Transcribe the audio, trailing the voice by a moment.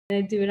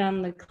to do it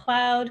on the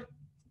cloud.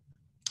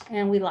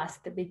 And we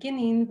lost the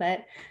beginning,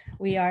 but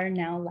we are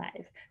now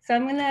live. So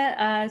I'm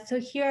gonna, so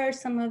here are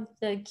some of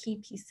the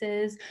key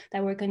pieces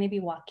that we're gonna be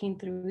walking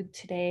through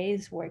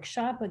today's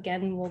workshop.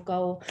 Again,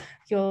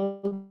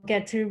 you'll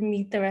get to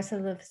meet the rest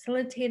of the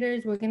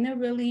facilitators. We're gonna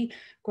really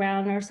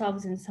ground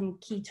ourselves in some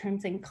key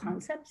terms and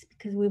concepts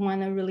because we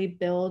wanna really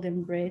build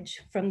and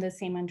bridge from the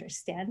same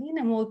understanding.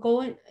 And we'll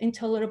go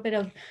into a little bit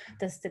of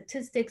the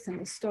statistics and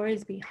the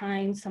stories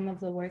behind some of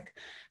the work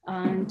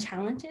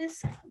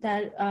challenges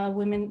that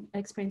women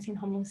experiencing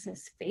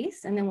homelessness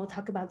face. And then we'll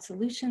talk about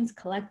solutions,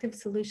 collective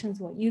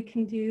solutions, what you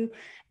can do,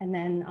 and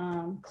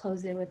then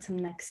close it with some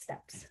next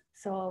steps.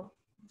 So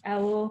I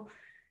will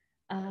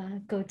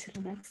go to the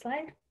next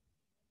slide.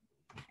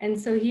 And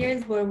so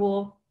here's where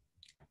we'll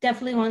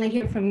definitely want to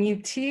hear from you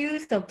too.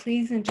 So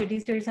please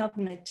introduce yourself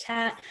in the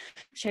chat,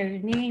 share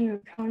your name, your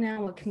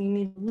pronoun, what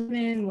community you live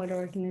in, what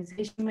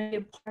organization you might be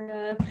a part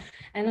of,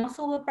 and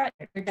also what brought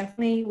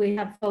you. We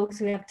have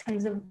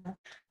tons of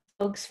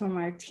folks from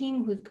our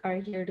team who are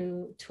here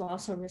to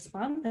also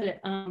respond,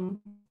 but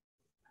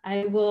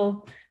I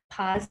will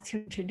pause to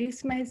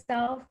introduce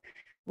myself,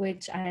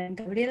 which I am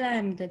Gabriela.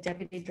 I'm the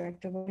Deputy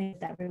Director of Women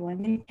with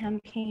Everyone In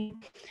campaign,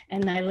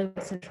 and I live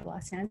in Central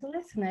Los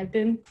Angeles, and I've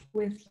been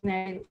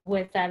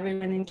with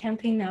Everyone In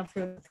campaign now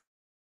for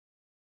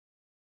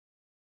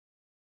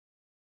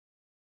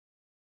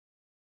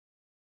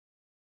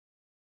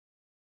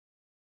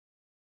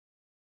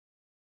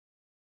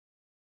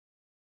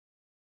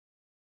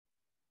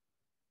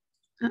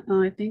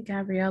I think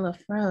Gabriella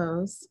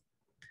froze.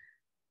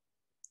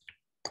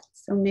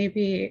 So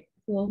maybe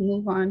we'll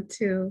move on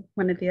to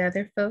one of the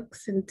other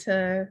folks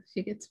until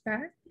she gets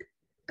back.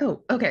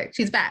 Oh, okay,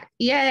 she's back.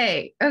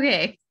 Yay,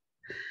 okay.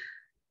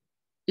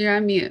 You're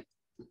on mute.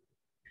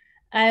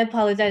 I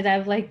apologize. I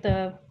have like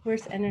the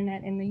worst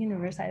internet in the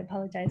universe. I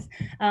apologize.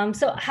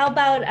 So how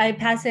about I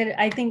pass it?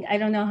 I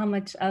don't know how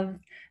much of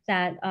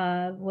that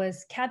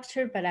was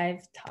captured, but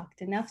I've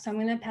talked enough. So I'm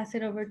going to pass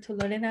it over to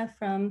Lorena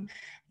from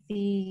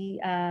the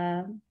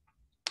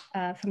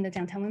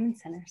Downtown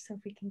Women's Center. So if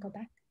we can go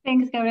back.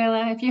 Thanks,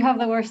 Gabriela. If you have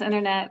the worst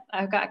internet,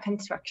 I've got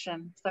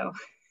construction. So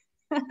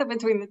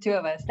between the two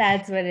of us.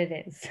 That's what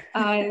it is.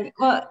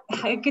 Well,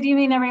 good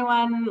evening,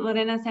 everyone.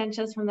 Lorena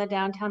Sanchez from the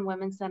Downtown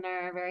Women's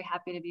Center. Very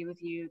happy to be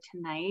with you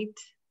tonight.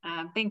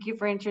 Thank you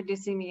for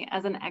introducing me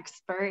as an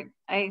expert.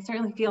 I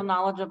certainly feel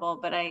knowledgeable,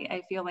 but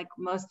I feel like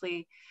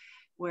mostly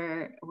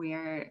we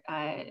are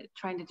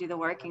trying to do the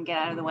work and get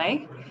out of the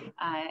way.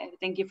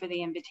 Thank you for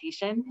the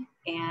invitation.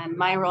 And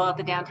my role at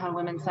the Downtown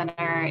Women's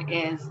Center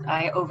is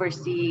I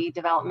oversee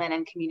development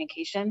and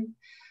communication,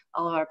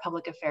 all of our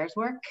public affairs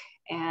work.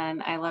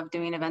 And I love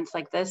doing events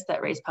like this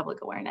that raise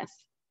public awareness.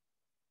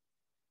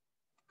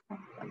 I'll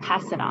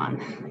pass it on.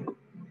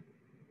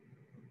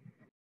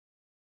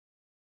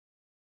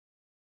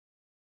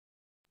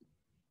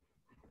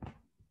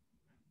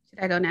 Should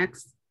I go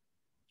next?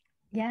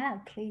 Yeah,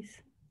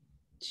 please.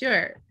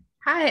 Sure.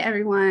 Hi,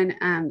 everyone.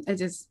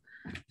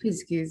 Please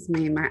excuse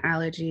me, my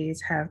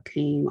allergies have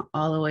came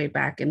all the way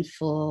back in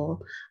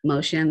full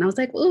motion. I was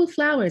like, ooh,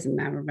 flowers, and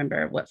I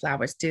remember what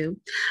flowers do.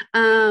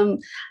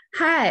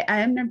 Hi, I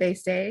am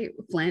Nerbese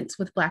Flint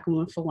with Black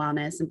Women for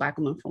Wellness and Black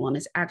Women for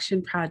Wellness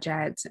Action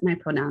Project. My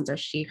pronouns are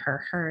she,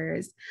 her,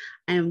 hers.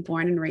 I am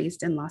born and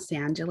raised in Los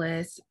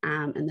Angeles,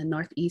 in the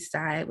Northeast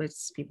side, which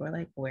people are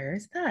like, where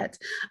is that?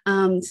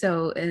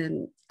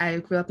 I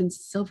grew up in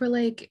Silver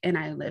Lake and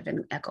I live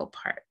in Echo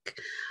Park.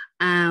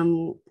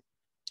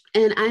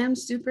 And I am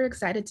super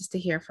excited just to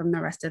hear from the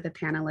rest of the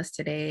panelists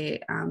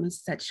today.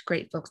 Such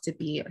great folks to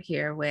be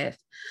here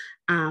with.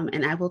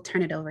 And I will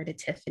turn it over to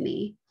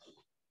Tiffany.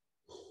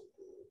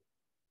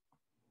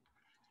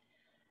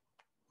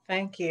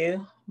 Thank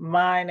you.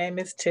 My name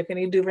is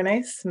Tiffany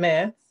Duvernay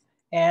Smith,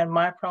 and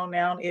my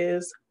pronoun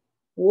is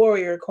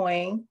Warrior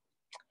Queen.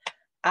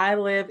 I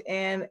live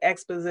in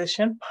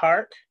Exposition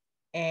Park,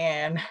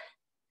 and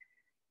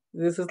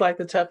this is like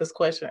the toughest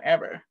question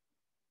ever.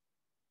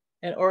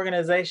 An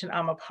organization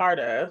I'm a part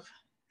of.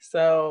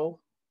 So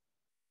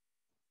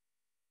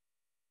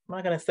I'm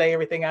not going to say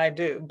everything I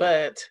do,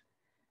 but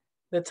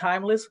the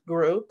Timeless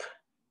Group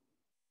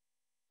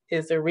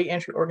is a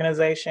reentry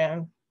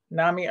organization.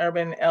 NAMI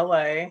Urban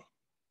LA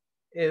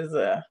is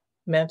a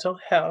mental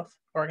health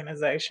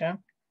organization.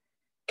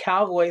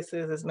 Cal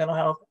Voices is mental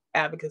health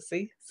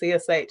advocacy.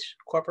 CSH,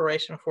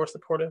 Corporation for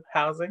Supportive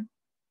Housing.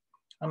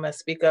 I'm a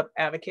Speak Up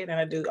advocate,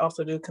 and I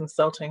also do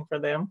consulting for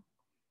them.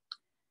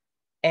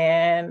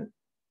 And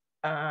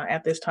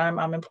at this time,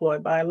 I'm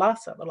employed by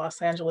LAHSA, the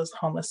Los Angeles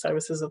Homeless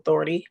Services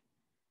Authority.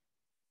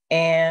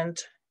 And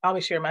I'll be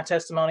sharing my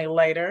testimony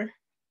later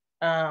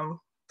from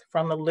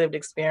the lived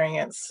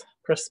experience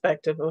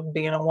perspective of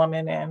being a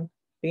woman and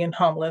being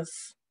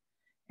homeless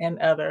and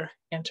other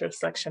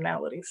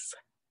intersectionalities.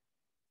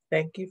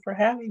 Thank you for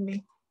having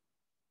me.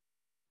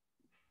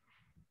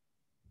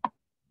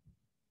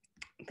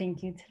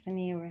 Thank you,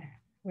 Tiffany.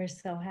 We're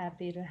so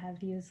happy to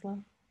have you as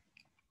well.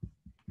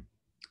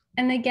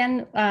 And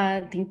again,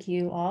 thank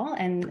you all,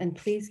 and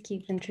please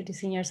keep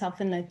introducing yourself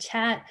in the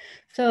chat.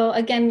 So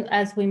again,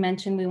 as we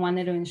mentioned, we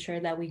wanted to ensure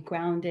that we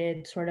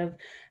grounded sort of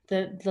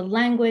the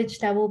language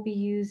that we'll be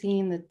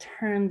using, the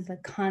terms, the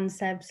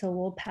concepts. So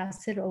we'll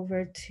pass it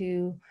over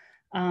to,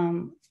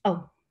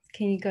 oh,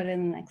 can you go to the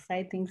next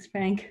slide? Thanks,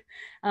 Frank.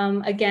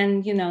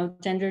 Again, you know,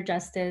 gender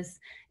justice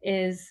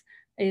is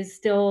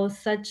still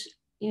such,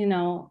 you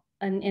know,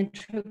 an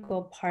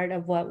integral part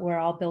of what we're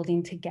all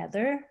building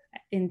together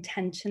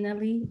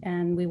intentionally,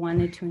 and we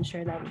wanted to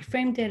ensure that we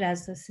framed it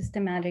as a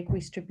systematic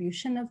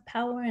redistribution of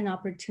power and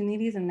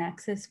opportunities and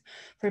access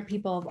for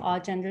people of all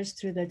genders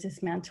through the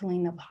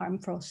dismantling of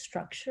harmful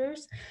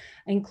structures,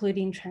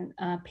 including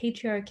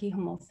patriarchy,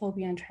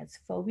 homophobia, and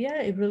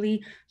transphobia. It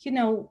really, you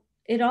know,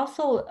 it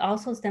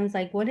also stems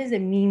like, what does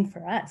it mean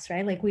for us,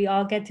 right? Like we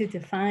all get to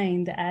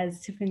define, as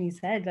Tiffany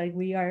said, like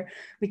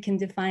we can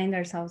define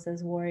ourselves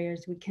as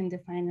warriors. We can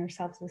define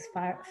ourselves as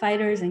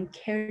fighters and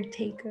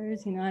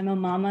caretakers. You know, I'm a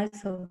mama,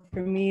 so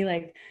for me,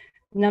 like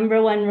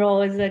number one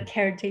role is a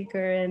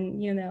caretaker,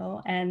 and you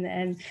know,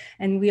 and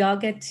we all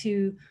get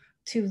to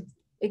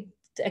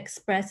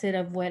express it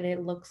of what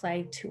it looks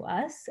like to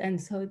us.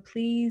 And so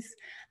please,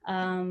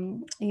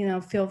 you know,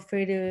 feel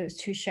free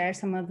to share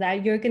some of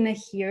that. You're gonna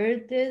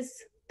hear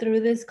this through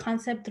this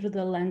concept through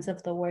the lens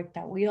of the work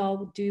that we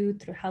all do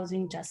through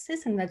housing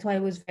justice. And that's why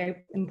it was very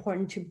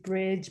important to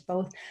bridge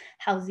both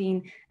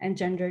housing and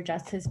gender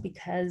justice,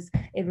 because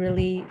it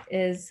really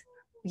is,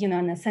 you know,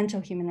 an essential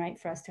human right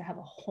for us to have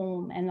a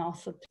home, and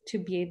also to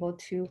be able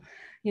to,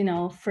 you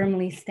know,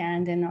 firmly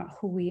stand in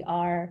who we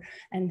are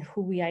and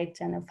who we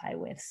identify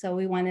with. So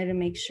we wanted to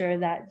make sure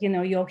that, you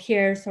know, you'll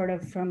hear sort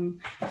of from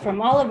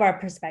all of our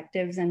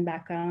perspectives and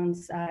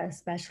backgrounds,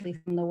 especially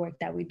from the work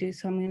that we do.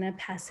 So I'm going to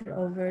pass it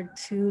over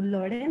to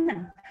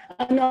Lorena.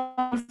 Oh, no,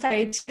 I'm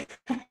sorry, to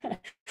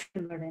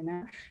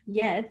Lorena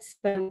yet,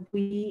 but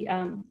we,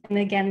 and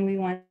again, we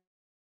want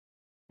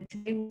to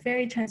be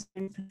very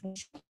transparent.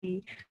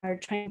 We are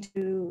trying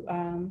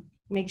to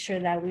make sure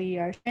that we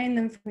are sharing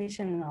the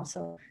information and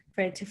also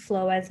for it to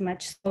flow as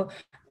much. So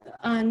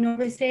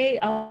Norvise,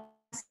 I'll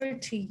ask her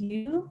to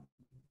you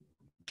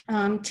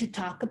to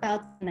talk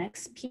about the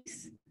next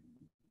piece.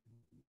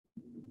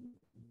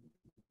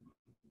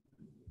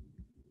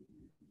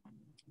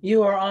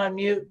 You are on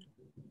mute,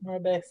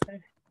 Norvise.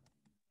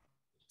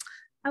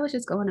 I was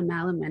just going a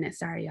mile a minute.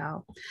 Sorry,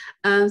 y'all.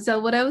 So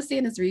what I was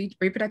saying is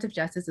reproductive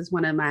justice is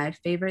one of my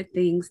favorite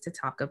things to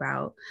talk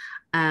about.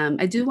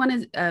 I do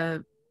want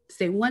to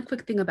say one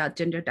quick thing about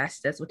gender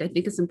justice, which I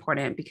think is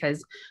important,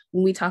 because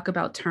when we talk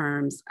about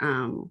terms,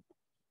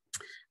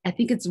 I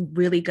think it's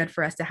really good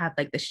for us to have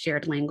like the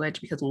shared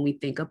language, because when we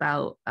think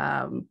about,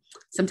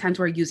 sometimes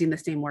we're using the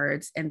same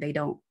words and they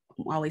don't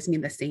always mean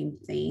the same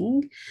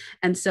thing.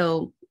 And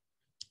so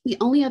the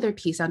only other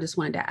piece I just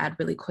wanted to add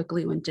really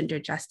quickly on gender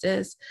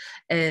justice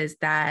is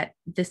that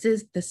this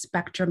is the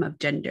spectrum of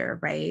gender,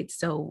 right?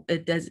 So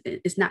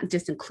it's not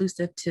just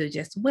inclusive to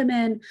just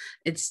women.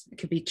 It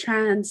could be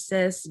trans,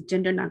 cis,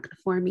 gender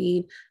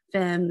nonconforming,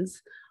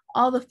 femmes,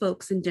 all the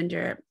folks in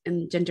gender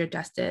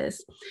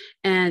justice.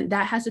 And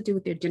that has to do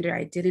with their gender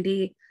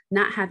identity,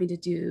 not having to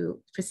do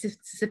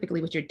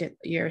specifically with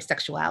your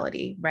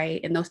sexuality,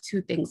 right? And those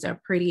two things are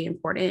pretty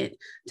important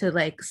to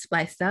like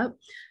splice up,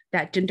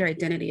 that gender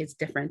identity is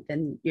different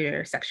than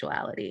your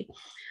sexuality.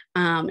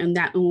 And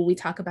that when we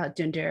talk about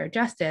gender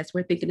justice,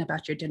 we're thinking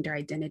about your gender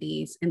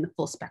identities in the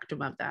full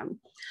spectrum of them.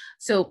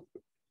 So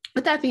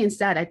with that being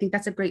said, I think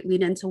that's a great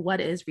lead into what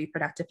is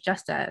reproductive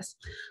justice.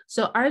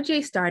 So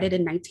RJ started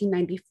in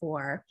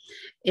 1994,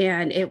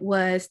 and it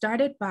was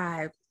started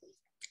by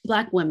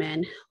Black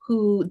women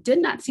who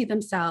did not see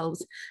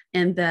themselves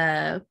in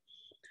the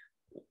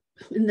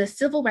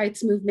civil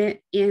rights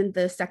movement and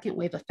the second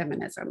wave of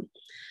feminism.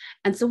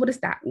 And so what does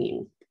that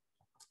mean?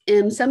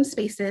 In some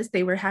spaces,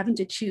 they were having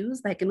to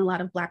choose, like in a lot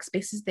of Black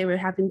spaces, they were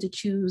having to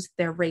choose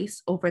their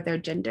race over their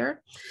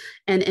gender.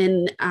 And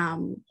in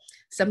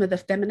some of the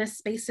feminist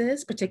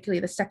spaces, particularly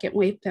the second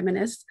wave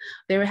feminists,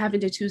 they were having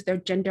to choose their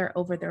gender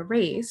over their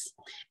race.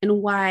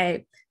 And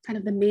why kind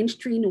of the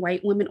mainstream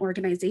white women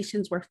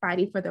organizations were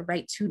fighting for the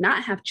right to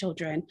not have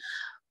children,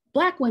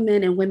 Black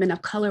women and women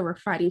of color were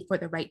fighting for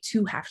the right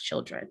to have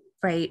children,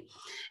 right?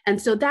 And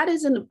so that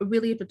is a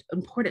really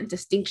important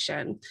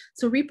distinction.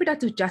 So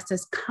reproductive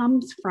justice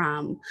comes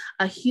from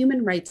a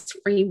human rights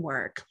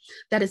framework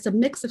that is a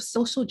mix of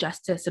social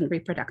justice and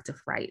reproductive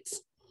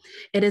rights.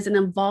 It is an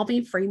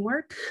evolving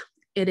framework.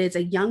 It is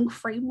a young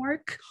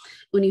framework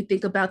when you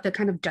think about the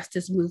kind of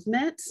justice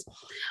movements,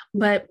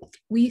 but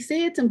we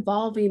say it's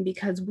evolving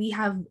because we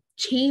have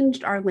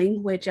changed our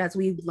language as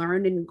we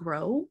learn and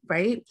grow,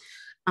 right?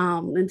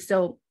 And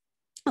so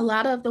a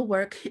lot of the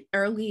work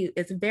early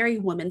is very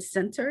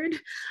women-centered,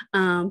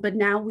 but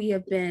now we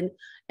have been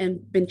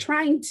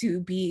trying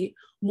to be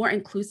more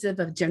inclusive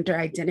of gender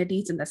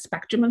identities and the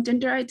spectrum of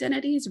gender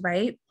identities,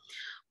 right?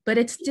 But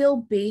it's still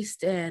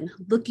based in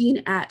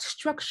looking at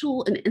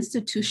structural and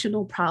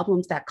institutional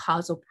problems that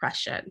cause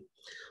oppression,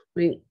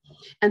 right?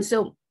 And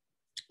so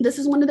This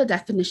is one of the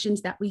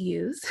definitions that we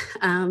use.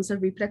 So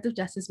reproductive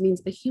justice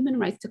means the human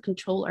rights to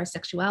control our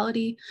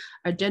sexuality,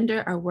 our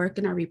gender, our work,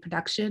 and our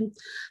reproduction.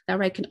 That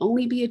right can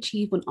only be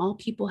achieved when all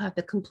people have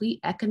the complete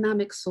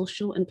economic,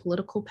 social, and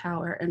political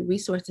power and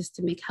resources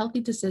to make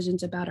healthy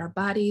decisions about our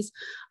bodies,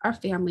 our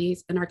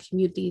families, and our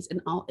communities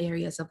in all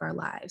areas of our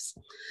lives.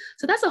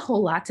 So that's a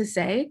whole lot to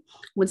say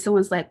when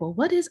someone's like, well,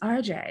 what is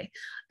RJ?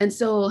 And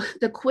so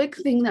the quick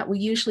thing that we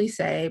usually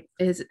say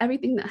is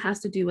everything that has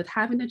to do with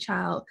having a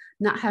child,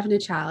 not having a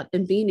child,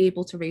 and being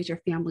able to raise your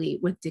family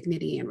with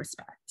dignity and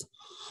respect.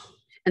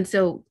 And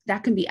so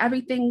that can be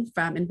everything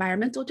from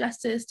environmental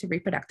justice to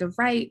reproductive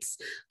rights,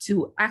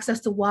 to access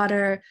to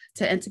water,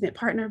 to intimate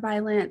partner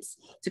violence,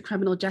 to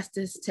criminal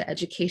justice, to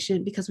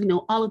education, because we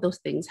know all of those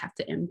things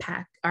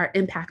are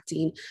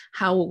impacting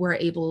how we're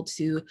able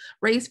to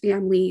raise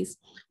families,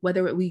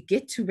 whether we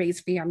get to raise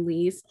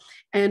families,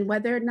 and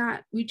whether or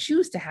not we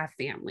choose to have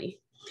family,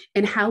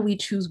 and how we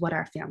choose what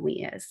our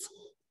family is.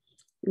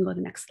 We can go to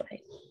the next slide.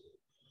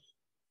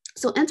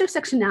 So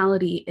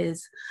intersectionality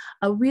is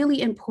a really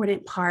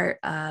important part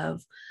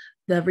of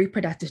the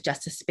reproductive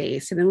justice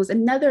space. And it was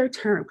another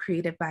term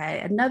created by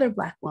another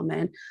Black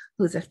woman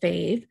who's a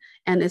fave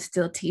and is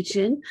still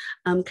teaching,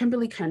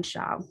 Kimberly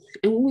Crenshaw.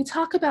 And when we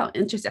talk about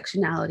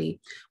intersectionality,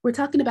 we're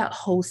talking about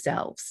whole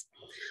selves.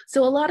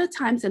 So a lot of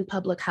times in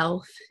public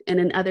health and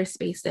in other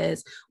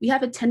spaces, we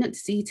have a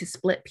tendency to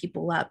split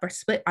people up or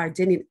split our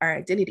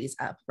identities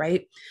up,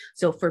 right?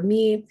 So for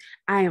me,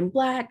 I am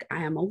Black,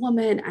 I am a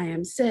woman, I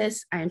am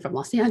cis, I am from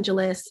Los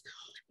Angeles,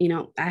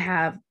 I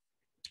have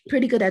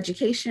pretty good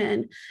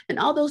education, and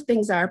all those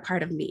things are a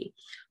part of me,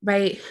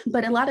 right?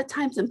 But a lot of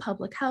times in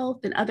public health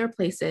and other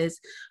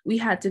places, we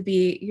had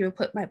to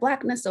put my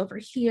Blackness over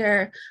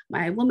here,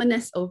 my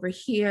womanness over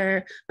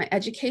here, my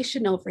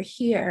education over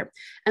here.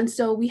 And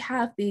so we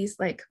have these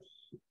like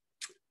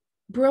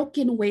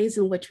broken ways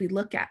in which we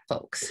look at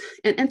folks.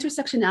 And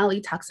intersectionality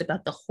talks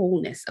about the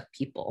wholeness of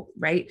people,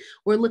 right?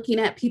 We're looking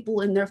at people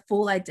in their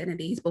full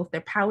identities, both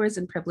their powers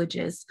and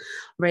privileges,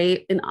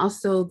 right? And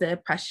also the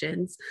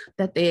oppressions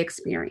that they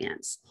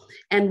experience.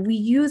 And we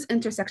use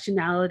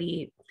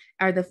intersectionality,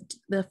 or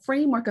the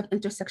framework of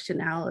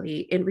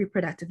intersectionality in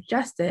reproductive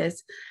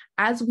justice,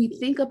 as we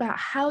think about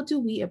how do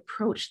we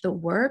approach the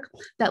work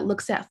that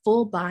looks at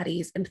full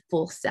bodies and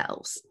full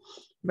selves,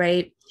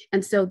 right?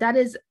 And so that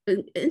is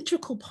an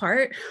integral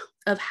part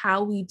of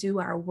how we do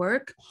our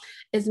work,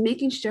 is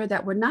making sure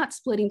that we're not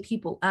splitting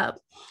people up,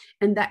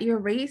 and that your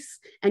race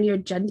and your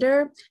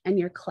gender and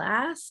your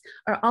class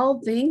are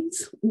all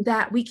things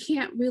that we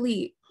can't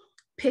really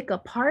pick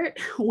apart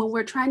when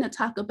we're trying to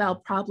talk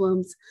about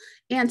problems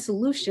and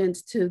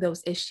solutions to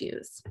those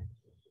issues.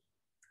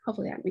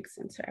 Hopefully that makes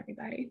sense for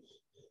everybody.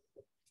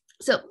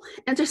 So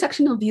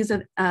intersectional views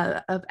of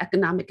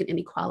economic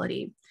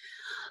inequality.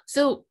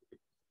 So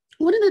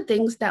one of the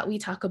things that we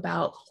talk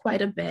about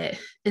quite a bit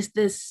is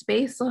this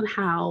space on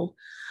how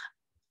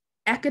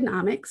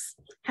economics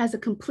has a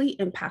complete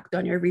impact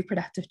on your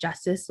reproductive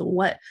justice and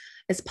what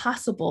is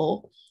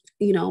possible,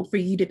 for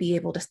you to be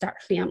able to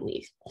start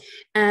families.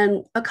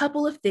 And a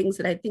couple of things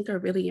that I think are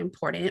really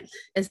important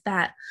is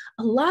that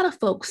a lot of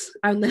folks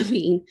are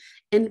living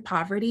in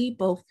poverty,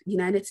 both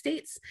United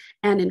States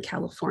and in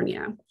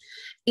California.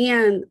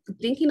 And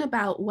thinking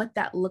about what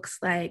that looks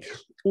like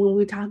when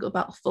we talk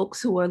about folks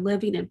who are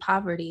living in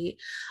poverty,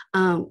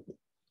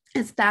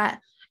 is that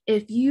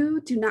if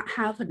you do not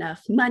have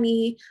enough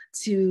money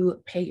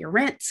to pay your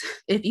rent,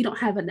 if you don't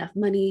have enough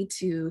money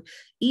to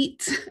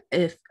eat,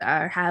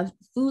 or have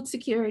food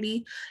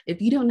security,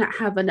 if you do not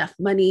have enough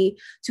money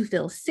to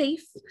feel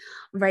safe,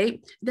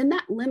 right, then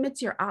that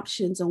limits your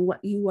options on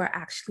what you are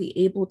actually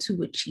able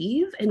to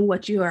achieve and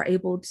what you are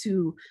able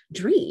to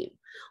dream.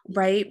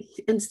 Right.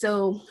 And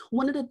so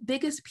one of the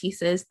biggest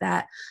pieces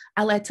that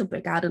I like to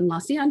break out in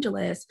Los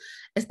Angeles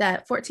is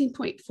that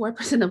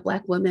 14.4% of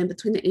Black women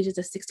between the ages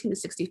of 16 to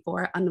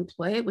 64 are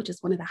unemployed, which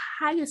is one of the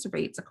highest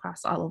rates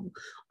across all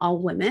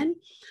women.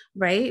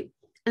 Right.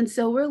 And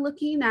so we're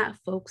looking at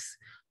folks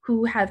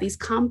who have these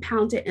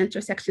compounded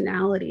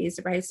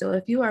intersectionalities, right? So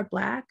if you are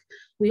Black,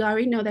 we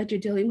already know that you're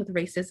dealing with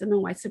racism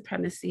and white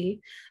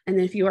supremacy. And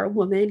if you are a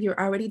woman, you're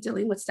already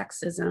dealing with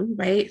sexism,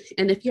 right?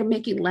 And if you're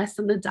making less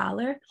than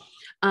 $1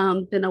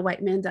 than a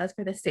white man does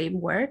for the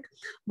same work,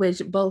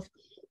 which both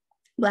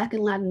Black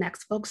and Latinx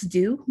folks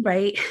do,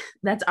 right?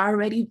 That's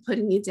already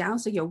putting you down.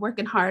 So you're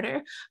working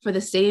harder for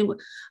the same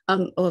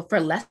or for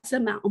less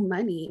amount of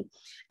money.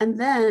 And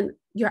then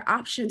your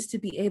options to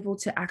be able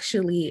to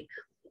actually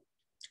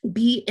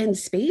be in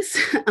space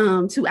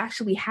to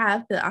actually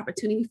have the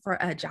opportunity for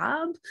a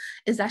job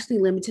is actually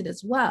limited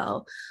as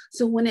well.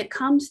 So when it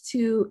comes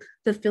to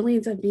the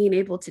feelings of being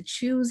able to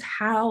choose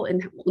how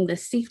and the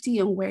safety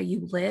and where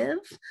you live,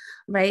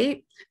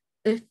 right?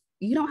 If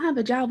you don't have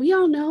a job, we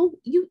all know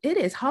it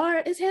is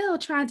hard as hell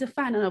trying to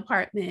find an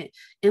apartment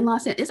in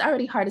Los Angeles. It's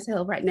already hard as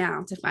hell right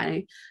now to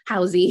find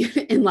housing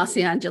in Los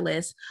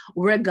Angeles,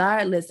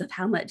 regardless of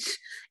how much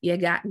you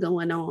got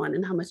going on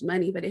and how much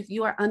money. But if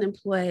you are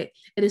unemployed,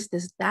 it is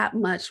just that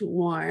much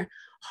more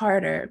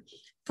harder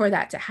for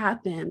that to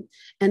happen.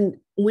 And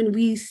when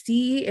we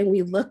see and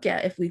we look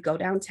at, if we go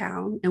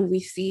downtown and we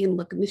see and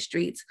look in the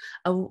streets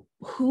of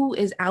who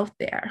is out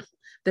there,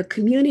 the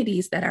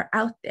communities that are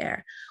out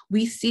there,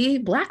 we see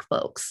Black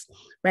folks,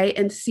 right?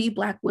 And see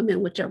Black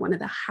women, which are one of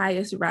the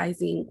highest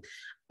rising,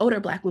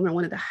 older Black women,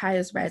 one of the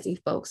highest rising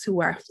folks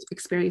who are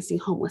experiencing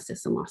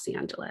homelessness in Los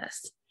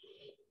Angeles.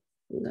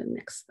 The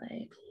next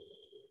slide.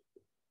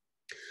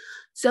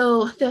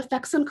 So the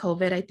effects on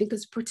COVID, I think,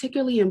 is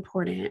particularly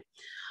important.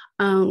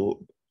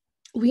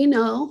 We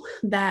know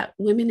that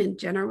women in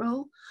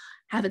general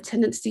have a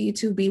tendency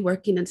to be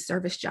working in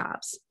service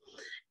jobs.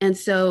 And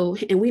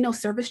we know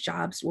service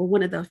jobs were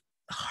one of the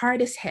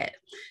hardest hit.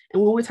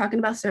 And when we're talking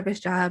about service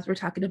jobs, we're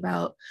talking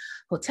about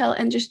hotel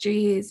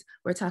industries,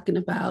 we're talking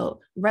about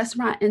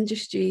restaurant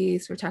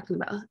industries, we're talking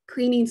about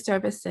cleaning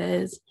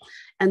services.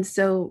 And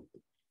so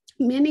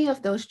many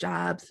of those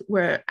jobs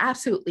were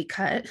absolutely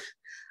cut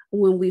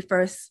when we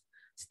first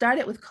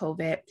started with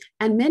COVID,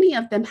 and many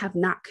of them have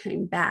not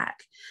come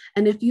back.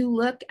 And if you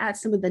look at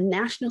some of the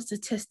national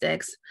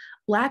statistics,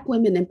 Black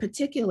women in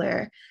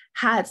particular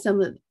had some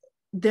of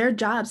their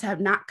jobs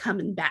have not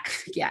come back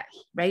yet,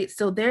 right?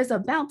 So there's a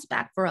bounce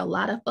back for a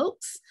lot of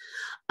folks,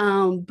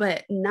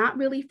 but not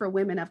really for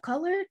women of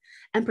color,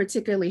 and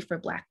particularly for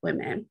Black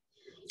women.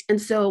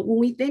 And so when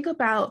we think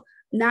about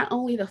not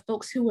only the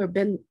folks who have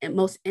been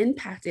most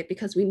impacted,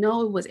 because we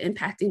know it was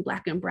impacting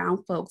Black and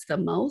brown folks the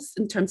most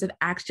in terms of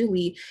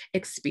actually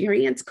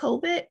experience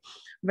COVID,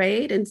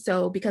 right? And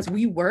so because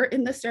we were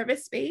in the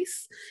service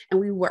space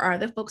and are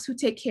the folks who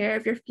take care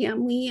of your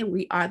family, and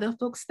we are the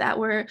folks that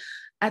were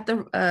at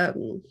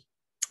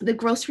the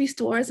grocery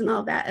stores and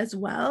all that as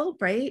well,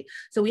 right?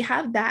 So we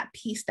have that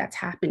piece that's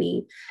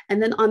happening. And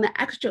then on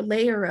the extra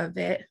layer of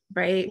it,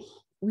 right,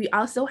 we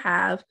also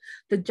have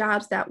the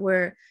jobs that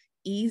were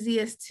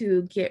easiest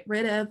to get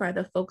rid of are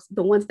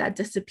the ones that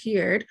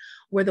disappeared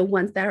were the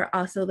ones that are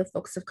also the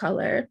folks of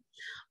color,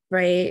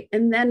 right?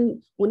 And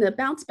then when the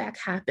bounce back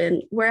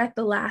happened, we're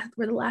the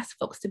last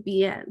folks to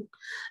be in.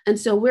 And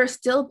so we're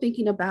still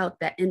thinking about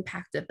the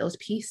impact of those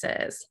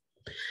pieces.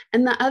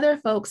 And the other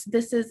folks,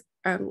 this is,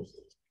 I'm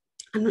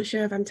not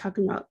sure if I'm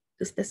talking about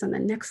this on the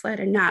next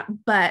slide or not,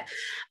 but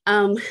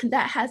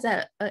that has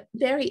a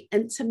very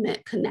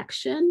intimate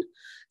connection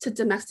to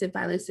domestic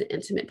violence and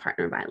intimate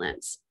partner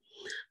violence.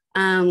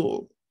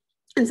 And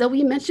so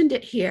we mentioned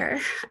it here,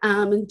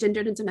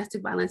 gendered and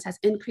domestic violence has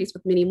increased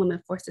with many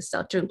women forced to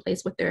shelter in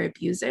place with their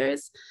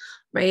abusers,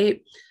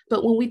 right?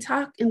 But when we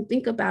talk and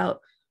think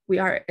about, we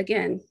are,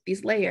 again,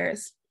 these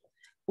layers,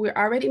 we're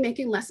already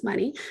making less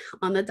money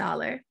on the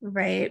dollar,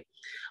 right?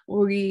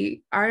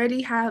 We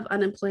already have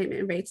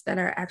unemployment rates that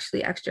are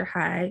actually extra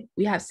high.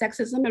 We have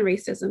sexism and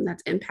racism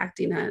that's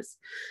impacting us,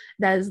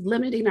 that is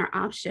limiting our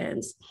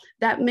options,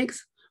 that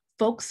makes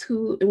folks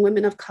and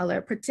women of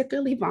color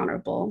particularly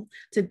vulnerable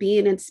to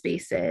being in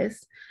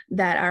spaces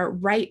that are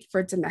ripe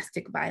for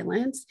domestic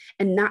violence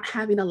and not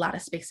having a lot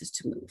of spaces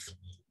to move,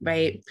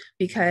 right?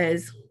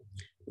 Because,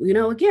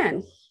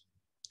 again,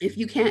 if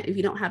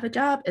you don't have a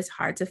job, it's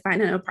hard to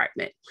find an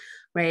apartment,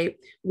 right?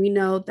 We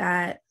know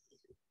that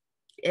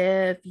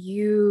if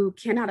you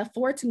cannot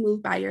afford to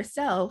move by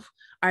yourself,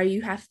 or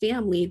you have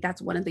family,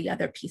 that's one of the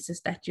other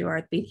pieces that you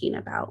are thinking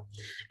about.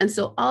 And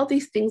so all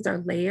these things are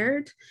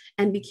layered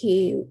and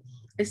became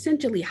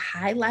essentially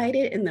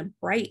highlighted in the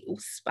bright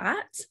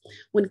spots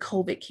when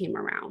COVID came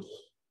around.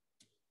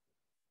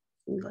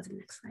 Let me go to the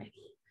next slide.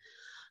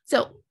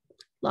 So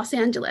Los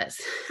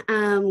Angeles,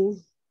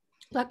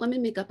 Black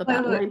women make up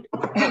about nine.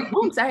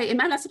 Oh, I'm sorry,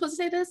 am I not supposed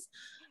to say this?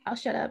 I'll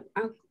shut up,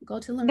 I'll go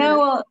to Lorena.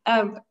 No,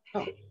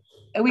 well,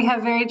 we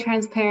have very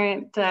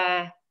transparent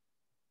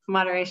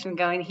moderation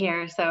going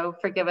here, so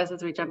forgive us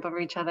as we jump over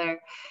each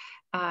other.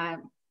 I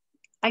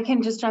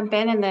can just jump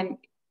in and then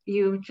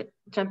you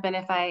jump in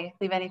if I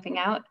leave anything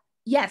out.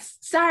 Yes,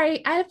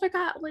 sorry, I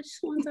forgot which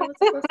ones I was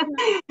supposed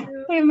to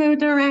know. We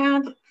moved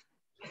around.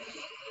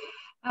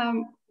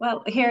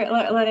 Well, here,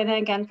 Lorena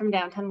again from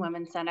Downtown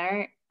Women's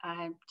Center.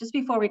 Just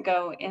before we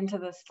go into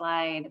the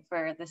slide,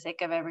 for the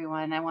sake of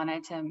everyone, I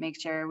wanted to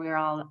make sure we're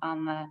all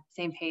on the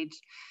same page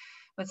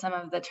with some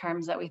of the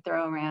terms that we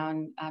throw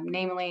around,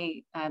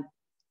 namely,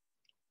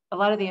 a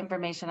lot of the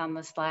information on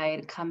the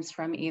slide comes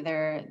from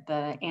either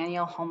the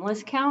annual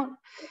homeless count,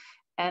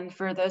 and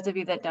for those of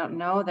you that don't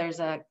know,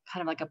 there's a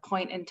kind of like a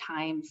point in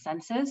time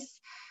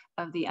census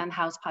of the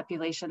unhoused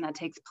population that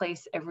takes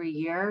place every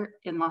year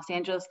in Los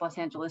Angeles. Los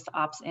Angeles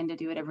opts in to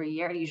do it every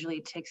year. It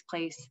usually takes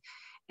place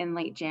in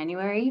late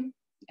January,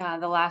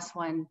 the last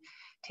one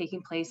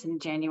taking place in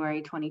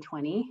January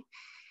 2020.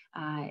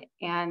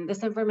 And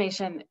this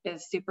information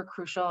is super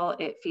crucial.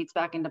 It feeds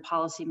back into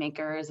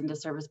policymakers, into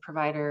service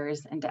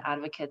providers, into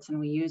advocates, and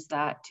we use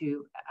that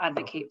to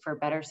advocate for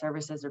better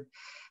services or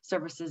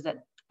services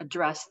that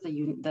address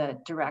the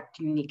direct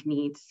unique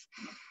needs.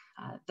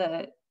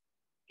 There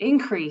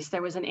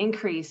was an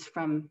increase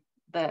from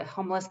the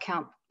homeless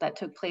count that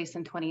took place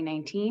in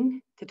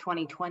 2019 to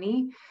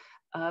 2020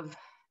 of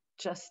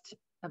just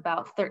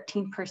about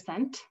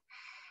 13%.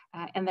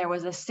 And there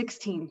was a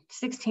 16%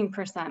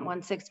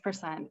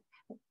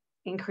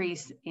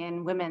 increase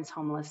in women's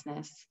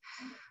homelessness.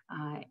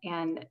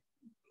 And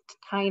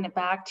tying it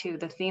back to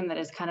the theme that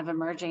is kind of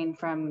emerging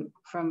from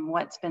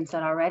what's been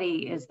said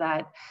already is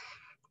that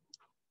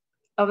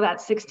of that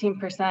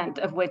 16%,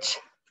 of which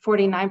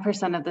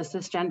 49% of the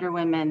cisgender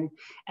women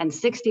and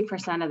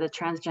 60% of the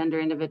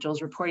transgender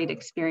individuals reported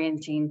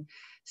experiencing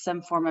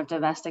some form of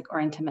domestic or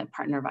intimate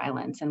partner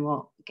violence. And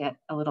we'll get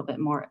a little bit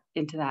more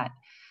into that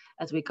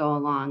as we go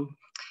along.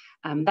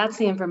 That's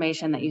the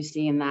information that you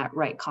see in that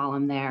right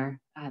column there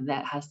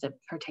that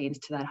pertains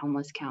to that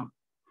homeless count.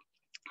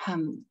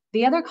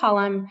 The other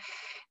column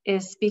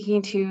is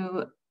speaking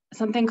to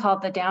something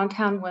called the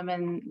Downtown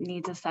Women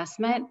Needs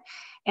Assessment.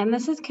 And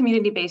this is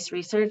community-based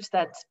research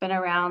that's been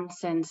around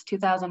since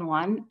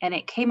 2001. And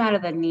it came out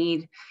of the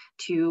need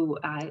to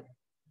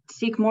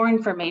seek more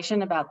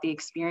information about the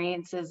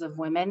experiences of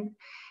women.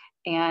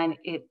 And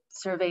it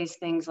surveys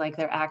things like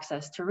their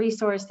access to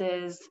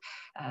resources,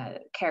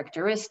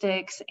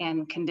 characteristics,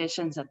 and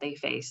conditions that they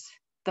face.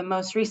 The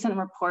most recent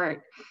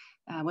report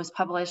was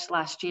published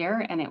last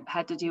year, and it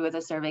had to do with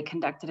a survey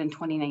conducted in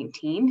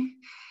 2019.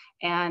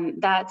 And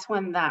that's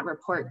when that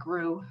report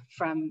grew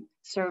from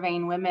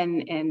surveying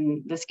women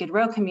in the Skid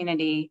Row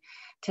community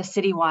to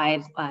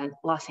citywide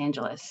Los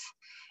Angeles.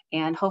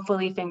 And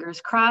hopefully,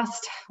 fingers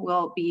crossed,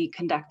 we'll be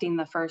conducting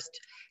the first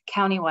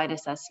countywide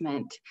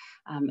assessment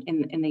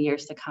in the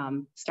years to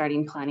come,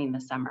 starting planning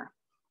this summer.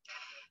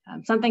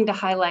 Something to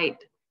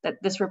highlight that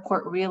this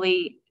report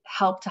really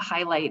helped to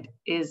highlight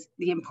is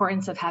the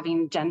importance of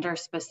having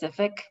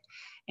gender-specific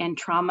and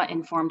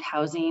trauma-informed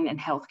housing and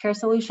healthcare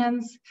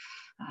solutions.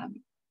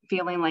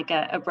 Feeling like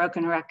a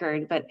broken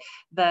record, but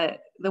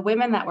the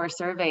women that were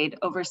surveyed,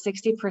 over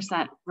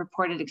 60%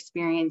 reported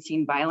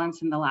experiencing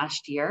violence in the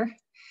last year.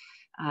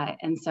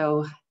 And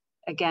so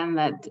again,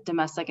 that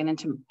domestic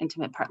and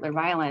intimate partner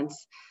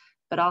violence,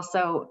 but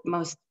also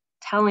most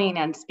telling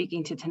and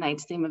speaking to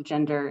tonight's theme of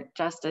gender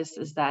justice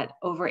is that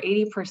over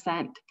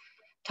 80%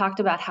 talked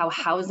about how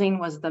housing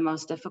was the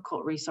most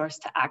difficult resource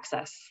to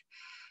access.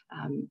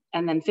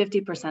 And then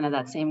 50% of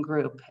that same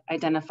group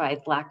identified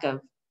lack of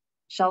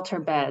shelter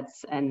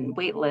beds and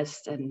wait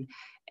lists and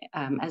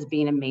as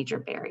being a major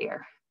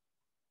barrier.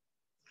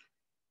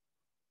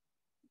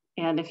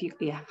 And if you,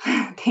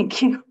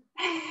 thank you.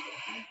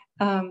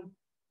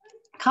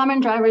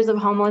 Common drivers of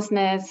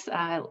homelessness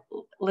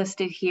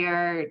listed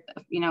here,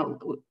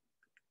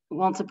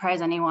 won't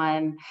surprise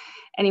anyone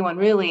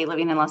really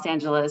living in Los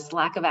Angeles: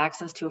 lack of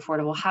access to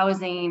affordable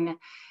housing,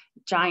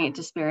 giant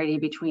disparity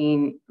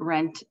between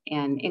rent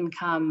and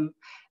income,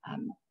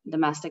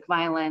 domestic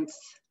violence,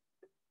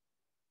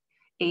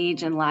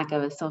 age and lack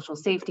of a social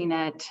safety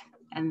net,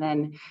 and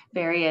then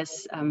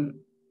various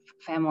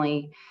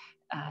family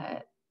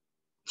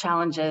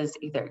challenges.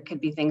 Either it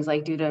could be things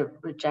like due to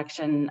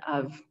rejection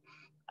of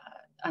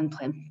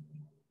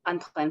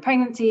unplanned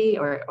pregnancy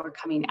or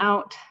coming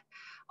out.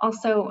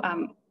 Also,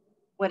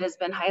 what has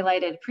been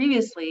highlighted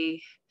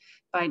previously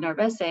by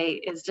Norbese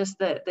is just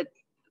the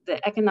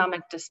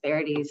economic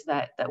disparities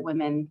that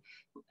women,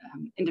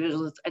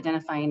 individuals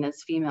identifying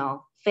as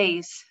female,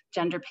 face: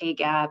 gender pay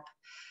gap,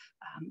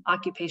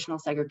 occupational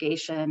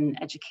segregation,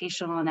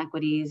 educational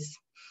inequities.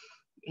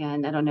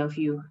 And I don't know if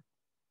you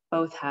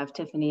both have,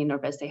 Tiffany and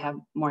Norbese, have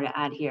more to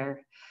add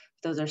here.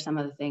 Those are some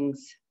of the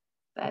things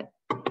that,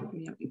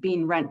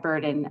 being rent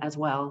burden as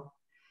well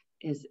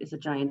is a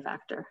giant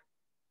factor.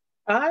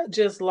 I'd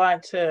just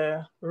like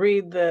to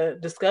read the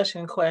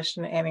discussion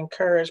question and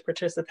encourage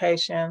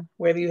participation,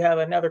 whether you have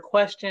another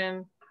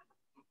question,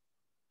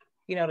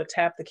 to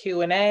tap the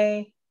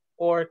Q&A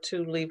or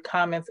to leave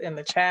comments in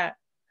the chat.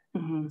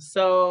 Mm-hmm.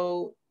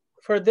 So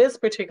for this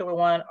particular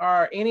one,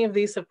 are any of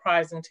these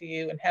surprising to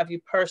you, and have you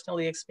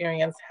personally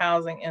experienced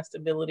housing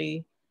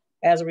instability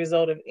as a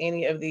result of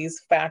any of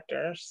these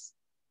factors?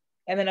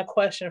 And then a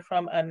question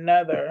from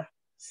another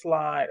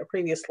slide, a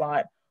previous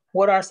slide: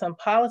 what are some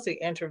policy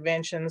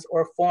interventions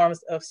or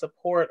forms of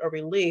support or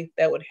relief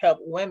that would help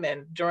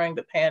women during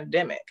the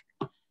pandemic?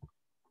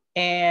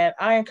 And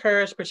I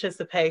encourage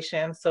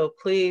participation, so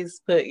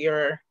please put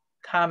your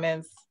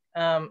comments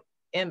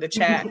in the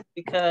chat,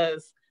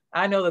 because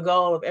I know the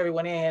goal of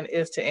everyone in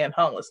is to end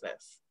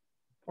homelessness,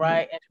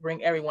 right? Mm-hmm. And to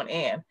bring everyone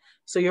in.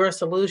 So your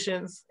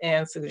solutions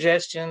and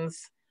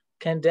suggestions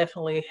can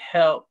definitely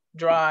help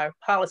drive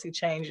policy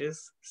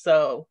changes.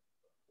 So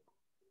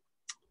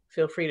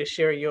feel free to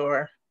share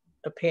your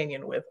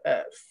opinion with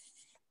us.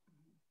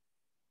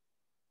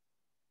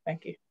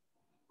 Thank you.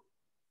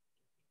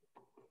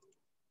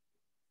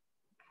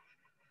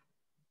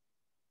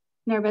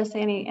 Norbese,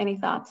 any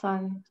thoughts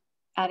on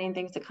adding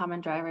things to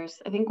common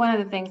drivers? I think one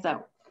of the things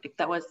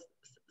that was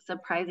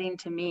surprising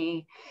to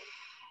me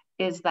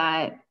is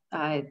that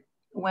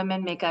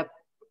women make up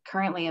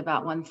currently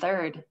about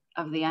 1/3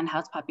 of the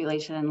unhoused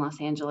population in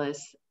Los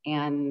Angeles,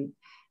 and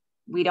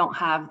we don't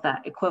have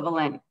that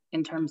equivalent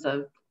in terms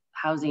of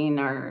housing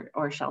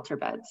or shelter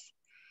beds.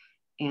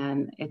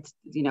 And it's,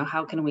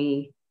 how can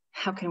we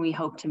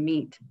hope to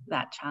meet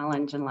that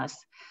challenge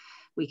unless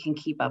we can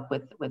keep up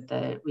with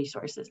the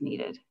resources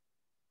needed?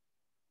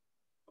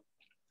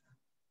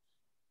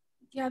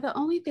 Yeah, the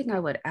only thing I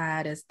would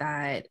add is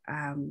that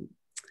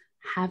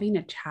having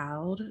a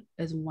child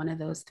is one of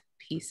those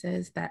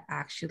pieces that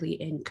actually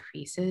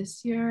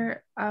increases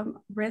your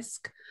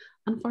risk,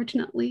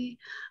 unfortunately.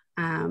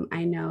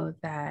 I know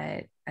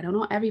that, I don't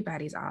know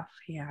everybody's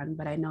offhand,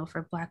 but I know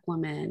for Black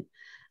women,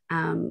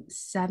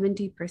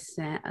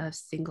 70% of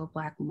single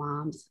Black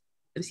moms,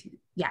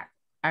 yeah,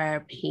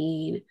 are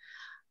paying,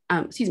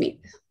 excuse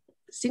me,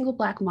 single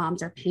Black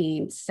moms are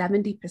paying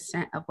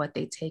 70% of what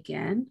they take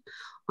in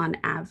on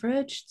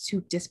average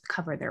to just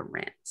cover their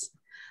rent.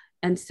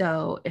 And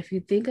so if you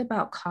think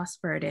about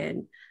cost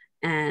burden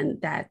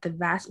and that the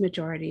vast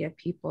majority of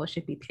people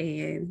should be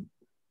paying,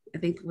 I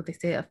think what they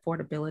say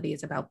affordability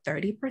is about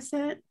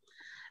 30%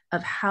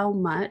 of how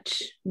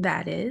much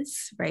that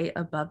is, right?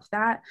 Above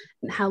that,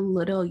 and how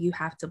little you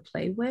have to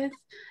play with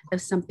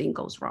if something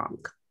goes wrong.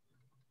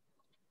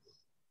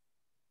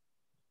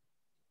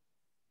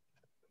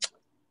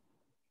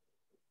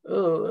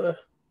 Ooh,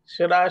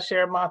 should I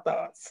share my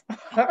thoughts?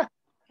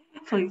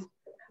 Please.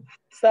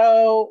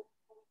 So,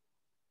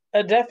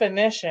 a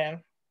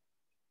definition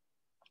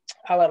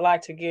I would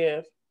like to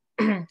give.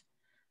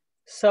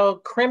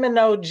 So,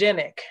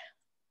 criminogenic,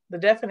 the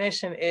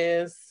definition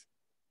is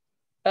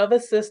of a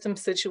system,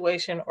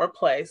 situation, or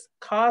place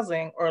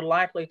causing or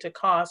likely to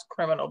cause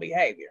criminal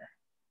behavior.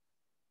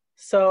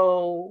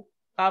 So,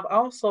 I've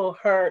also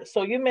heard,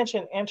 so you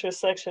mentioned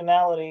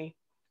intersectionality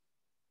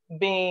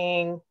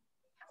being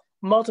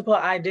multiple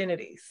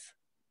identities.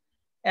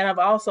 And I've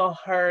also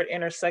heard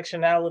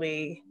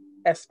intersectionality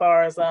as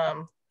far as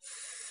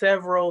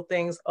several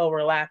things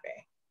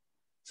overlapping.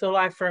 So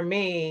like for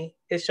me,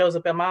 it shows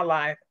up in my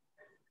life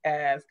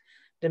as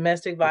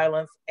domestic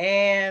violence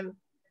and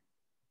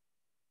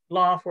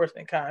law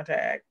enforcement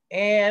contact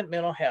and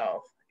mental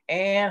health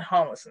and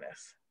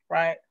homelessness,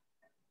 right?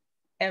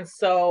 And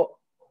so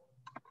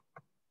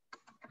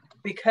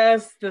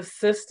because the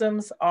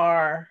systems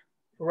are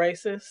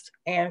racist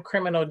and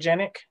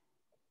criminogenic,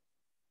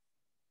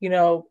 you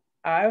know,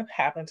 I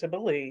happen to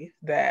believe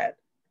that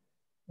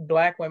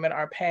Black women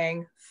are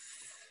paying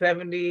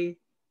 70%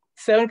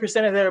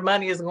 of their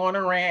money is going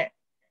to rent,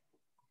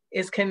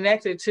 is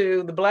connected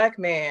to the Black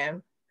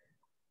man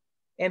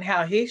and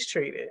how he's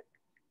treated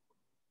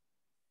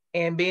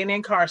and being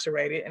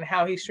incarcerated and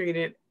how he's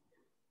treated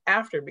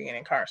after being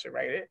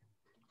incarcerated.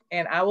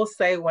 And I will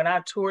say, when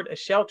I toured a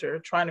shelter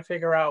trying to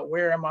figure out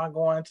where am I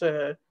going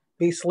to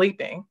be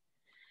sleeping,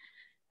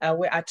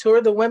 I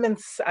toured the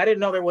women's, I didn't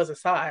know there was a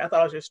side. I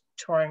thought I was just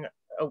touring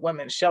a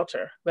women's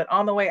shelter. But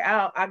on the way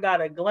out, I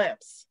got a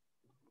glimpse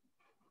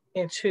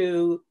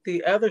into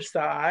the other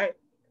side,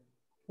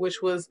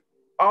 which was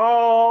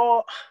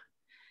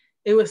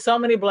it was so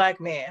many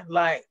Black men.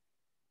 Like,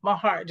 my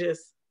heart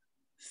just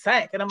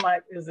sank. And I'm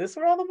like, is this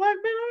where all the Black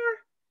men are?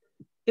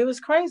 It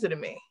was crazy to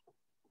me.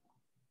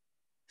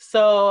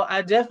 So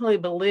I definitely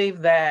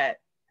believe that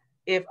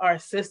if our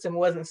system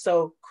wasn't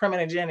so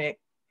criminogenic,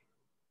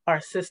 our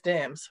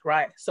systems,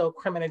 right, so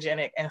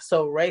criminogenic and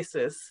so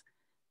racist,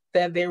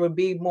 that there would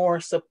be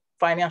more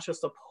financial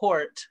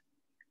support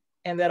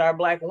and that our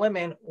Black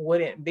women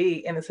wouldn't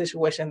be in the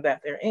situation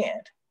that they're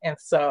in. And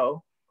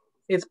so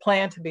it's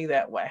planned to be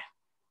that way.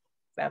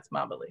 That's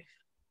my belief.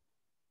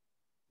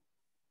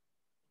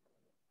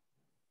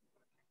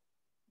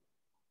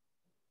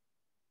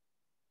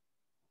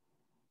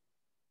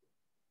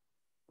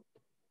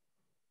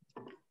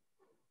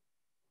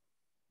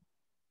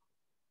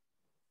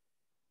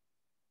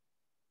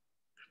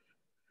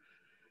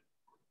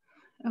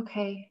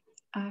 Okay.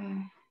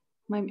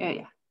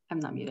 Yeah, I'm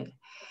not muted.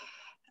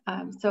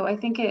 So I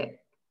think it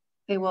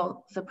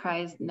will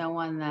surprise no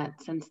one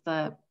that since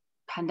the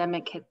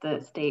pandemic hit the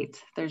States,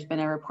 there's been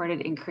a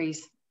reported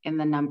increase in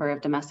the number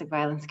of domestic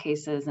violence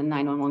cases and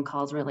 911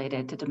 calls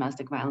related to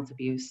domestic violence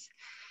abuse,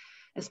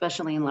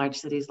 especially in large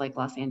cities like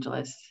Los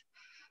Angeles.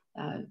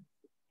 I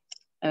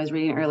was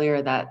reading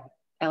earlier that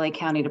LA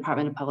County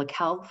Department of Public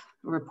Health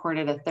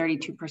reported a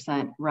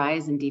 32%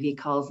 rise in DV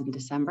calls in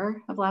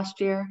December of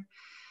last year,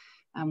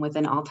 with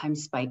an all-time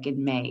spike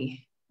in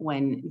May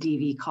when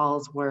DV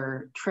calls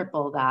were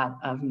triple that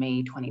of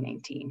May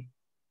 2019.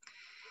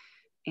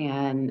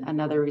 And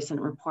another recent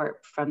report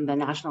from the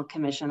National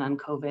Commission on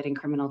COVID and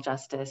Criminal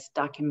Justice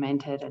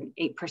documented an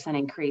 8%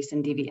 increase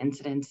in DV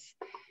incidents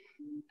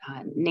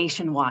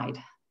nationwide,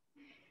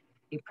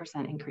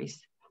 8% increase,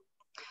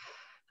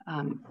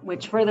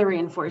 which further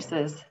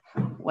reinforces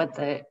what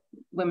the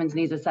Women's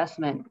Needs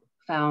Assessment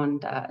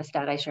found, a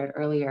stat I shared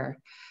earlier,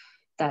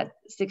 that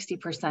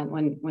 60%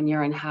 when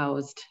you're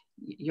unhoused,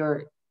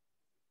 you're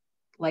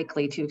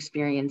likely to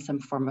experience some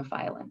form of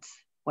violence,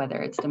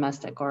 whether it's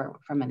domestic or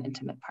from an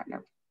intimate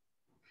partner.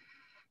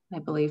 I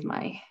believe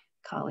my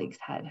colleagues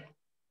had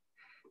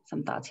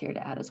some thoughts here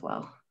to add as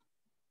well.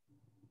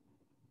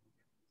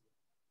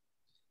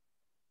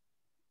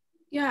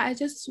 Yeah, I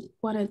just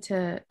wanted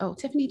to, oh,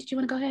 Tiffany, did you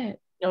want to go ahead?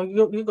 No,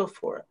 you go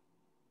for it.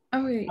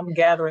 Okay. I'm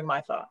gathering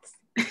my thoughts.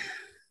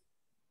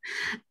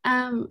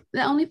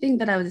 The only thing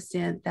that I would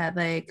say that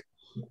like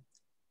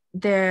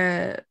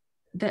the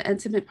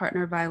intimate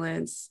partner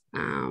violence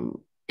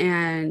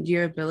and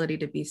your ability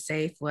to be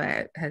safe, what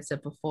I had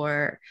said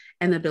before,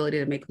 and the ability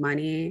to make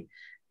money,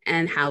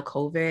 and how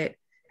COVID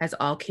has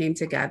all came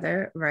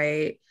together,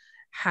 right,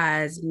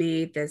 has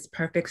made this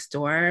perfect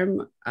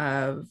storm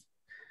of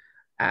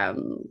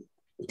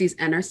these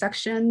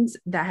intersections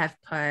that have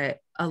put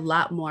a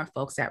lot more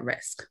folks at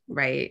risk,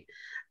 right?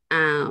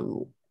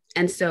 And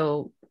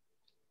so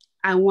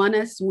I want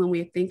us, when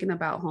we're thinking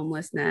about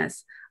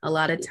homelessness, a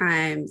lot of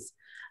times,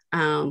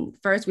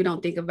 first, we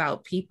don't think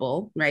about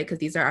people, right? Because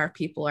these are our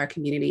people, our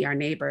community, our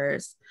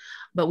neighbors.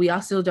 But we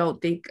also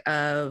don't think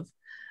of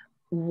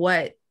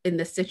what in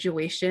the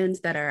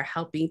situations that are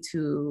helping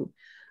to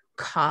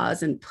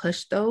cause and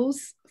push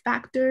those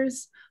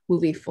factors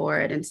moving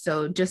forward. And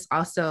so just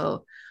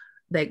also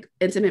like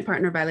intimate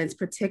partner violence,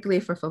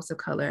 particularly for folks of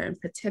color and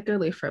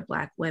particularly for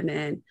Black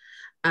women,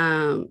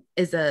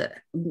 is a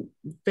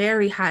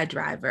very high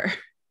driver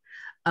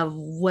of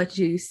what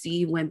you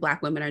see when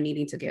Black women are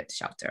needing to get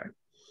shelter.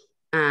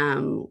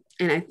 And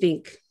I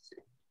think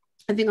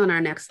on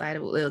our next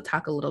slide, we'll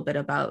talk a little bit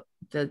about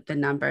the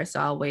number. So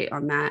I'll wait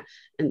on that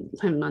and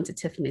put it on to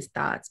Tiffany's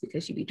thoughts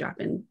because she'd be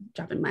dropping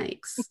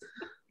mics.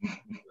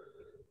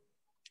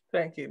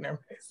 Thank you,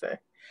 Nirmese.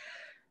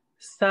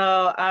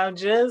 So I'm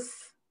just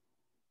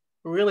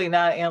really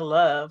not in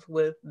love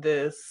with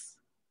this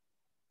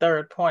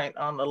third point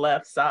on the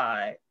left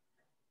side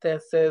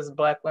that says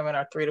Black women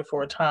are 3 to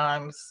 4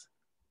 times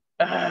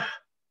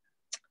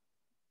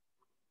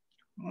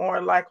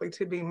more likely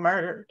to be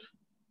murdered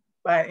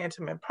by an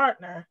intimate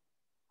partner.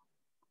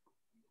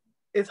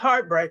 It's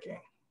heartbreaking.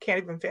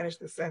 Can't even finish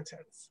the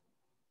sentence.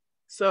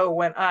 So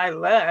when I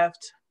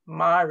left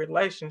my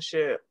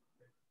relationship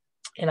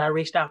and I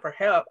reached out for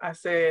help, I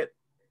said,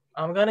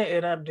 I'm gonna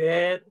end up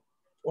dead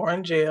or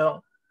in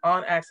jail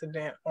on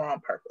accident or on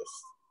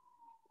purpose.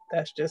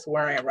 That's just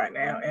where I am right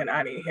now and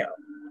I need help.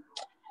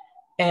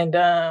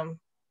 And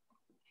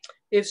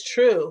it's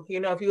true. You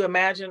know, if you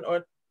imagine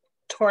a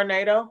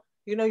tornado,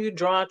 you know, you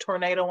draw a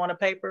tornado on a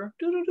paper,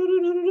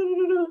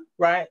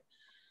 right?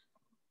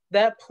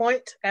 That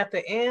point at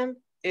the end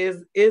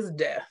is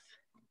death.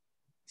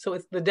 So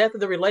it's the death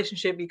of the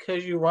relationship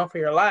because you run for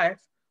your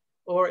life,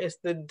 or it's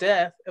the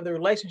death of the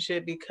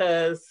relationship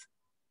because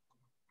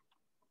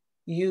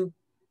you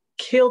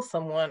killed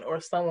someone or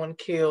someone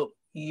killed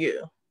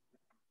you.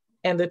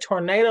 And the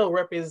tornado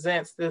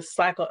represents this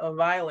cycle of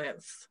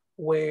violence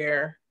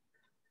where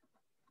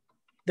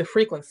the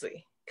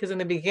frequency, because in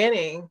the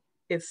beginning,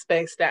 it's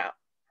spaced out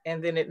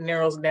and then it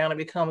narrows down and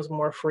becomes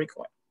more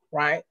frequent,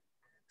 right?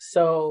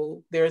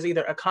 So there's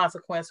either a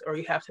consequence or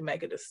you have to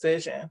make a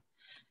decision.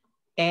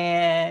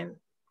 And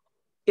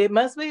it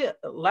must be a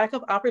lack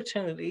of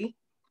opportunity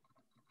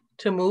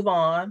to move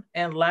on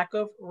and lack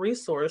of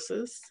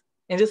resources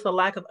and just a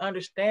lack of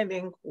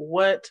understanding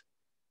what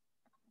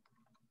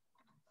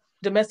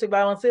domestic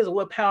violence is,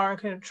 what power and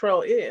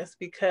control is,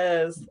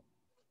 because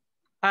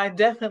I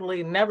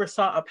definitely never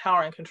saw a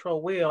power and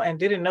control wheel and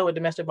didn't know what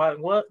domestic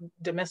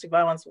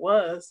violence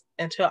was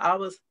until I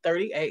was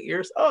 38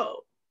 years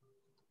old.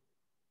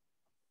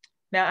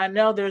 Now, I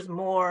know there's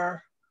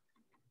more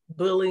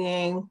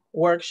bullying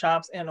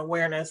workshops and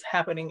awareness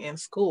happening in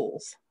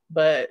schools,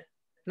 but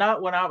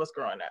not when I was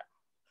growing up.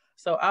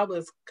 So I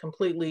was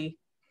completely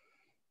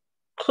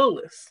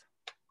clueless,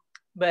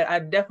 but I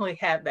definitely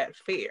had that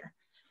fear.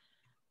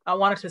 I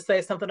wanted to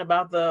say something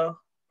about the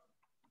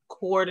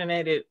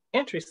coordinated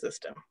entry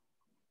system,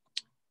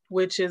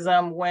 which is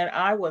when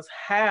I was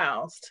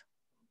housed.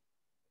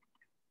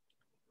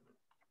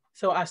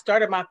 So I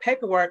started my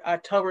paperwork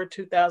October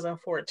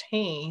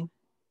 2014,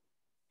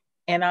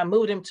 and I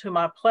moved into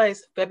my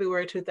place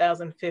February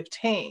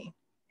 2015.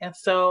 And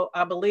so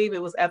I believe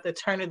it was at the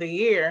turn of the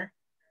year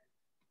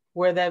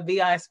where that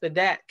VI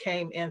SPDAT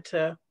came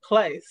into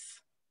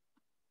place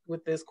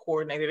with this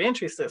coordinated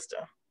entry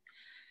system.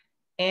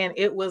 And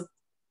it was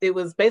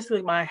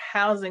basically my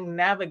housing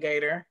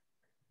navigator,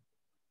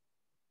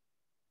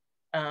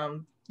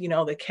 you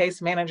know, the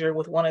case manager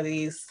with one of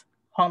these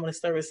homeless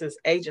services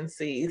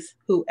agencies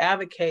who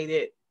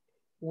advocated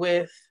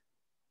with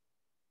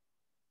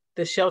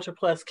the Shelter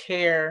Plus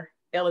Care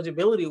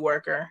eligibility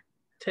worker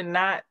to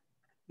not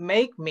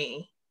make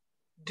me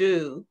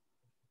do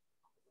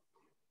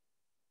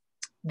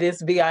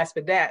this VI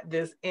SPDAT,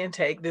 this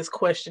intake, this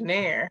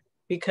questionnaire,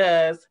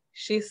 because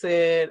she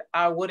said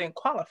I wouldn't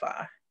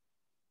qualify.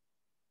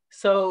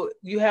 So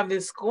you have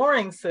this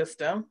scoring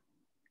system,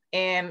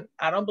 and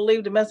I don't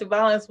believe domestic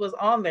violence was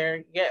on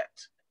there yet,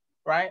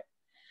 right?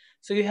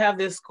 So you have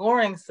this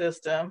scoring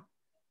system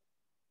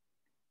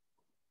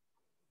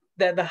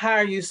that the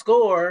higher you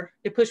score,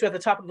 it puts you at the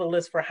top of the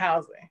list for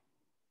housing.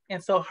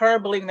 And so her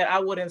believing that I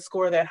wouldn't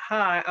score that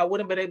high, I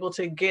wouldn't have been able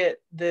to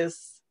get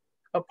this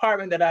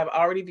apartment that I've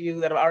already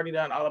viewed, that I've already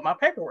done all of my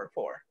paperwork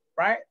for,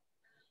 right?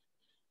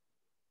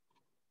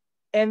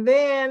 And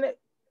then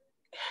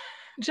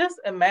just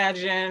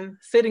imagine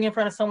sitting in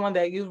front of someone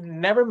that you've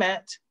never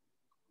met,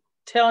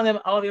 telling them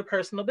all of your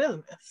personal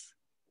business.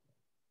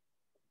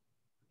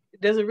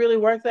 Does it really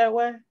work that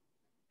way?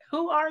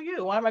 Who are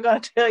you? Why am I going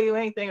to tell you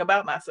anything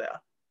about myself?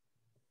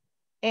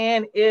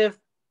 And if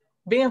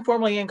being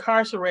formerly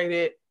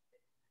incarcerated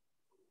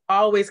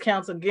always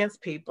counts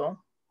against people,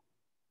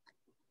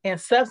 and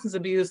substance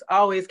abuse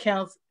always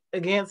counts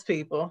against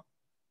people,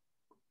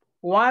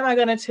 why am I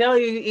going to tell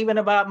you even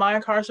about my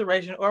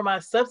incarceration or my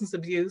substance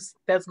abuse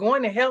that's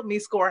going to help me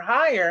score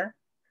higher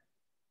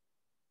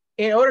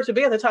in order to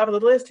be at the top of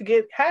the list to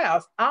get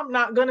housed? I'm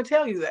not going to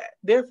tell you that.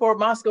 Therefore,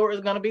 my score is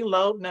going to be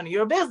low, none of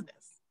your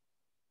business.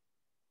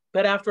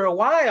 But after a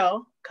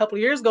while, a couple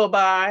of years go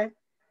by,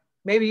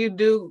 maybe you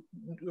do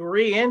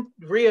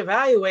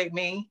reevaluate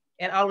me,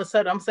 and all of a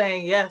sudden I'm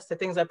saying yes to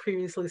things I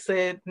previously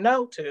said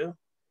no to.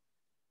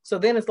 So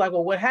then it's like,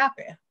 well, what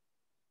happened?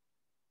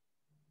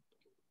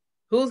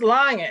 Who's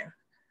lying?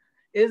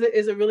 Is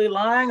it really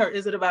lying, or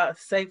is it about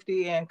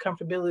safety and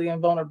comfortability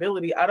and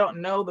vulnerability? I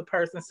don't know the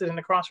person sitting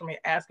across from me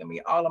asking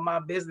me all of my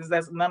business.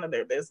 That's none of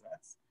their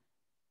business.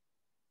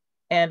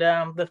 And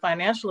the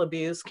financial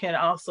abuse can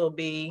also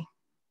be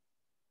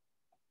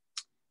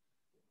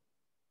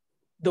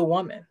the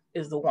woman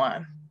is the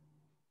one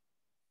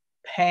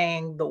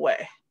paying the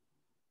way.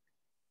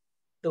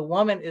 The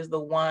woman is the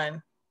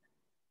one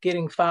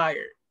getting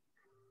fired.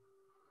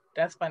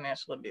 That's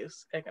financial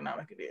abuse,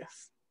 economic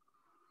abuse.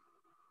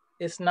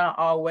 It's not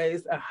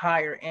always a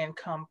higher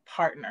income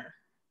partner.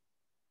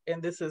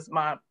 And this is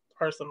my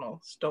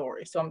personal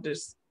story. So I'm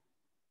just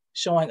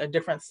showing a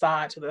different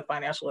side to the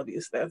financial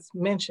abuse that's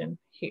mentioned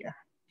here.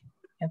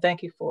 And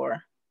thank you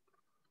for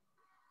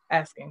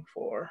asking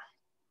for,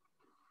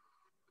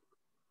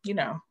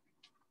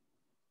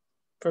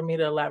 for me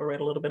to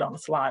elaborate a little bit on the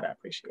slide. I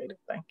appreciate it.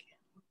 Thank you.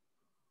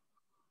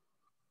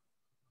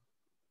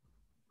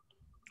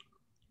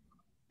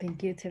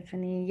 Thank you,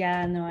 Tiffany.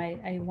 Yeah, no,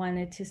 I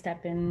wanted to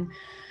step in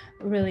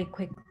really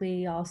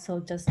quickly also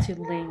just to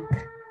link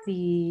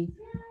the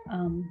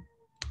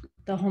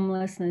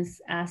homelessness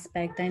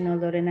aspect. I know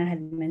Lorena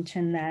had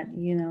mentioned that,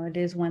 it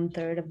is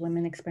 1/3 of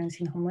women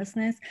experiencing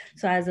homelessness.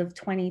 So as of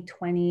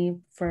 2020,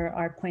 for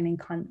our point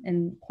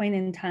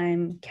in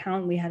time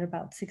count, we had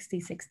about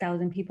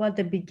 66,000 people at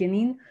the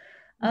beginning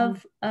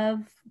of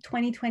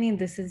 2020. And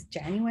this is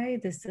January.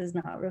 This does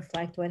not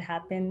reflect what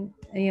happened,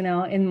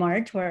 in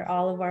March, where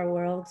all of our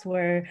worlds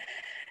were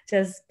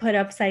just put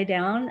upside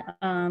down.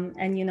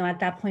 And, at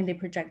that point, they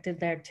projected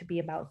there to be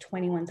about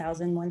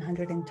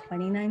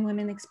 21,129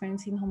 women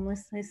experiencing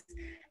homelessness.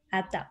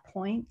 At that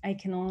point, I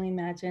can only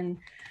imagine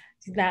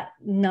that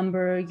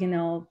number,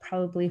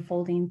 probably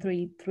folding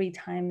three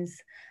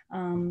times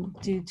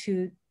due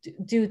to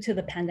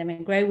the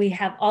pandemic, right? We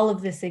have all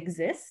of this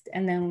exist,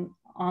 and then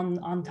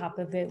on top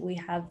of it, we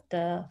have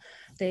the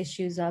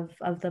issues of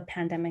the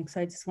pandemic.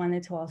 So I just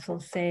wanted to also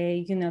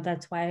say,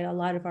 that's why a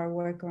lot of our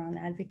work around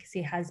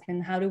advocacy has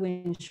been, how do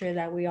we ensure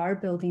that we are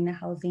building a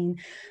housing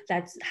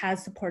that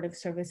has supportive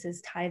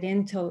services tied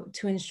in to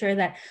ensure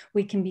that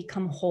we can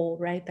become whole,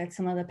 right? That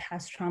some of the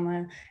past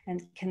trauma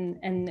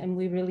and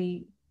we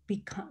really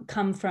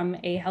come from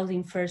a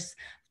housing first,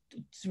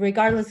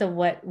 regardless of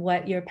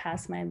what your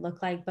past might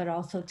look like, but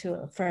also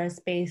for a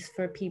space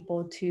for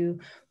people to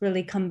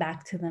really come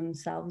back to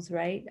themselves,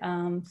 right?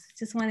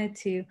 Just wanted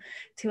to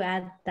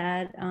add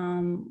that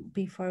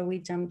before we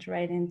jumped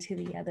right into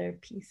the other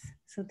piece.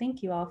 So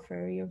thank you all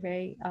for your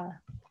very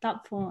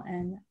thoughtful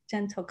and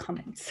gentle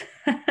comments.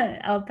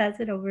 I'll pass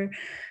it over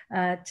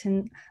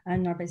to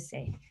Norbert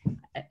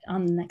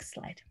on the next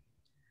slide.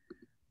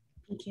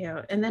 Thank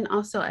you. And then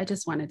also, I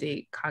just wanted to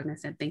be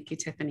cognizant. Thank you,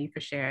 Tiffany, for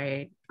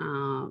sharing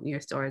your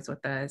stories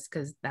with us,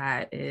 because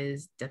that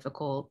is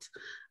difficult.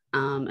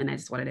 And I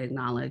just wanted to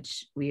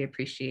acknowledge, we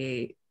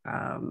appreciate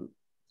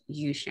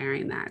you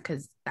sharing that,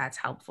 because that's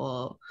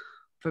helpful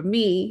for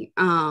me.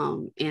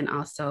 And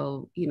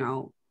also,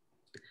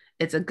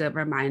 it's a good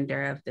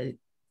reminder of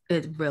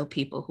it's real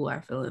people who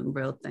are feeling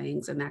real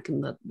things, and that can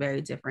look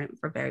very different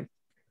for a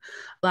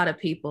lot of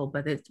people,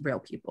 but it's real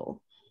people.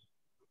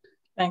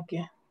 Thank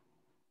you.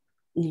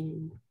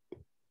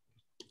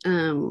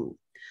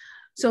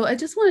 So I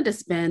just wanted to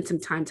spend some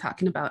time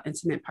talking about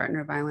intimate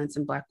partner violence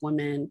in Black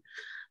women.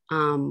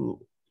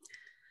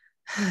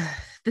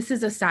 This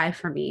is a sigh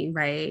for me,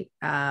 right?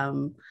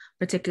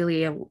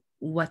 Particularly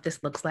what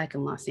this looks like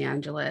in Los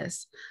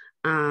Angeles.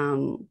 I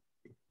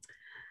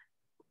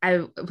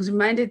was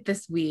reminded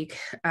this week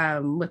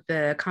with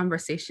the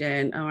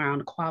conversation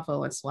around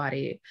Quavo and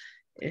Swati.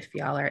 If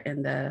y'all are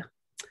in the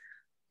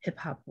hip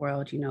hop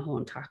world, you know who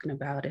I'm talking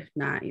about. If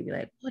not, you'd be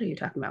like, what are you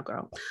talking about,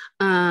 girl?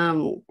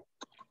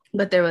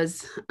 But there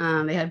was,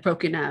 they had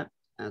broken up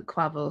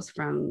Quavo's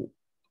from,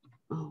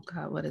 oh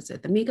God, what is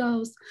it? The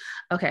Migos?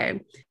 Okay.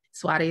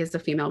 Swati is the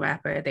female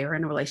rapper. They were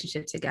in a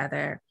relationship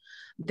together.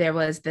 There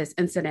was this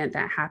incident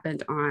that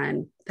happened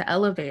on the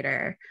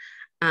elevator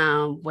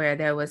where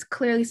there was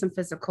clearly some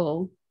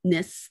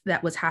physicalness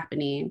that was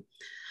happening.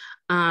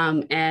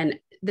 And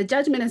the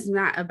judgment is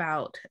not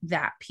about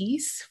that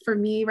piece for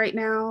me right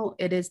now.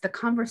 It is the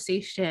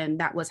conversation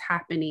that was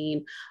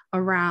happening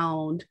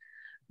around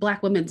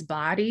Black women's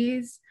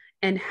bodies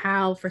and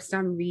how, for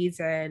some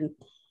reason,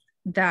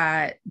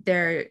 that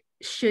there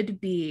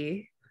should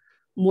be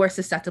more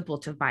susceptible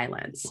to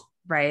violence,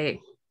 right?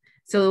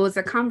 So it was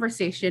a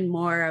conversation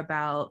more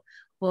about,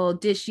 well,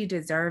 did she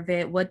deserve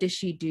it? What did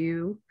she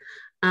do?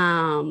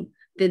 Than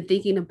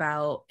thinking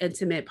about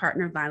intimate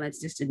partner violence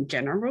just in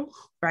general,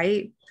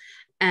 right?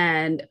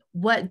 And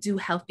what do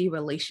healthy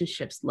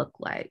relationships look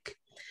like?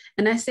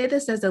 And I say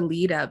this as a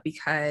lead up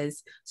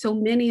because so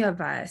many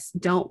of us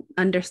don't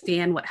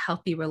understand what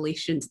healthy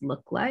relations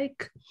look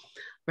like,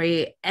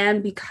 right?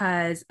 And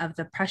because of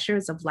the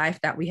pressures of life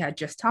that we had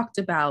just talked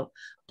about,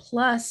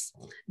 plus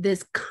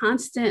this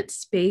constant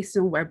space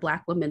in where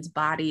Black women's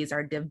bodies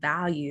are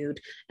devalued,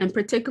 and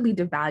particularly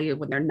devalued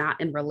when they're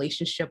not in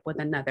relationship with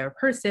another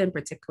person,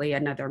 particularly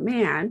another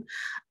man,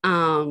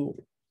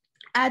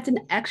 adds an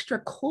extra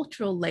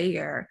cultural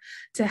layer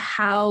to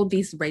how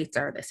these rates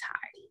are this high.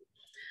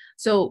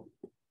 So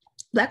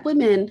Black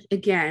women,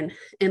 again,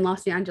 in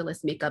Los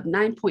Angeles make up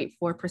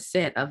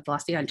 9.4% of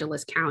Los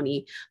Angeles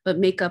County, but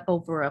make up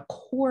over a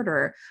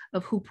quarter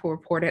of who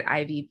reported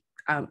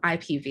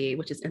IPV,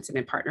 which is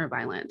intimate partner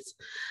violence.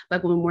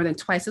 Black women more than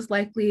twice as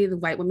likely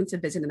than white women to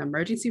visit an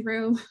emergency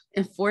room,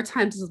 and 4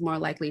 times as more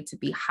likely to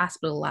be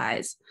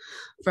hospitalized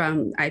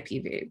from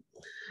IPV.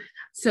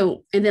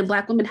 So, and then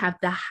Black women have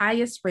the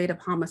highest rate of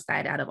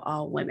homicide out of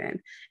all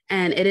women.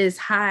 And it is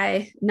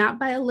high, not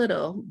by a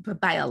little,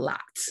 but by a lot,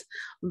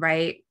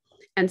 right?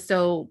 And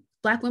so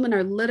Black women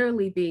are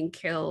literally being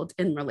killed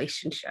in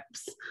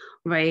relationships,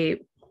 right?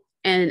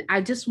 And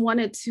I just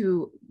wanted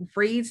to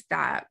raise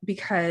that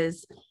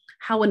because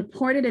how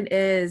important it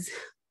is,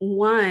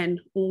 one,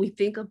 when we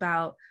think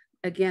about,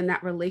 again,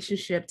 that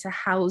relationship to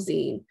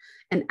housing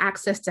and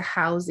access to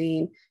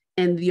housing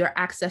and your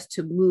access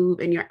to move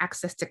and your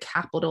access to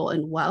capital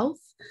and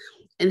wealth,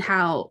 and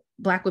how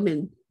Black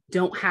women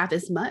don't have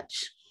as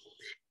much.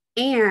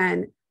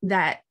 And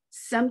that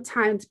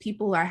sometimes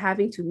people are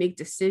having to make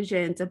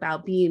decisions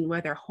about being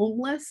whether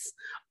homeless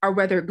or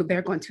whether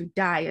they're going to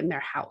die in their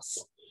house.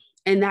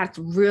 And that's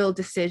real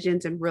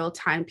decisions in real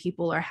time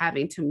people are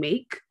having to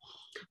make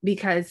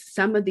because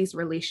some of these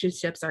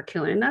relationships are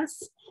killing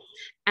us.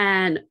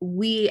 And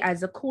we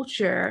as a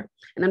culture,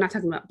 and I'm not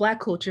talking about Black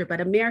culture,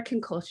 but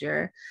American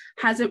culture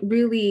hasn't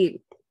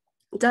really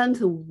done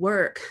the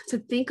work to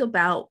think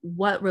about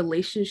what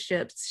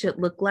relationships should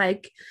look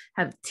like,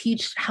 have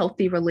teach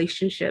healthy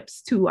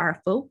relationships to our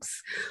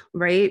folks,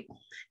 right?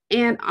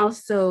 And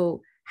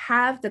also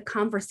have the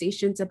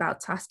conversations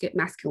about toxic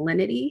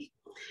masculinity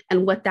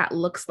and what that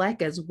looks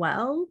like as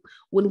well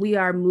when we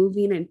are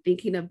moving and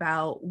thinking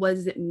about what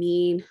does it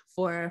mean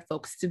for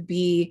folks to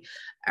be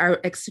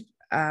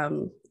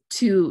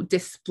to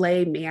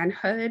display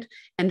manhood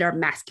and our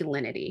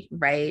masculinity,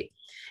 right?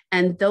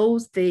 And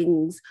those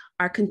things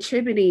are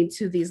contributing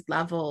to these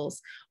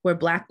levels where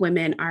Black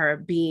women are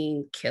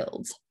being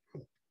killed.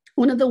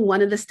 One of the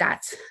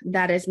stats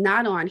that is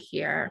not on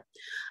here,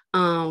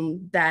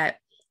 that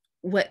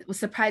what was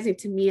surprising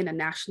to me in a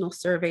national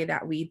survey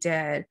that we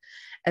did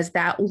is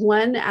that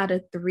 1 out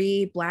of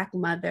 3 Black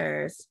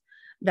mothers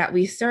that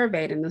we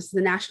surveyed, and this is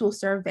the national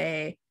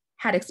survey,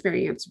 had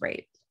experienced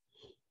rape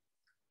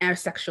or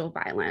sexual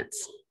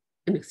violence.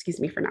 And excuse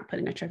me for not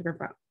putting a trigger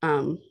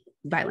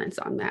violence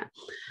on that.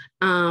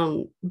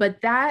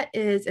 But that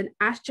is an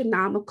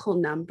astronomical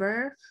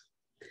number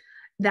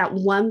that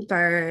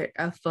 1/3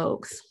 of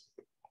folks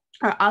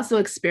are also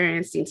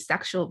experiencing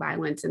sexual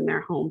violence in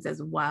their homes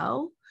as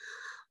well,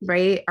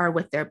 right? Or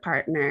with their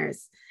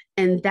partners.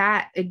 And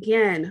that,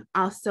 again,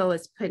 also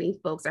is putting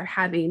folks are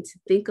having to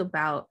think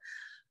about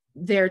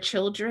their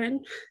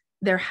children,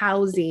 their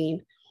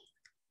housing,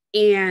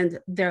 and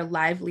their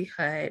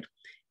livelihood,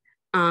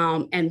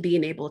 and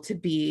being able to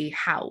be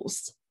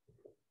housed.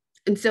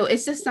 And so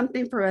it's just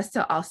something for us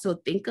to also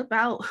think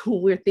about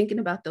when we're thinking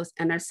about those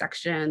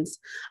intersections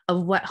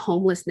of what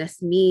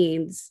homelessness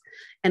means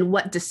and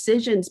what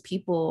decisions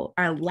people,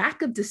 or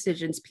lack of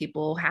decisions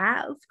people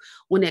have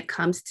when it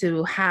comes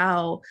to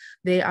how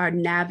they are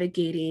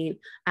navigating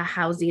a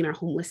housing or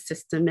homeless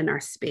system in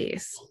our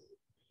space.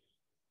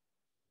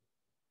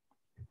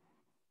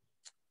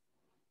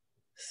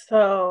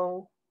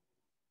 So,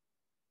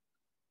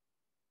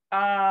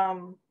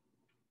 I'm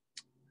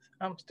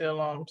still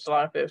on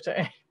slide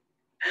 15.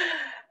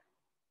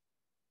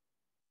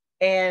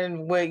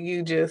 And what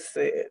you just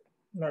said,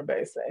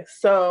 Norbese.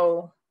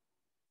 So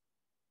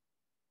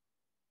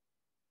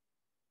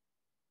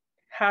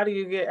how do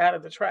you get out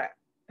of the trap?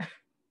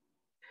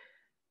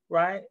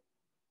 Right?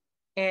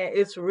 And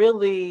it's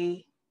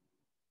really,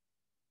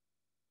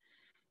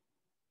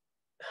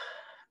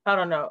 I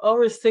don't know,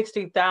 over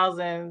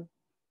 60,000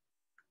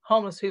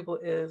 homeless people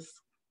is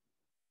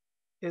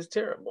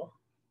terrible.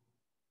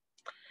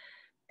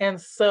 And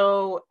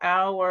so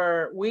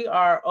we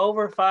are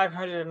over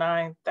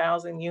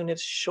 509,000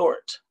 units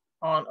short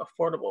on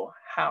affordable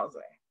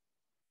housing.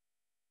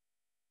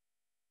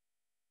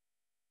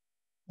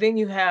 Then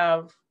you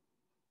have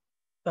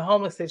the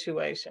homeless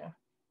situation,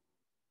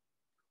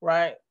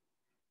 right?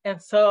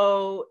 And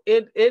so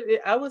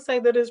I would say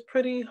that it's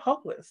pretty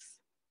hopeless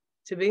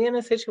to be in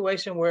a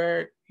situation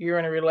where you're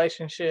in a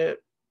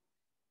relationship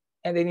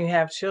and then you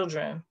have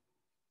children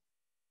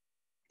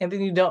and then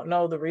you don't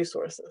know the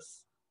resources.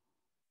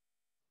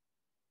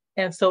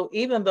 And so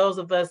even those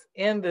of us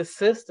in the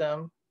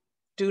system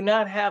do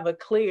not have a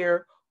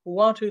clear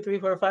 1, 2, 3,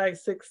 4, 5,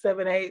 6,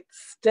 7, 8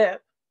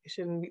 step. It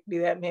shouldn't be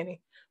that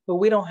many, but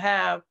we don't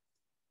have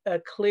a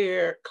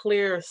clear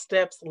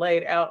steps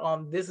laid out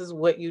on this is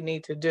what you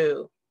need to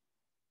do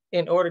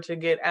in order to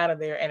get out of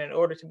there and in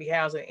order to be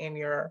housed in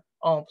your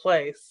own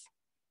place,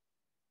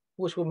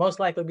 which will most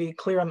likely be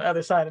clear on the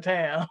other side of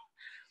town.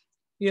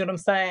 You know what I'm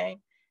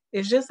saying?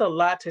 It's just a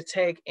lot to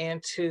take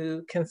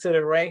into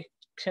consideration,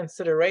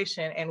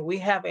 and we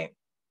haven't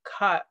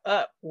caught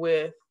up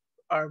with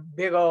our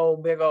big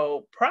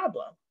old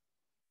problem,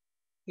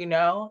 you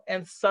know?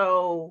 And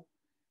so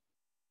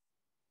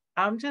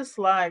I'm just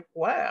like,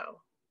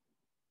 wow,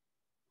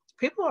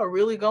 people are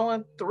really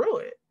going through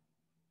it.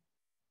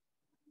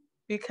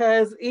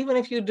 Because even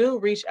if you do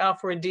reach out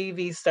for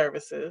DV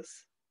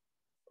services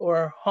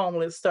or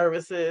homeless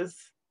services,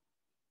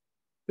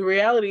 the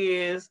reality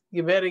is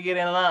you better get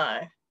in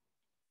line.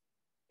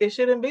 It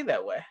shouldn't be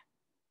that way.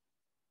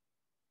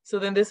 So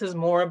then this is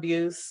more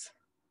abuse,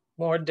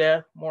 more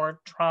death, more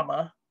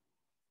trauma,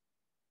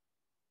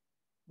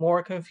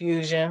 more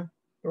confusion,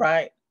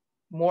 right?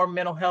 More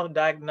mental health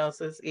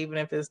diagnosis, even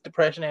if it's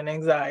depression and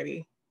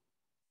anxiety.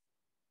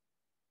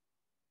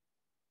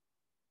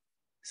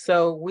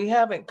 So we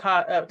haven't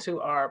caught up to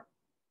our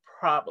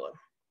problem.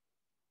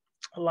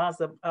 A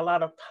lot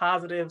of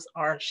positives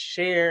are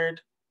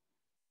shared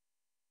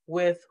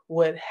with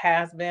what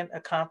has been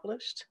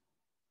accomplished,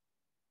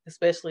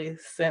 especially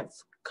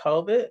since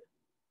COVID.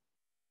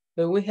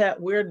 But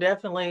we're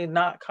definitely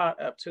not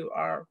caught up to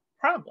our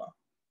problem.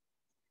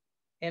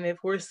 And if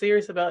we're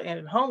serious about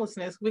ending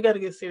homelessness, we got to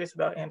get serious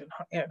about ending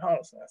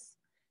homelessness.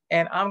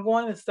 And I'm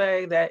going to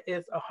say that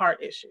it's a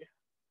heart issue.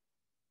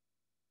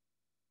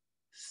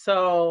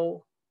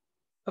 So,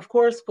 of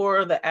course,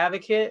 for the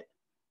advocate,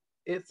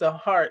 it's a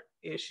heart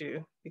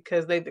issue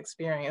because they've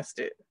experienced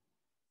it.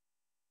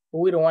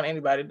 We don't want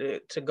anybody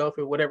to go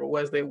through whatever it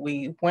was that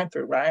we went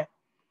through, right?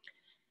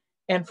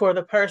 And for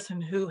the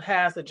person who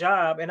has a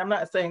job, and I'm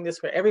not saying this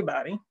for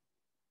everybody,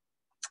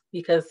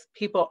 because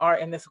people are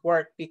in this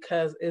work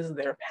because it's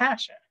their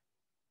passion,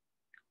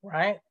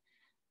 right?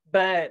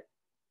 But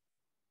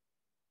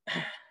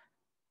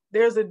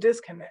there's a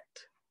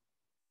disconnect.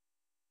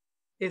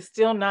 It's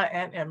still not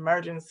an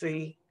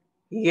emergency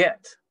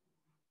yet.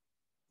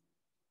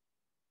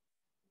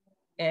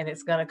 And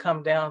it's going to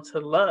come down to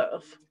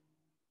love.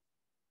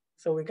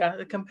 So we got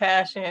the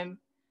compassion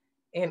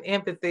and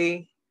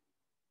empathy.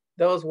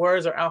 Those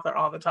words are out there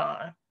all the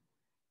time.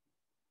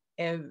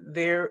 And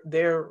they're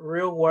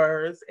real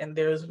words, and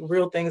there's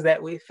real things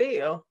that we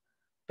feel.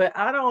 But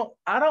I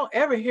don't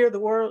ever hear the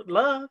word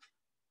love.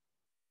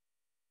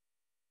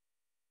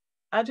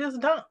 I just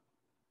don't.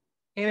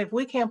 And if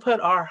we can't put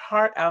our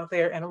heart out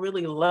there and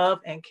really love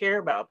and care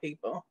about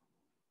people,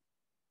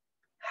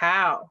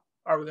 how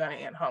are we going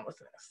to end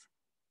homelessness?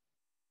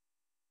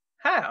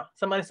 How?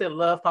 Somebody said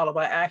love followed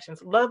by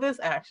actions. Love is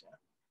action.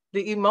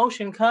 The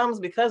emotion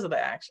comes because of the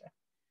action.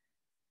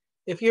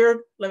 If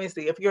you're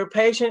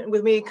patient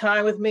with me,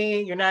 kind with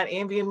me, you're not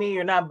envying me,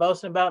 you're not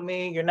boasting about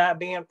me, you're not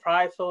being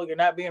prideful, you're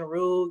not being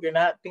rude, you're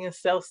not being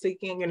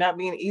self-seeking, you're not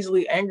being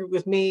easily angry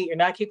with me, you're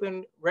not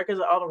keeping records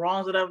of all the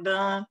wrongs that I've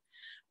done,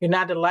 you're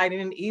not delighting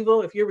in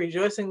evil, if you're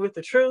rejoicing with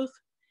the truth,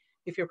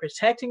 if you're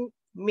protecting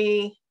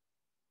me,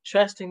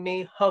 trusting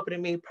me, hoping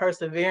in me,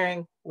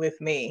 persevering with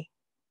me,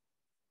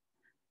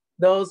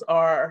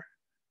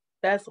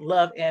 that's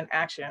love in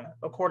action,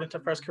 according to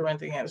 1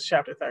 Corinthians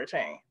chapter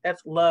 13.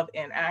 That's love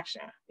in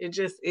action. It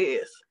just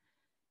is.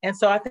 And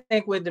so I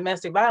think with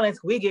domestic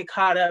violence, we get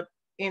caught up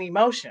in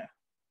emotion,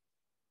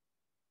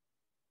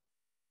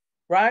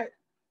 right?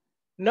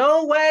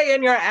 No way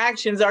in your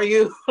actions are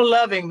you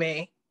loving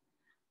me,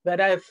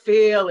 but I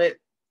feel it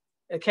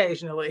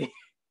occasionally.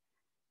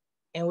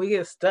 And we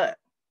get stuck.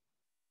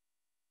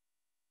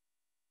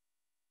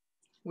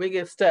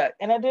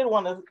 And I did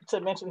want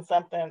to mention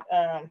something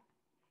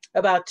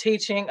about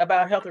teaching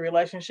about healthy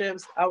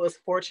relationships. I was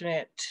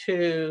fortunate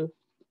to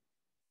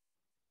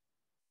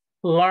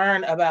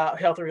learn about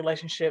healthy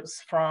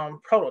relationships from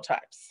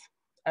Prototypes.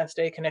 I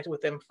stayed connected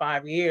with them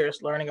 5 years,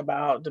 learning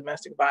about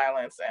domestic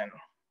violence and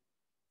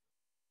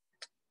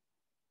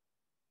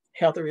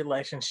healthy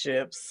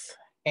relationships.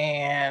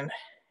 And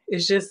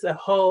it's just a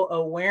whole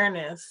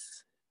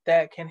awareness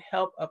that can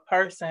help a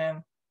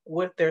person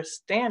with their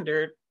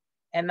standard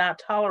and not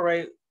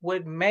tolerate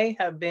what may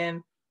have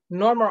been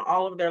normal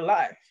all of their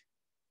life.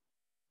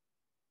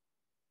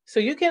 So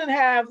I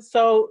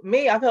feel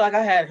like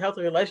I had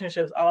healthy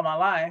relationships all of my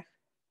life,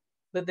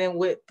 but then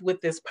with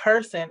this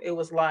person, it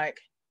was like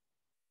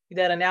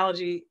that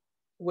analogy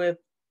with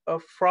a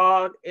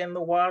frog in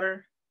the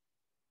water,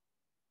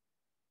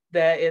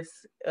 that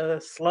it's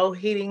slow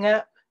heating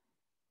up,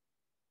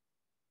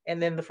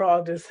 and then the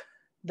frog just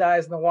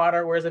dies in the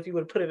water. Whereas if you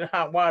would put it in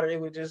hot water,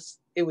 it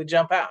would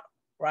jump out,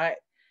 right?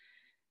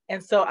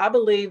 And so I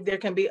believe there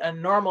can be a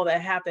normal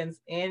that happens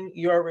in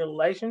your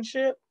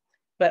relationship.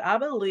 But I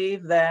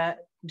believe that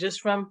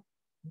just from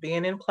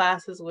being in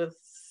classes with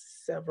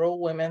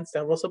several women,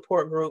 several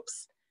support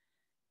groups,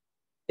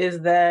 is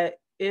that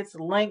it's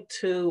linked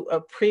to a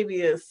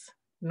previous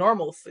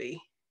normalcy.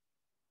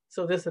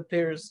 So this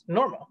appears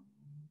normal.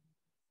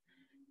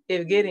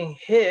 If getting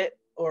hit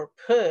or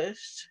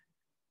pushed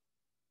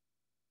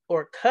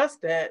or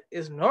cussed at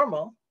is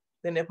normal,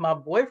 then if my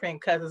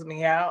boyfriend cusses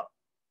me out,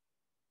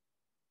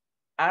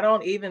 I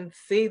don't even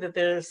see that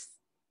there's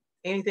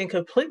anything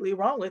completely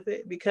wrong with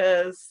it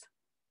because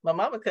my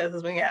mama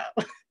cusses me out.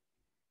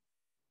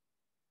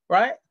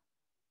 Right?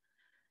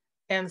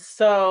 And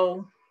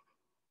so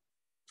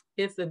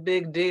it's a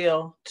big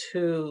deal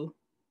to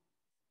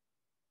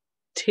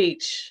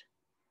teach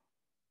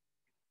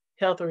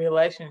healthy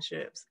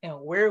relationships.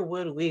 And where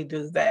would we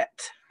do that?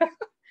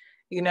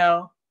 You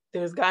know,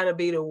 there's got to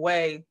be the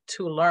way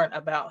to learn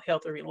about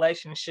healthy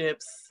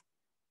relationships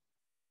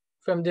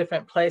from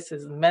different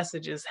places.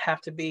 Messages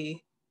have to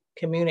be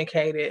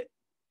communicated,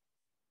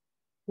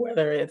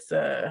 whether it's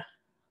a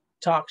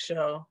talk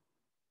show,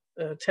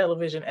 a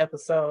television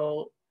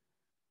episode,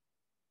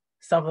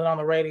 something on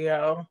the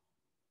radio,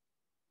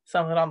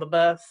 something on the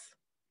bus,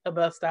 a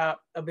bus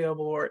stop, a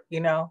billboard,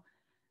 you know.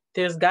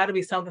 There's got to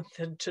be something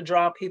to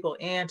draw people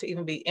in, to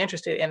even be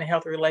interested in a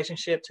healthy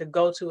relationship, to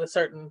go to a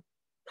certain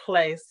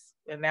place.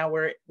 And now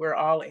we're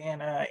all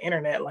in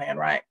internet land,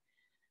 right?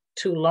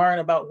 To learn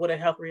about what a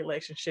healthy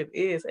relationship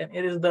is. And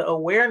it is the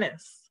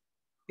awareness.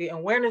 The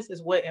awareness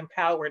is what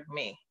empowered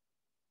me.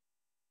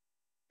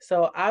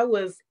 So I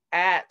was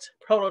at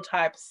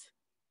Prototypes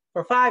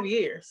for 5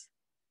 years.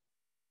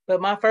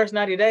 But my first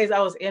 90 days, I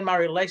was in my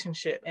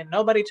relationship and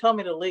nobody told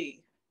me to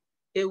leave.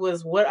 It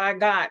was what I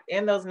got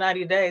in those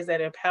 90 days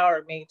that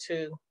empowered me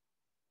to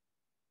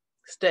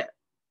step.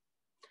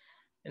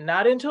 And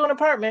not into an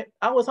apartment.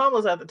 I was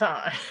homeless at the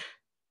time.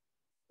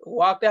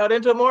 Walked out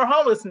into more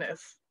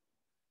homelessness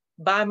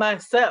by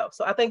myself.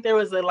 So I think there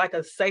was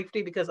a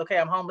safety because, okay,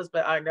 I'm homeless,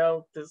 but I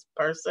know this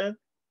person.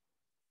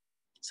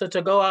 So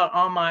to go out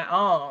on my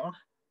own,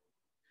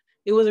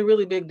 it was a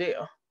really big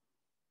deal.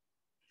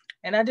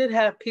 And I did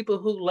have people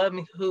who loved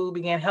me, who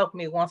began helping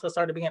me once I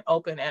started being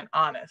open and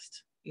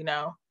honest, you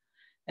know?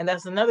 And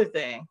that's another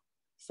thing,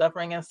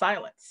 suffering in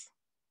silence.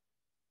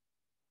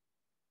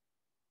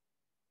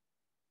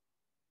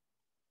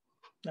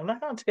 I'm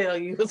not going to tell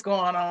you what's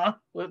going on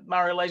with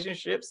my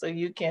relationship so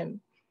you can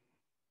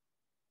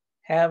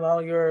have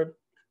all your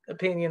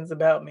opinions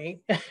about me.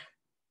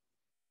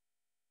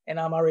 And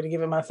I'm already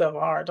giving myself a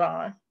hard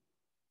time.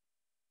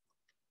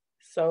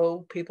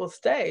 So people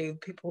stay.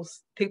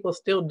 People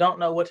still don't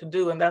know what to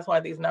do. And that's why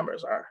these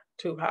numbers are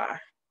too high.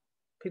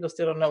 People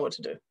still don't know what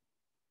to do.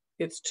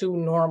 It's too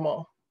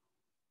normal.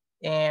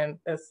 And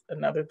that's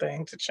another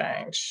thing to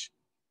change.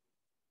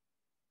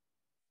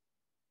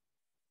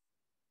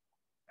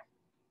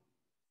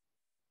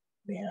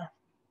 Yeah.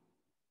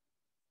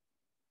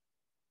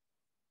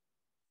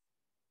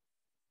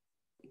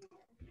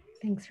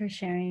 Thanks for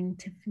sharing,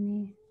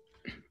 Tiffany.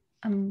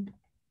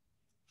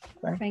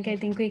 Frank, I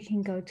think we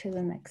can go to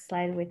the next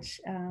slide, which...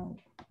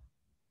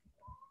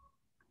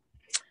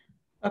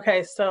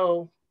 Okay,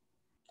 so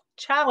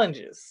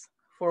challenges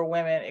for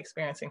women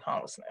experiencing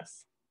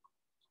homelessness.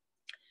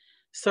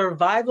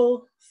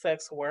 Survival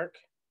sex work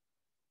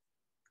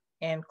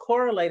and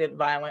correlated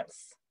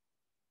violence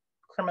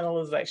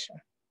criminalization.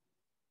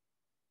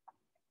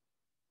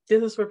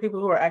 This is for people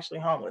who are actually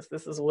homeless.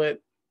 This is what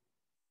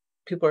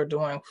people are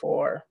doing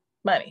for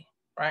money,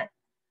 right?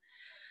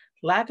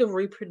 Lack of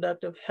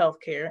reproductive health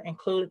care,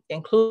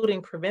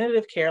 including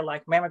preventative care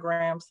like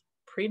mammograms,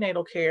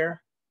 prenatal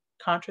care,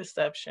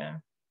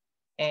 contraception,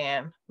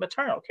 and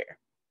maternal care.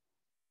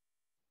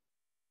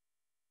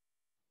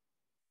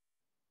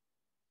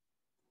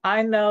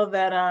 I know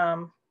that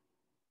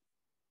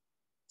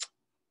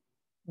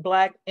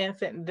Black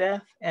infant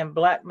death and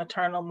Black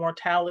maternal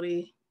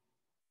mortality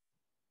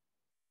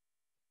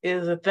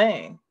is a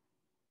thing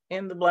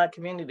in the Black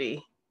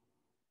community,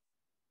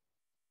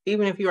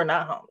 even if you are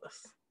not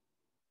homeless.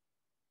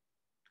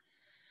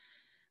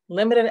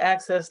 Limited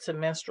access to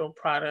menstrual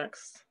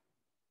products,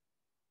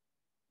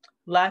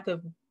 lack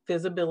of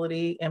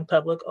visibility and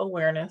public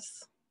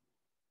awareness,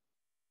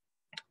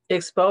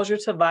 exposure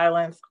to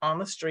violence on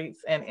the streets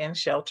and in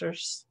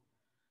shelters.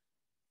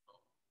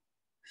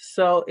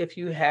 So if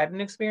you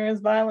hadn't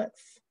experienced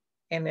violence,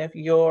 and if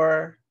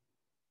your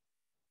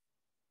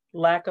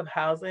lack of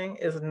housing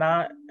is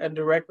not a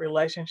direct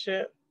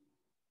relationship,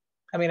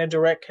 a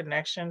direct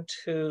connection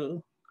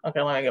to,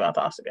 okay, let me get my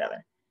thoughts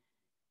together.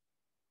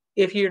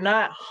 If you're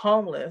not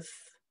homeless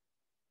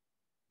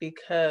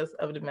because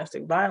of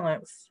domestic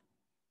violence,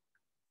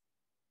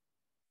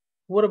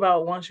 what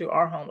about once you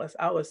are homeless?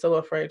 I was so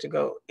afraid to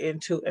go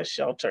into a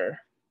shelter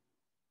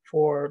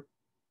for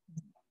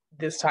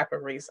this type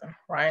of reason,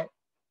 right?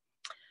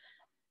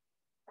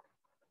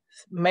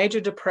 Major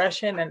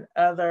depression and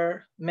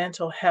other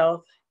mental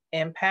health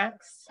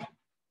impacts.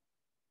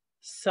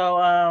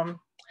 So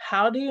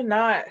how do you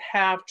not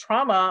have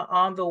trauma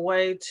on the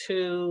way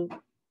to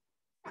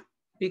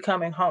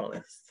becoming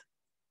homeless?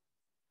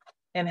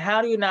 And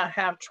how do you not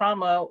have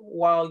trauma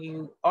while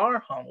you are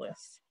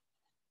homeless?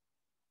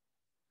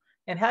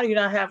 And how do you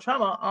not have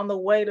trauma on the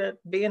way to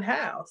being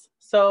housed?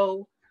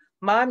 So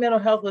my mental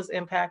health was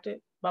impacted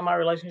by my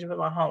relationship with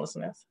my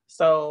homelessness.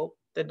 So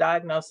the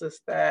diagnosis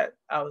that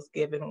I was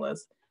given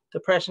was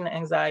depression,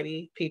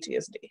 anxiety,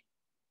 PTSD.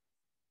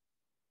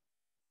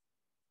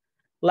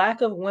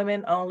 Lack of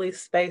women-only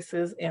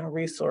spaces and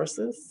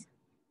resources.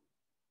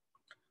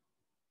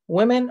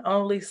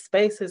 Women-only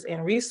spaces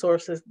and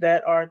resources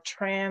that are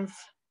trans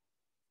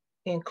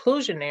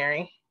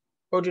inclusionary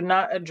or do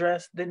not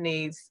address the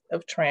needs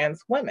of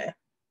trans women.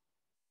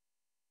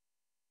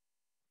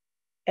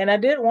 And I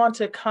did want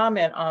to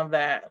comment on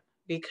that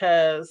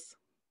because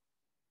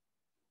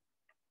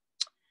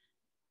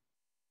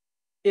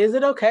is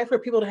it okay for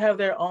people to have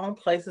their own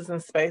places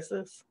and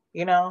spaces?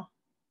 You know,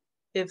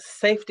 if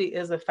safety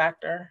is a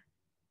factor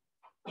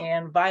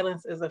and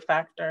violence is a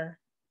factor,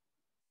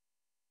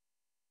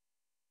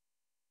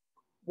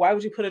 why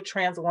would you put a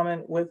trans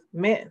woman with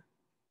men?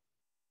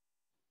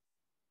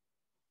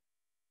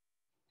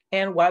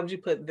 And why would you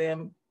put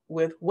them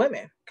with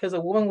women? Because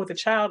a woman with a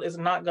child is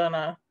not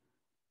gonna,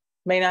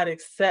 may not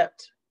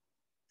accept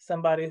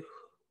somebody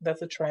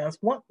that's a trans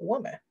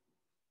woman.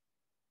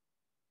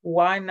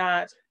 Why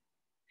not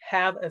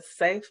have a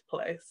safe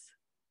place?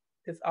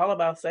 It's all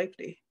about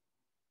safety.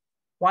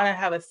 Why not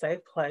have a safe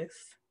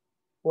place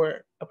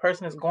where a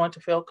person is going to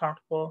feel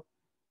comfortable,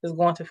 is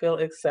going to feel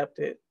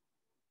accepted,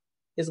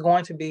 is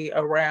going to be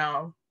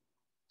around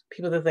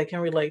people that they can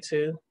relate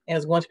to, and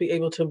is going to be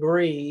able to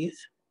breathe,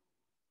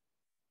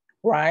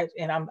 right?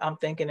 And I'm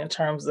thinking in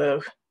terms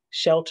of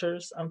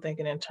shelters, I'm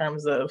thinking in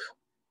terms of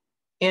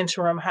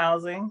interim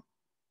housing,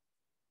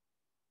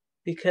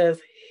 because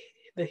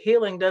the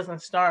healing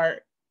doesn't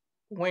start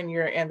when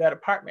you're in that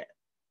apartment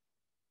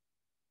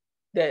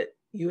that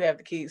you have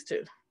the keys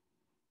to.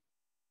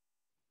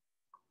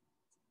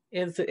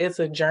 It's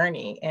a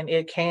journey, and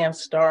it can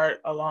start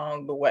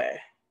along the way.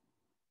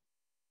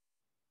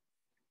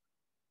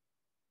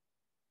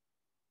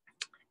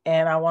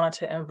 And I wanted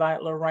to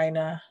invite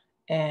Lorena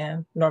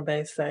and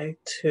Norbese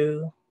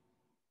to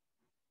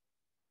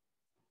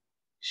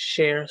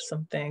share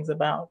some things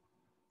about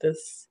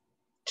this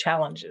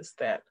challenges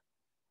that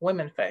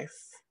women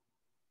face.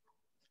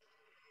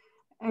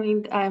 I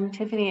mean,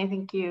 Tiffany, I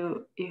think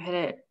you hit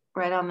it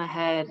right on the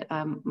head.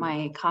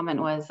 My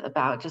comment was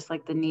about just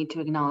like the need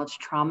to acknowledge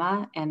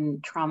trauma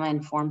and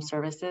trauma-informed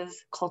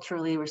services,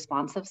 culturally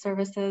responsive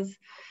services,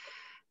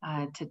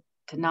 to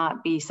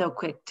not be so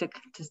quick to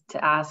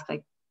ask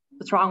like,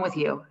 what's wrong with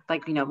you?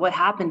 Like, you know, what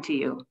happened to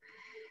you?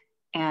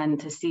 And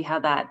to see how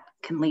that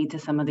can lead to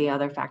some of the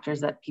other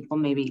factors that people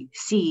maybe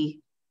see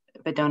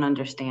but don't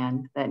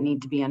understand, that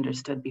need to be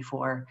understood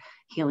before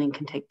healing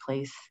can take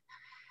place.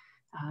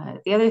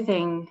 The other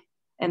thing,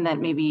 and that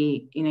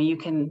maybe, you know, you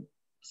can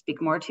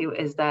speak more to,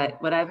 is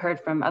that what I've heard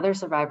from other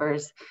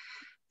survivors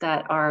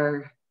that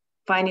are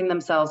finding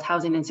themselves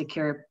housing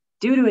insecure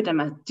due to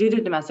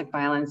domestic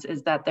violence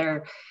is that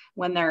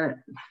when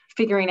they're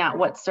figuring out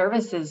what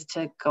services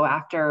to go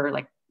after, or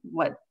like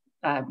what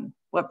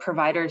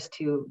providers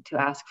to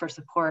ask for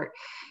support,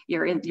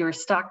 you're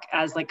stuck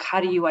as like, how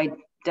do you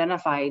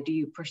identify? Do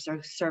you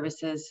pursue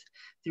services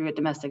through a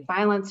domestic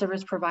violence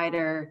service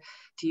provider?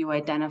 Do you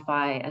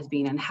identify as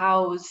being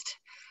unhoused?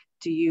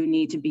 Do you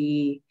need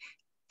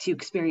to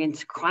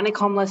experience chronic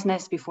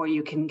homelessness before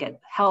you can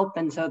get help?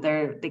 And so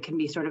there can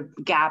be sort of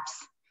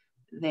gaps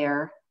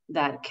there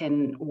that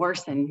can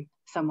worsen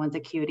someone's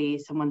acuity,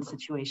 someone's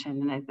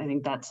situation. And I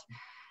think that's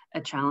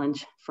a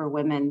challenge for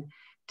women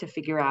to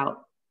figure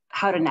out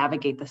how to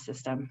navigate the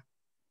system.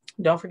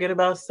 Don't forget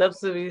about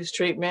substance abuse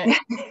treatment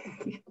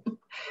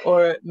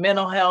or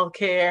mental health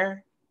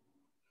care,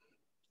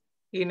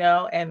 you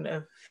know,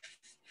 and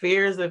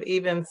fears of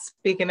even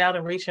speaking out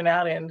and reaching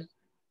out, and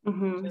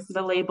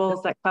the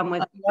labels that come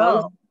with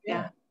those.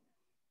 Yeah.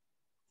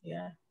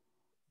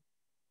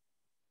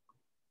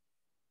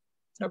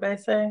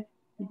 Everybody say?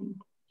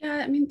 Yeah,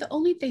 I mean, the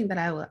only thing that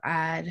I will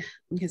add,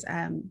 because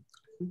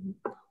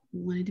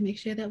wanted to make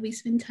sure that we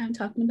spend time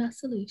talking about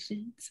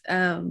solutions,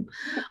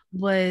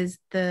 was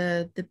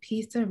the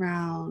piece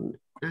around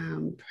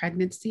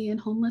pregnancy and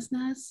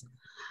homelessness.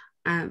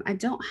 I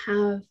don't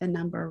have the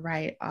number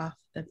right off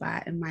the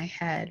bat in my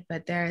head,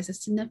 but there is a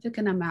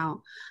significant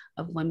amount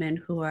of women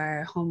who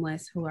are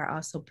homeless who are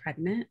also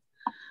pregnant,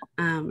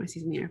 or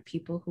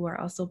people who are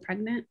also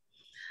pregnant.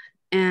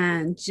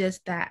 And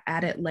just that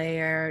added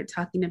layer,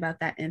 talking about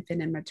that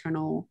infant and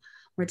maternal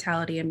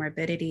mortality and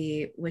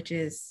morbidity, which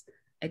is,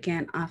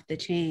 again, off the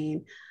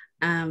chain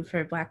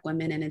for Black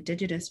women and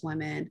Indigenous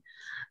women,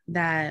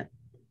 that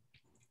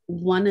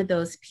one of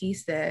those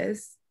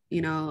pieces,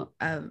 you know,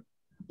 of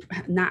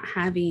not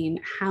having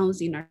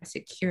housing or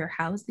secure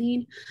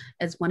housing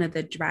as one of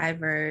the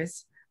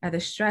drivers or the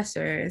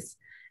stressors,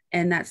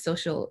 and that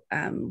social,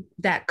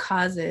 that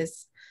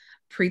causes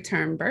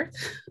preterm birth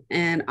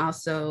and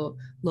also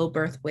low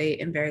birth weight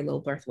and very low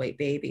birth weight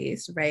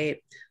babies,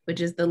 right?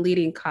 Which is the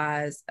leading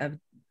cause of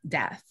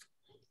death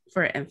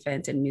for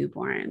infants and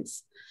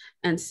newborns.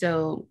 And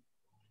so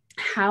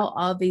how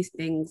all these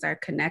things are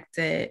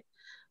connected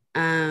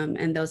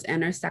And those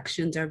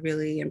intersections are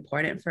really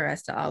important for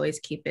us to always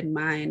keep in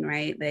mind,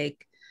 right?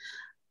 Like,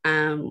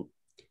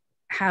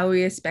 how are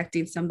we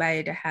expecting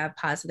somebody to have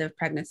positive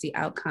pregnancy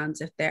outcomes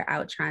if they're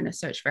out trying to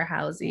search for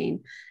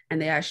housing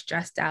and they are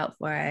stressed out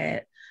for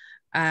it?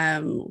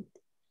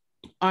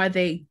 Or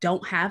they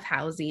don't have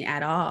housing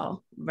at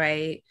all,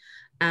 right?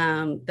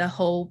 The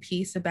whole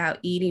piece about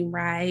eating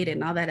right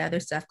and all that other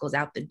stuff goes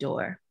out the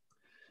door.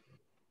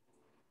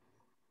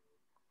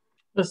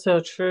 That's so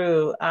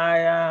true.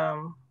 I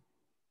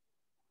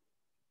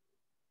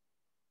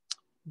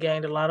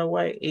gained a lot of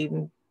weight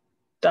eating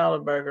dollar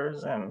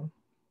burgers and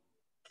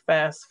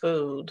fast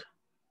food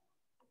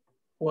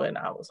when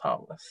I was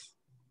homeless.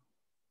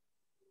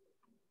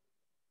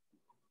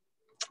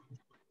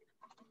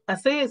 I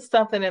see it's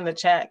something in the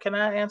chat. Can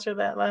I answer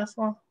that last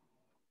one?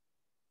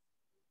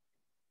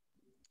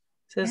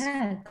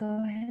 Yeah,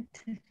 go ahead,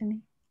 Tiffany.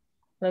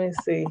 Let me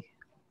see.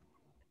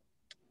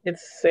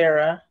 It's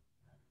Sarah.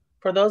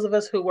 For those of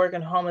us who work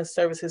in homeless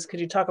services, could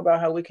you talk about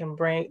how we can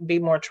be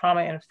more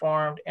trauma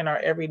informed in our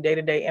every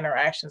day-to-day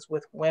interactions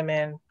with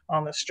women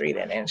on the street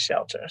and in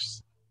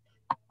shelters?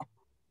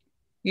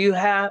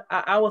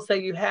 I will say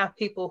you have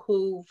people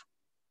who've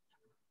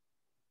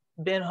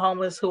been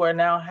homeless who are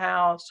now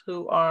housed,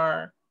 who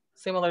are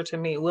similar to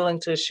me, willing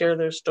to share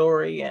their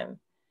story, and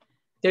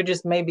there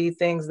just may be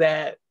things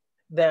that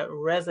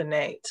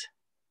resonate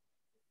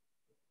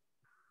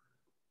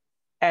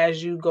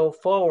as you go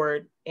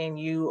forward and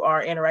you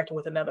are interacting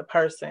with another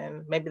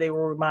person. Maybe they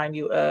will remind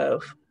you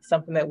of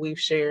something that we've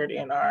shared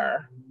in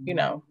our,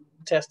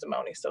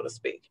 testimony, so to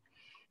speak.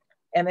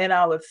 And then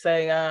I would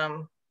say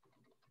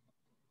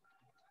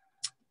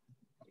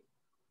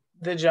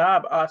the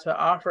job ought to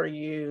offer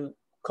you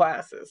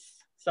classes.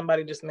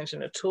 Somebody just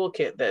mentioned a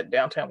toolkit that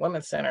Downtown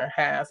Women's Center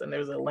has, and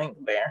there's a link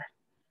there.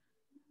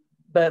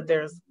 But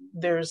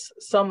there's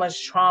so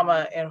much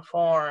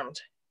trauma-informed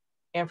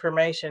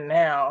information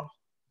now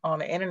on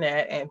the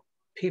internet and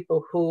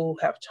people who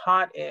have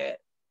taught it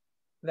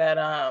that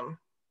I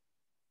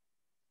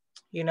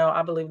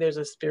believe there's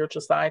a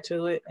spiritual side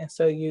to it. And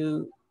so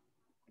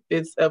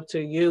it's up to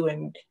you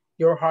and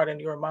your heart and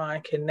your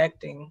mind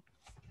connecting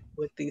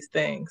with these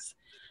things.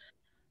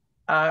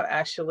 I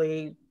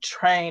actually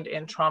trained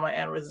in trauma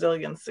and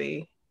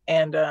resiliency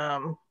and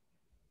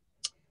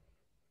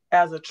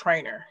as a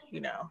trainer,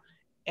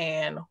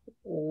 and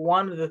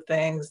one of the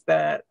things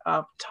that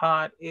I've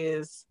taught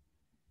is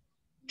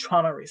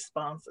trauma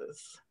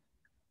responses.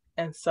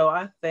 And so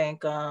I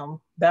think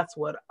that's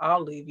what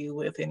I'll leave you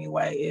with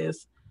anyway,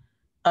 is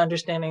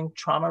understanding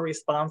trauma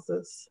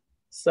responses.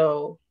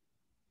 So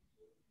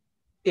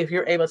if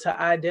you're able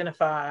to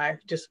identify,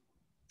 just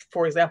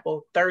for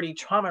example, 30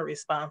 trauma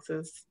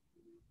responses,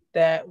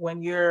 that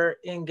when you're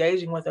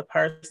engaging with a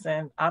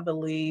person, I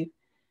believe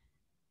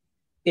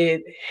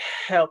it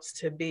helps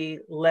to be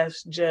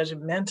less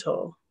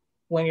judgmental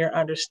when you're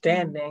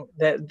understanding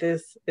that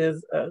this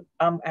is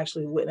I'm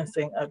actually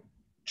witnessing a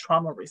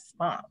trauma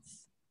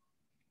response.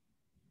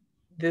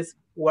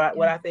 What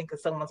I think of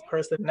someone's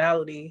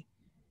personality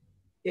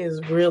is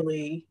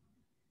really,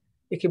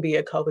 it could be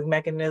a coping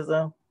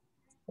mechanism,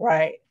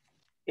 right?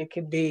 It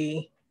could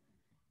be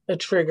a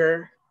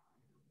trigger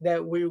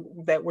that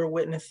we're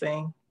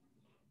witnessing.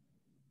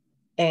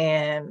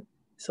 And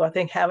so I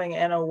think having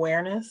an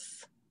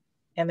awareness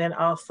and then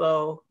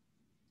also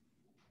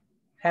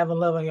having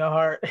love in your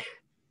heart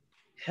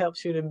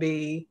helps you to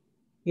be,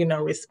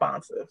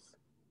 responsive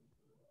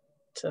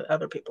to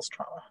other people's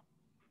trauma.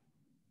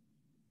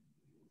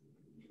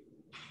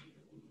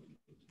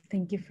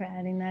 Thank you for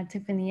adding that,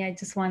 Tiffany. I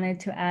just wanted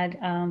to add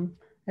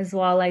as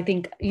well, I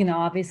think,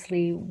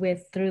 obviously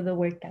through the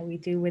work that we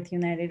do with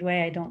United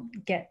Way, I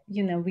don't get,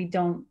 we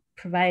don't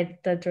provide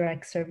the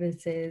direct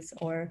services,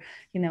 or,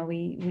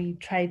 we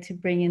try to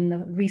bring in the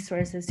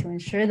resources to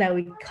ensure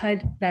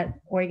that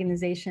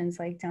organizations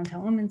like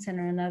Downtown Women's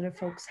Center and other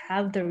folks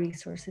have the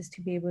resources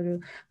to be able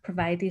to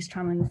provide these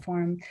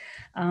trauma-informed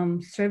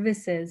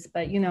services.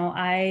 But,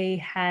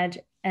 I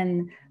had,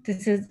 and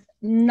this is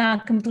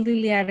not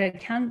completely out of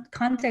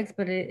context,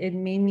 but it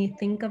made me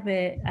think of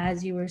it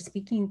as you were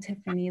speaking,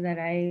 Tiffany, that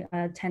I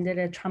attended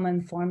a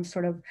trauma-informed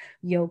sort of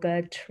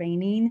yoga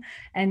training.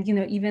 And,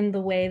 even the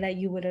way that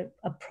you would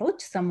approach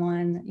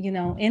someone,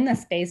 in the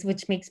space,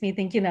 which makes me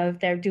think, if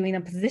they're doing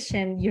a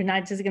position, you're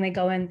not just going to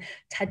go and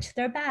touch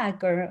their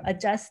back or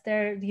adjust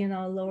their,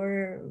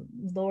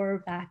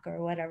 lower back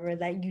or whatever,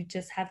 that you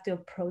just have to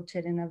approach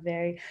it in a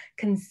very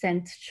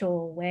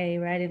consensual way,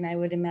 right? And I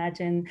would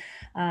imagine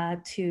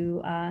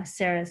to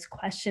Sarah's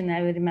question,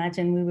 I would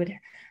imagine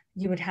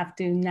you would have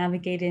to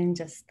navigate in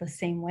just the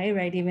same way,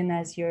 right? Even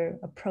as you're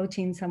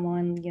approaching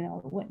someone,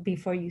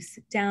 before you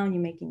sit down,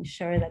 you're making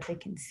sure that they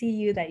can see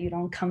you, that you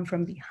don't come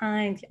from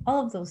behind.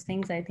 All of those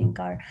things I think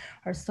are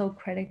so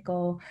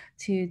critical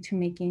to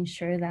making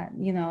sure that,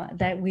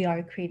 that we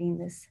are creating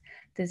this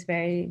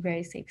very,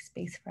 very safe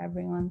space for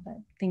everyone. But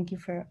thank you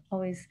for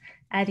always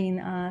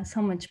adding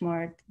so much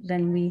more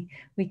than we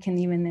can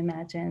even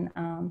imagine.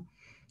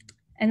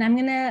 And I'm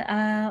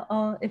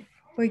gonna, if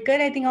we're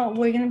good. I think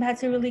we're going to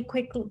pass it really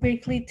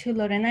briefly to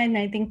Lorena. And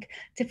I think,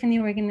 Tiffany,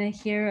 we're going to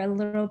hear a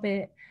little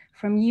bit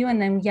from you.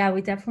 And then, yeah,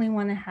 we definitely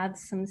want to have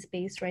some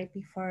space right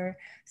before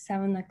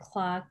 7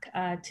 o'clock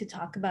to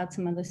talk about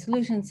some of the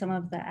solutions, some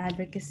of the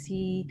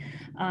advocacy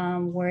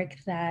work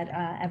that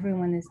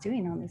everyone is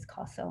doing on this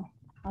call. So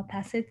I'll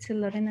pass it to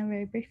Lorena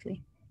very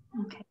briefly.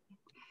 Okay.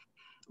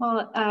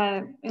 Well,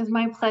 it was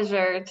my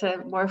pleasure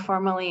to more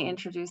formally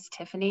introduce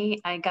Tiffany.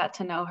 I got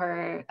to know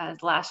her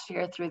as last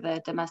year through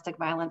the Domestic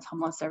Violence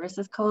Homeless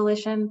Services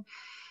Coalition,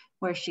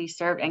 where she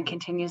served and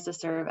continues to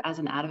serve as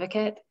an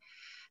advocate.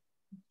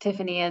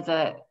 Tiffany is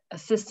a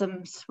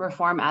systems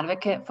reform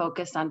advocate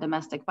focused on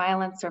domestic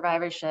violence,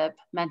 survivorship,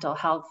 mental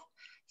health,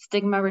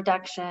 stigma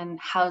reduction,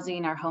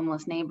 housing our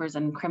homeless neighbors,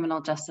 and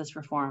criminal justice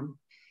reform.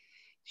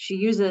 She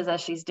uses,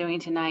 as she's doing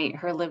tonight,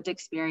 her lived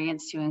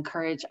experience to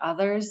encourage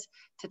others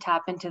to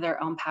tap into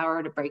their own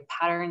power to break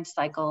patterns,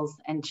 cycles,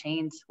 and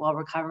chains while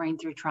recovering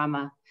through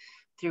trauma,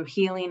 through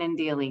healing and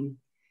dealing.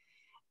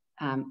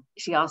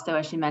 She also,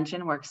 as she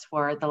mentioned, works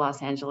for the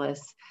Los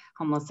Angeles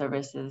Homeless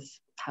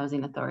Services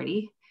Housing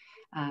Authority.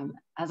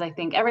 As I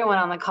think everyone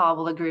on the call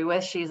will agree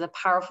with, she's a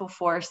powerful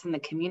force in the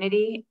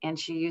community, and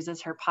she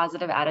uses her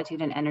positive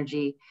attitude and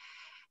energy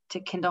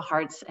to kindle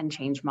hearts and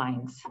change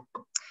minds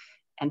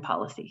and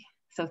policy.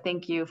 So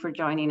thank you for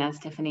joining us,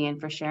 Tiffany, and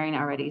for sharing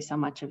already so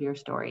much of your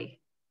story.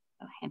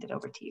 I'll hand it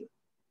over to you.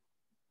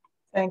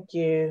 Thank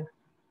you.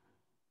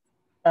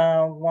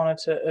 Wanted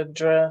to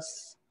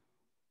address,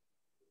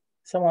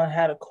 someone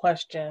had a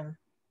question.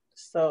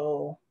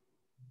 So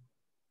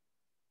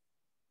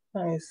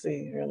let me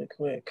see really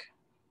quick.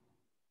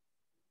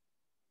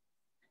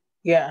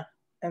 Yeah,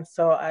 and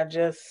so I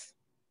just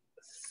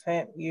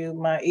sent you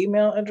my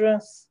email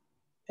address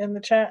in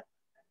the chat.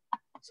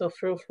 So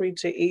feel free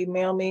to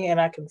email me and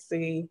I can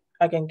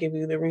give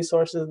you the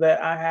resources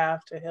that I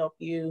have to help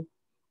you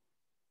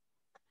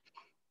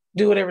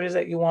do whatever it is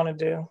that you want to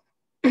do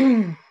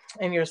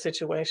in your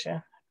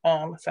situation.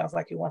 It sounds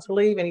like you want to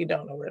leave and you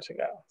don't know where to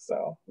go.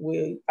 So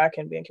I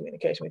can be in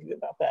communication with you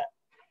about that.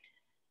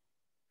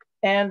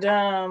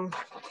 And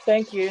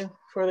thank you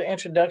for the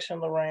introduction,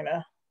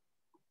 Lorena.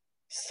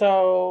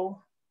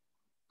 So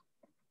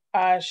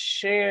I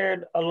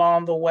shared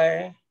along the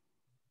way,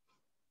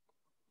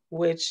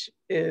 which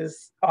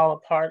is all a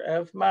part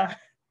of my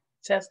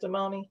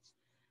testimony.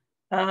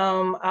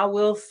 I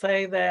will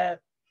say that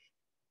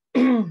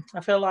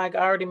I feel like I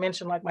already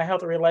mentioned like my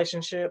healthy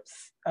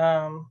relationships,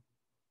 my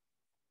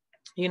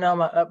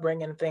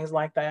upbringing and things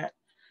like that.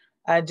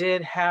 I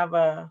did have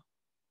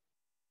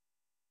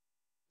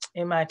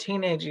in my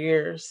teenage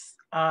years,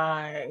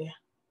 I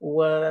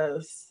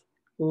was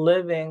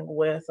living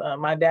with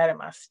my dad and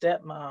my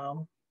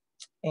stepmom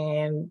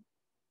and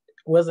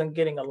wasn't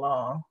getting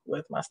along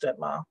with my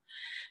stepmom.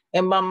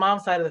 And my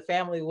mom's side of the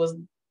family was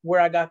where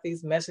I got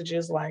these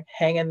messages like,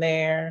 hang in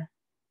there,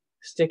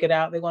 stick it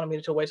out. They wanted me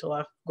to wait till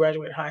I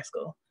graduated high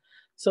school.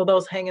 So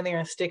those hang in there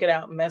and stick it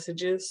out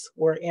messages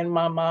were in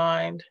my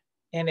mind,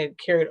 and it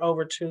carried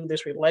over to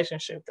this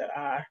relationship that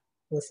I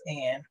was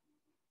in.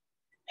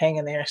 Hang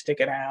in there, stick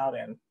it out,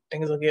 and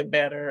things will get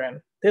better, and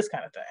this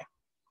kind of thing.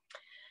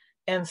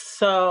 And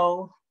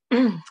so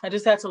I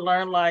just had to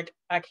learn, like,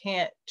 I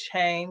couldn't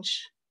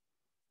change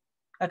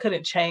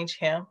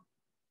him.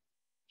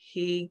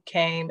 He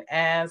came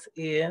as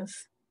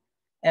is,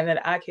 and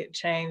that I could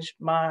change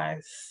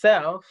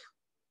myself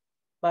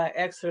by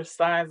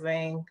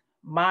exercising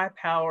my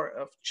power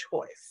of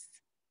choice.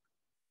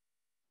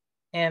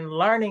 And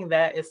learning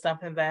that is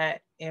something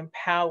that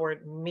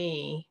empowered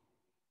me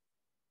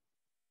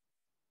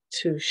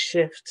to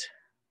shift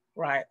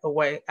right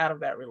away out of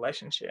that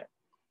relationship.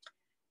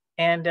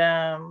 And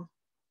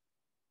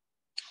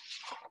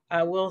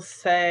I will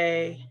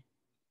say,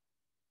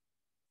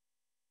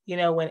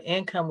 when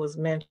income was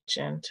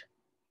mentioned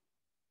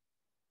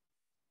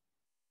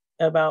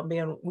about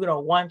being,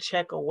 one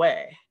check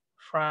away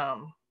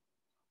from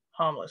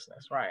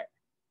homelessness, right?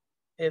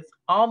 It's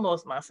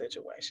almost my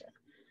situation.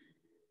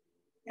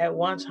 At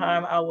one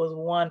time, I was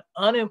one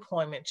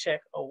unemployment check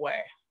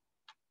away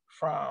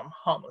from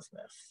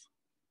homelessness.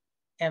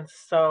 And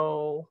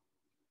so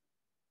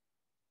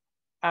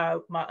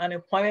my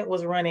unemployment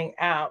was running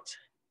out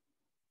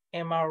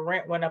and my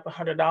rent went up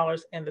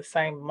 $100 in the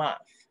same month.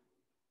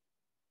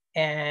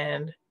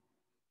 And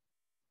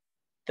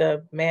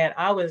the man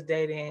I was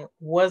dating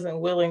wasn't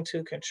willing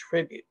to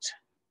contribute.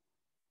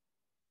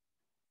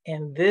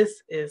 And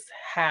this is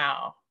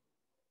how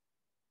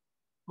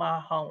my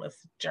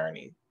homeless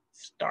journey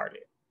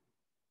started.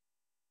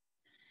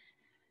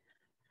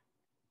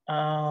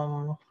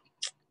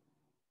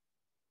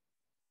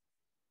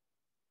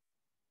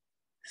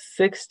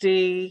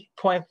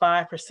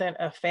 60.5%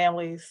 of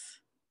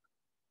families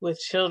with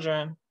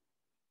children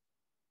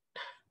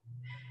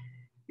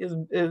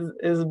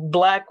is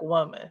Black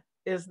woman,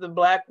 is the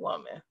Black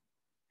woman,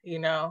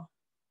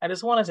 I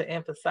just wanted to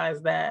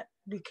emphasize that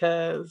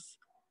because,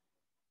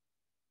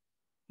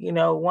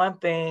 one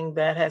thing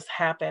that has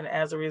happened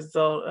as a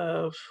result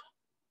of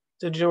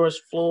the George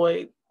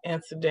Floyd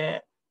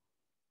incident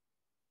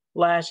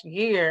last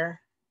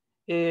year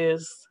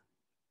is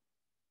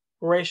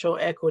racial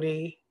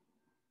equity,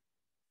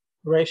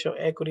 racial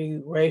equity,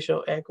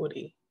 racial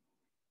equity.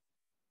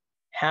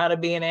 How to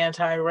Be an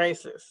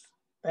Anti-Racist,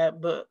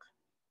 that book,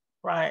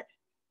 right?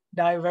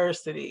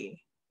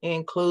 Diversity,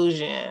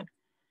 inclusion.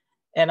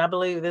 And I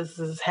believe this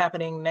is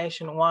happening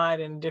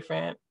nationwide in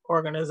different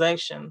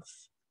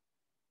organizations.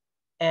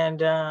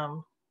 And,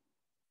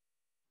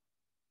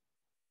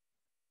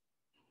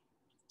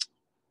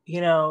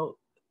 you know,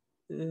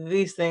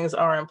 these things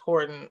are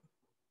important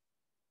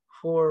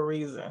for a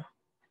reason.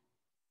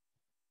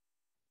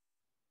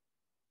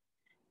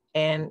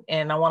 And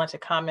I wanted to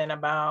comment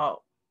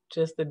about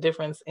just the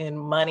difference in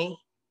money,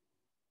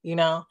 you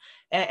know,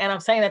 and I'm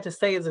saying that to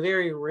say it's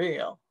very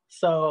real.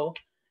 So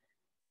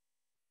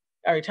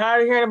are you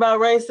tired of hearing about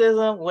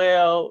racism?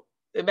 Well,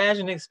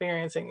 imagine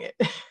experiencing it,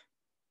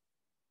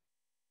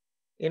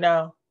 you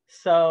know?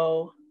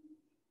 So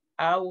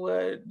I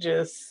would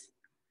just,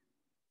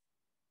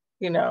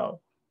 you know,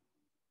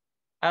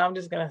 I'm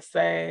just gonna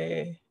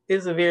say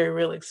it's a very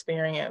real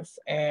experience,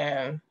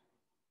 and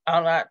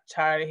I'm not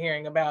tired of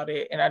hearing about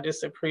it. And I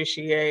just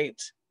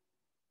appreciate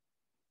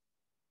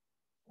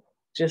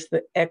just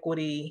the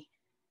equity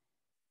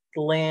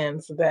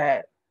lens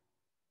that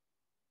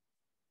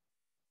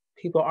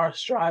people are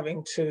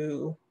striving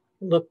to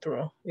look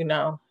through, you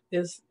know.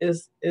 It's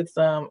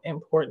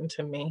important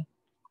to me.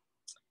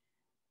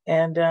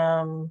 And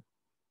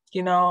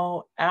you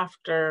know,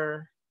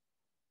 after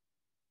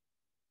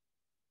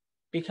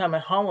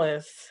becoming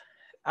homeless,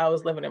 I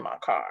was living in my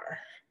car.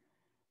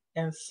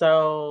 And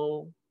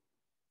so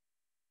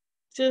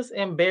just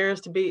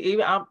embarrassed to be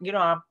even,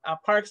 I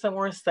parked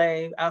somewhere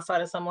safe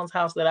outside of someone's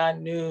house that I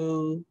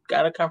knew,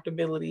 got a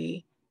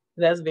comfortability.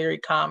 That's very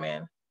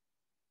common,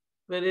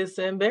 but it's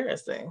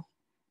embarrassing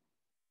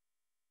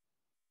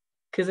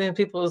because then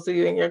people will see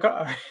you in your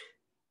car,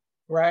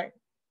 right?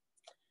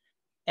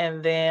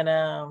 And then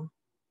I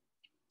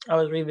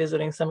was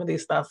revisiting some of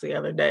these thoughts the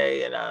other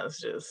day and I was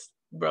just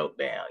broke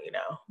down, you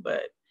know,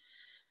 but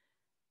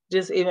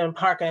just even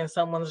parking in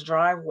someone's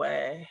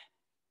driveway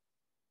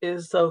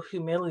is so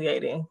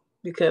humiliating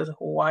because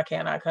why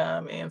can't I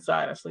come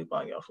inside and sleep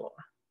on your floor?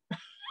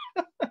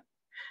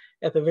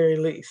 At the very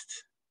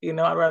least, you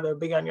know, I'd rather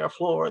be on your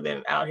floor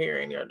than out here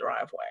in your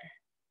driveway,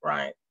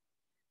 right?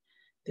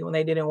 Then when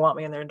they didn't want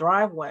me in their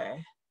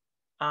driveway,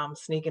 I'm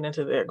sneaking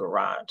into their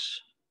garage.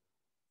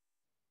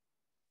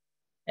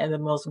 And the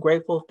most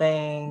grateful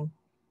thing,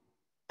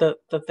 the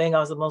thing I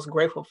was the most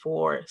grateful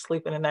for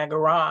sleeping in that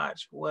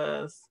garage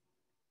was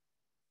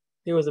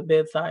there was a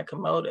bedside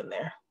commode in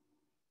there.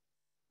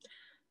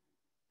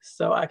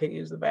 So I could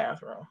use the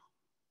bathroom.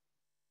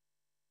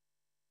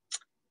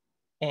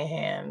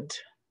 And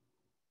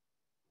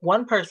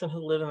one person who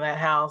lived in that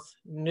house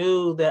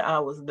knew that I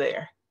was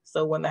there.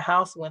 So when the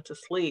house went to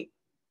sleep,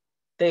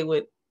 they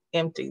would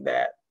empty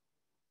that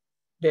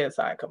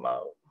bedside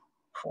commode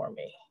for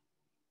me.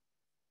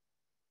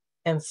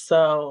 And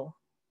so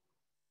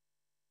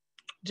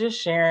just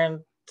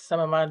sharing some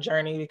of my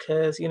journey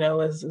because, you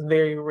know, it's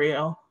very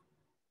real.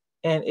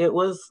 And it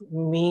was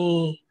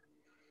me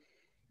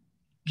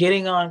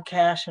getting on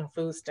cash and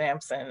food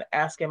stamps and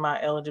asking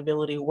my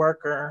eligibility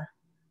worker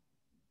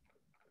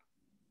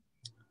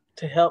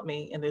to help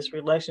me in this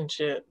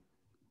relationship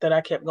that I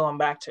kept going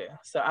back to.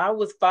 So I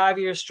was 5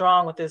 years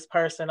strong with this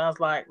person. I was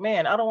like,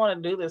 man, I don't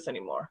want to do this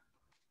anymore.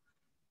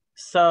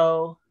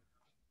 So,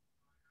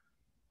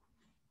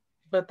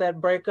 but that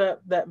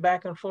breakup, that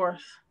back and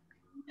forth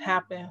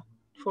happened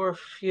for a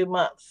few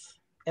months.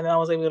 And I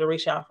was able to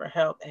reach out for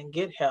help and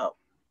get help.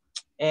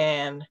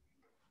 And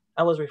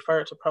I was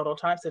referred to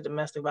Prototypes, a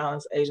domestic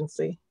violence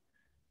agency.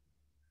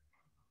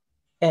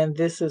 And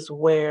this is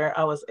where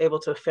I was able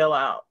to fill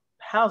out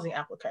housing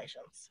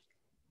applications.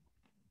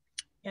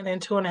 And then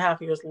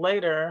 2.5 years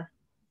later,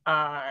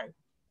 I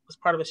was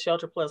part of a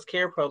Shelter Plus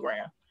Care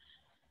program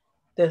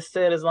that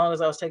said as long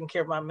as I was taking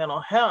care of my mental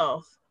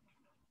health,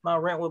 my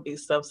rent would be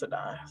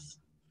subsidized.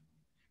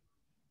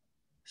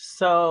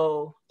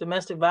 So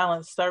domestic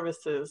violence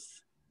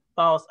services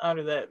falls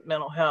under that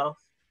mental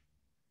health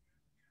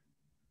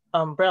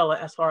umbrella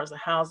as far as the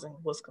housing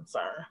was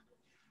concerned.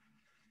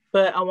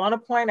 But I want to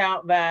point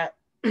out that,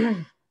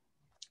 you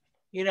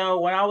know,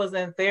 when I was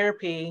in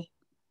therapy,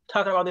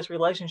 talking about this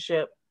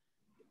relationship,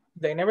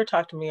 they never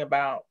talked to me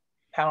about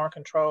power and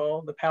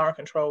control, the power and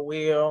control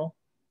wheel,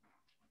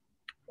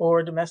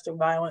 or domestic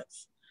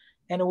violence.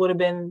 And it would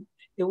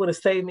have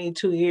saved me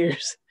 2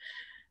 years.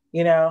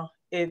 You know,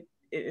 it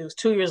was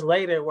 2 years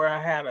later where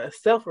I had a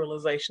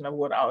self-realization of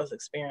what I was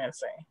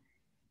experiencing.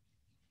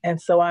 And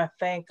so I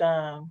think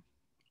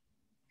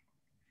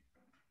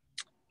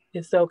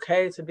it's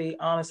okay to be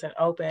honest and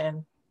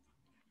open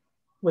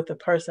with the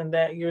person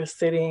that you're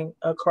sitting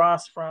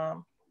across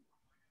from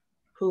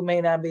who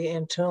may not be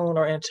in tune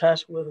or in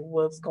touch with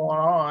what's going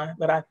on.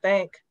 But I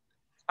think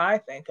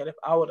that if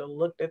I would have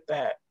looked at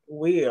that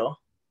wheel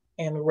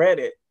and read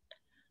it,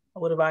 I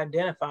would have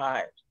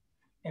identified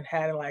and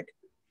had like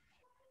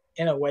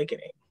an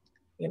awakening,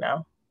 you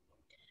know?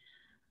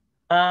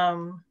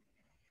 I'm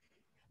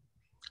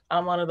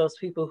one of those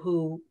people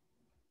who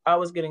I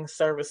was getting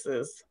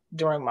services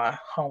during my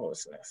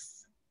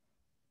homelessness.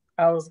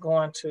 I was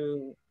going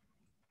to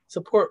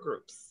support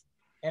groups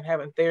and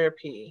having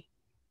therapy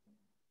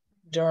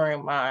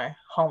during my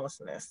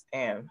homelessness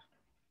and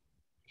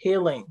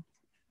healing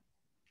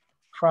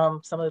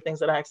from some of the things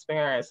that I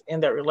experienced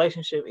in that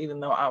relationship, even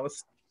though I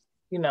was,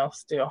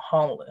 still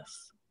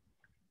homeless.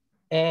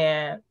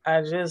 And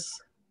I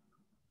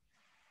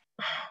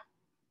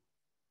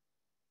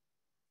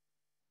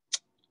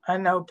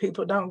know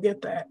people don't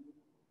get that.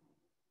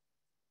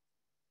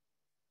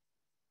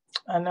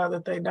 I know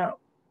that they don't.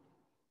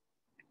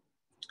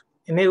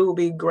 And it would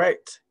be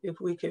great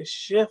if we could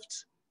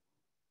shift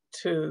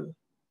to,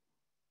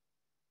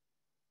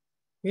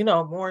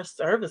 more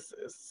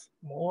services,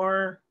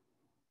 more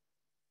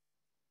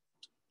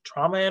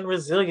trauma and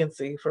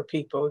resiliency for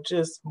people,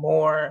 just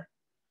more,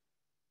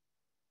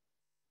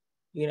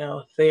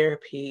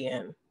 therapy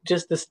and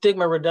just the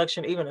stigma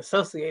reduction even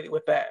associated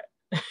with that.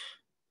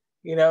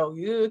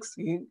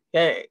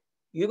 Hey,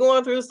 you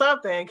going through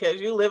something because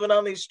you living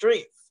on these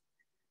streets,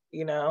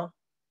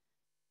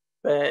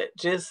 but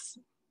just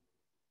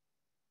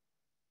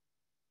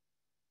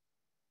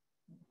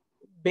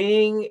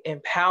being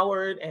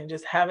empowered and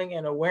just having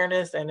an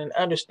awareness and an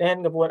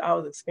understanding of what I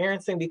was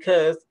experiencing,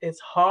 because it's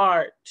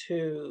hard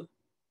to,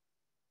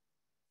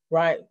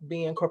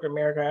 be in corporate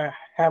America,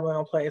 have my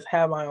own place,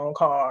 have my own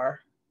car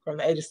from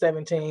the age of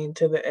 17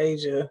 to the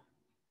age of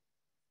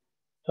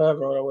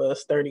however old I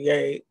was,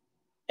 38.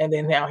 And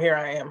then now here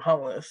I am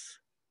homeless,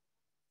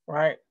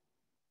 right?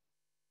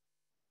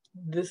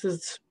 This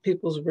is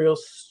people's real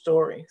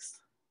stories,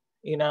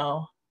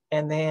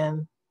 and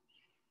then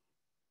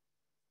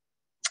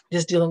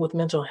just dealing with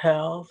mental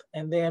health.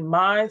 And then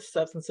my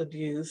substance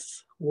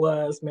abuse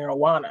was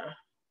marijuana.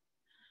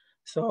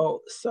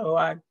 So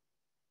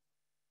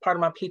part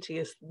of my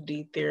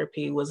PTSD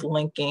therapy was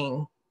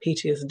linking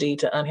PTSD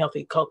to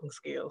unhealthy coping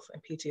skills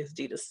and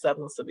PTSD to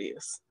substance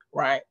abuse,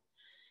 right?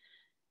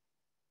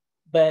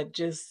 But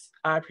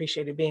I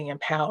appreciated being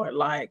empowered.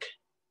 Like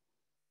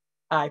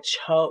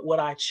what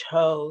I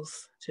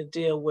chose to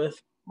deal with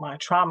my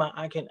trauma,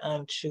 I can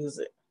unchoose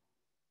it,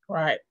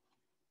 right?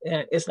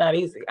 And it's not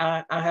easy.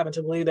 I happen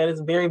to believe that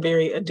it's very,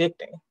 very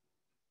addicting.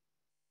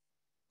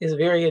 It's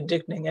very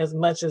addicting as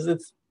much as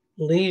it's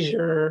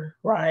leisure,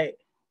 right?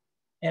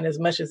 And as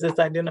much as it's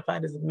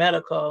identified as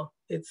medical,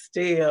 it's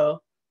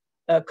still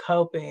a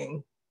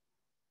coping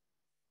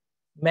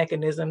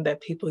mechanism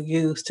that people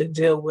use to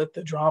deal with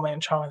the drama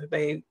and trauma that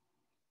they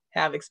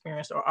have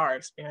experienced or are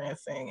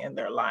experiencing in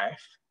their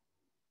life.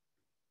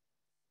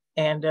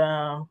 And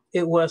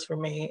it was for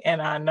me.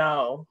 And I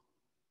know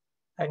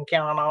I can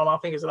count on all my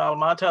fingers and all of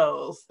my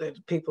toes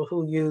that people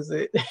who use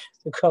it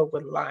to cope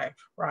with life,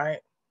 right?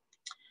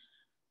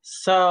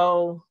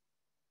 So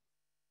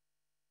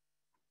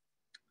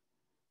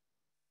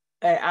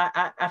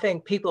I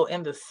think people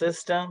in the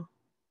system,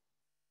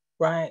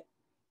 right?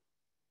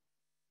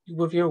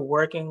 If you're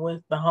working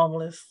with the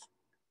homeless,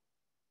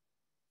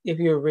 if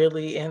you're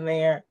really in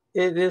there,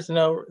 it's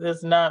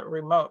not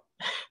remote.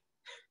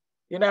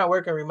 You're not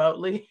working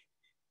remotely,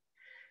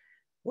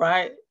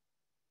 right?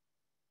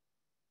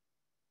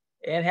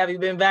 And have you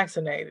been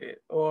vaccinated?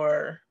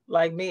 Or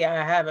like me,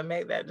 I haven't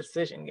made that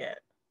decision yet.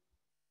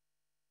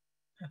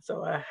 And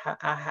so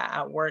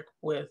I work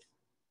with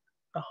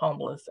the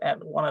homeless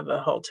at one of the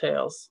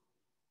hotels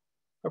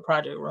for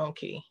Project Room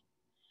Key.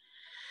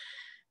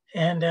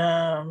 And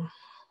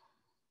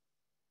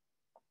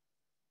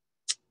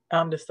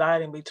I'm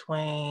deciding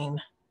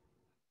between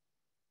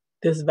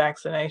this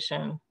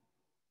vaccination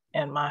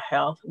and my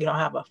health. I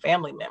have a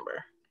family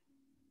member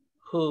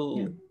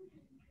who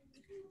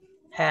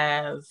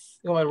has,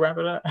 you want me to wrap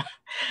it up?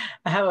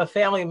 I have a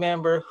family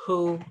member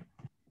who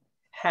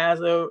has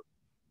a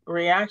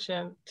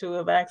reaction to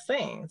a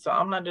vaccine. So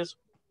I'm not just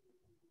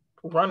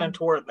running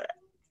toward that,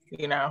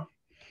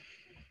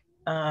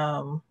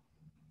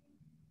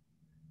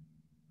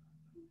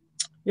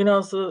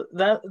 so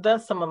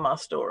that's some of my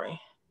story.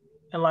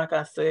 And like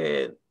I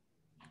said,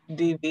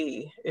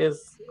 DV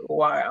is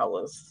why I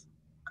was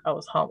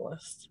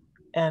homeless.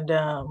 And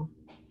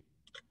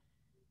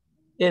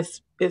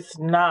it's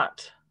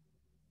not,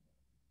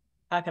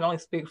 I can only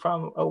speak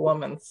from a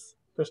woman's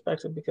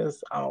perspective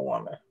because I'm a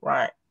woman,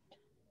 right?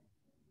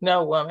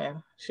 No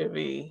woman should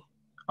be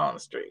on the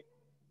street.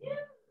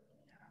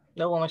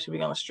 No woman should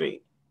be on the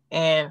street.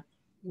 And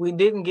we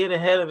didn't get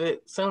ahead of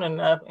it soon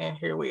enough, and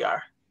here we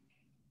are.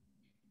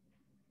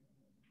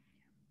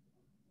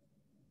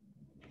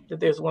 That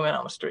there's women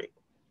on the street.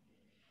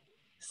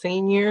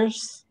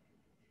 Seniors,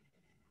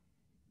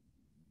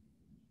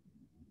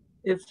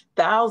 it's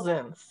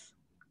thousands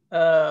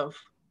of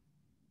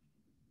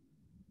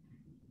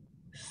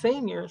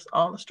seniors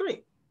on the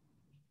street.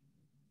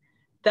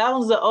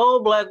 Thousands of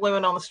old Black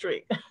women on the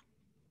street.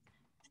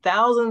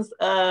 Thousands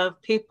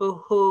of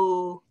people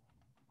who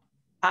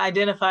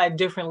identify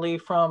differently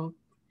from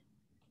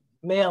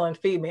male and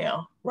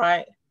female,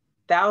 right?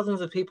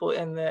 Thousands of people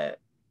in the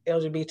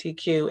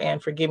LGBTQ,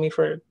 and forgive me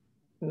for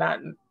not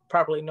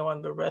properly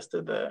knowing the rest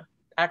of the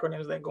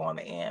acronyms that go on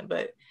the end,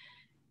 but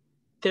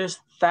there's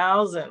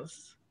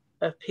thousands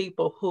of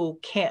people who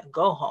can't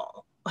go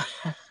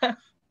home.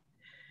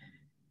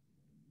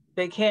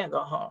 They can't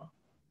go home.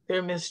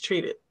 They're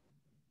mistreated.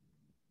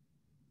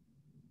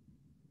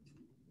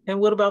 And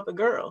what about the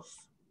girls?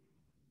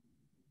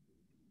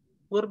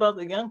 What about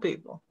the young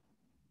people?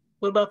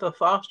 What about the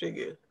foster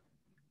youth?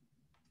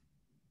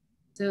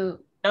 So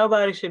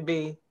nobody should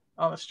be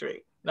on the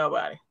street.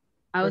 Nobody.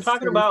 We're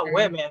talking about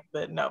women,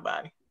 but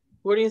nobody.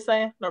 What are you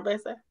saying? Nobody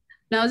say?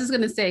 No, I was just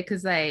gonna say,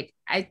 because like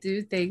I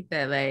do think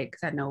that, like,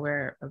 because I know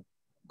we're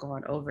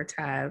going over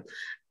time,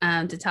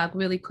 to talk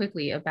really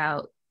quickly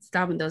about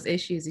solving those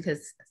issues,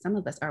 because some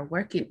of us are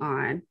working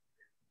on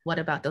what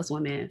about those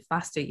women,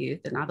 foster youth,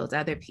 and all those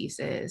other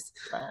pieces,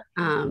 right.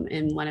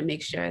 And want to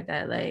make sure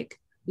that like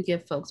we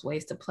give folks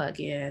ways to plug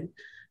in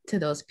to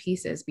those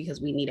pieces,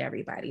 because we need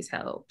everybody's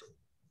help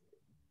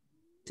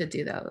to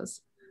do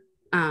those.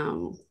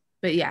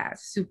 But yeah,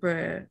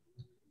 super.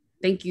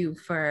 Thank you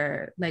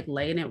for like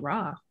laying it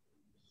raw.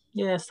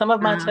 Yeah, some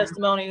of my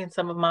testimony and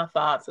some of my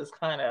thoughts is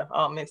kind of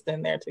all mixed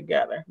in there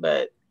together,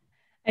 but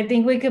I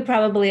think we could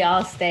probably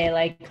all stay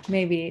like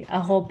maybe a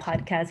whole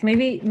podcast.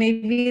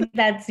 Maybe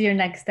that's your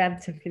next step,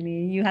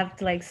 Tiffany. You have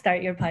to like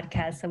start your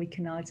podcast so we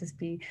can all just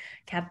be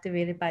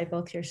captivated by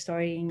both your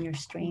story and your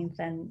strength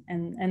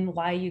and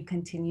why you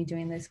continue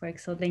doing this work.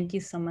 So thank you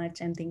so much,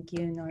 and thank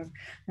you,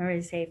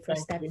 Norise, for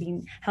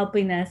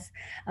helping us,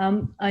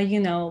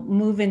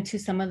 move into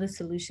some of the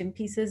solution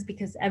pieces,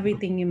 because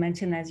everything you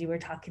mentioned as you were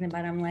talking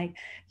about, I'm like,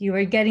 you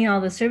were getting all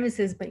the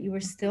services, but you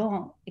were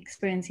still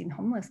experiencing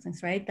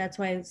homelessness, right? That's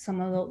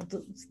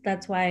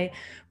why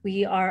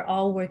we are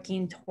all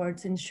working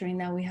towards ensuring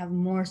that we have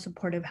more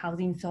supportive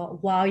housing. So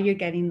while you're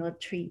getting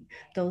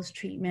those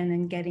treatment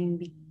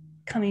and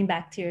coming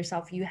back to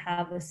yourself, you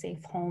have a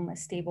safe home, a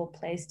stable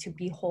place to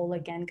be whole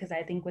again. Because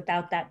I think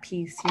without that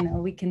piece,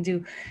 we can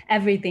do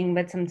everything,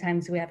 but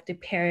sometimes we have to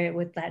pair it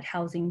with that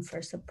housing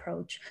first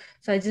approach.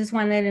 So I just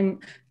wanted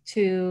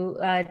to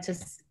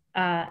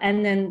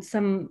and then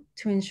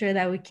to ensure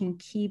that we can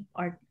keep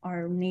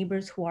our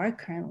neighbors who are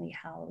currently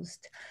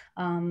housed.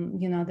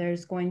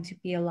 There's going to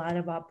be a lot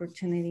of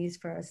opportunities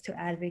for us to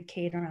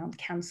advocate around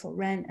cancel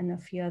rent and a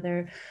few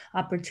other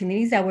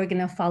opportunities that we're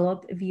going to follow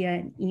up via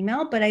an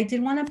email. But I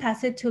did want to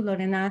pass it to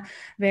Lorena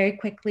very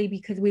quickly,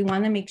 because we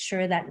want to make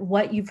sure that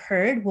what you've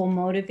heard will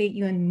motivate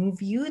you and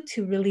move you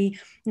to really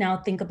now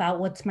think about,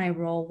 what's my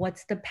role?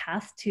 What's the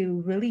path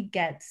to really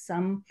get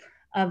some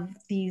of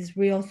these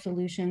real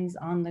solutions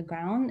on the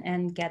ground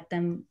and get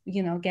them,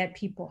 get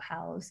people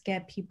housed,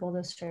 get people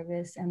the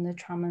service and the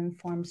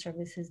trauma-informed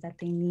services that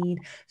they need.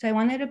 So I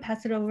wanted to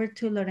pass it over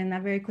to Lorena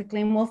very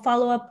quickly, and we'll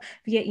follow up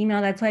via email.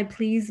 That's why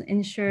please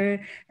ensure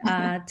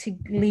to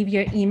leave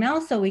your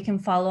email so we can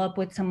follow up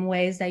with some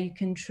ways that you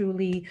can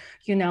truly,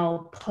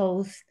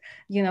 post,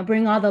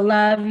 bring all the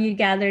love you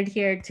gathered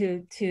here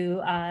to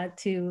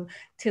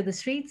the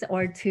streets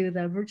or to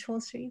the virtual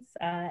streets,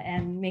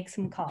 and make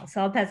some calls. So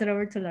I'll pass it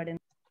over to Lorena.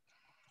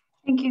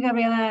 Thank you,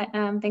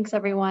 Gabriela. Thanks,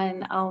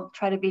 everyone. I'll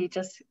try to be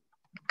just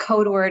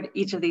code word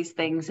each of these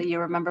things so you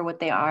remember what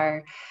they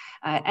are.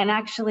 And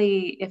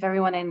actually, if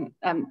everyone in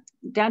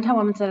Downtown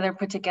Women's Center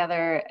put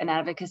together an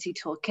advocacy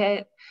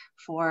toolkit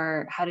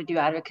for how to do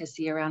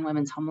advocacy around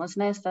women's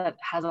homelessness that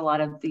has a lot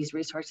of these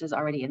resources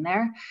already in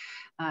there.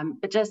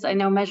 But just, I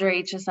know Measure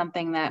H is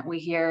something that we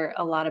hear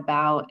a lot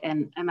about,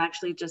 and I'm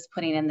actually just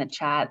putting in the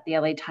chat, the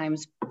LA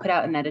Times put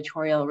out an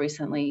editorial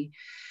recently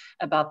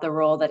about the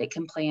role that it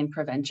can play in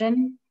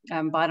prevention.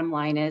 Bottom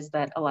line is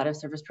that a lot of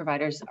service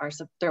providers,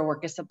 their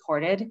work is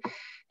supported,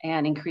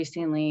 and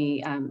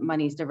increasingly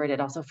money is diverted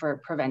also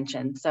for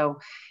prevention. So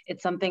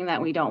it's something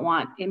that we don't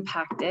want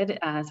impacted.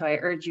 So I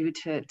urge you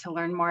to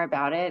learn more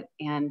about it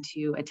and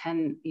to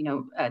attend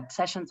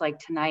sessions like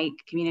tonight,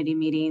 community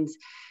meetings,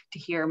 to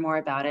hear more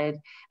about it.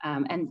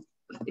 And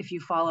if you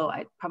follow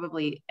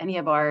probably any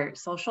of our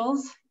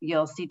socials,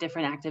 you'll see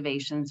different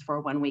activations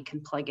for when we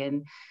can plug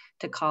in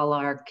to call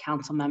our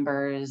council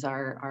members,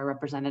 our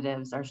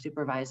representatives, our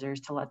supervisors,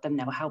 to let them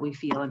know how we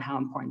feel and how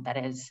important that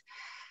is.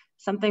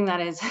 Something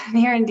that is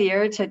near and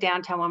dear to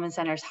Downtown Women's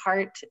Center's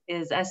heart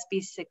is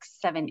SB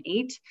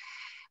 678,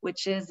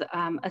 which is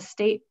a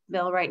state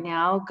bill right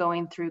now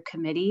going through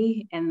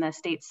committee in the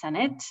state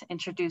Senate,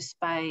 introduced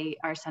by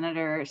our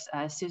Senators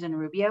Susan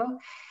Rubio.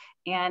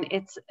 And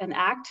it's an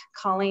act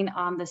calling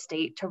on the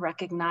state to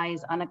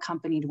recognize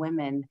unaccompanied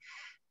women.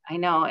 I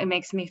know it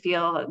makes me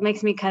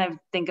kind of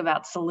think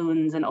about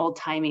saloons and old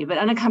timey, but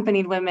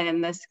unaccompanied women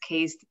in this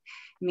case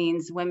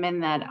means women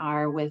that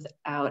are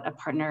without a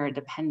partner or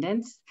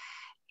dependents,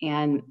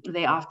 and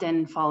they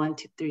often fall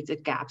through the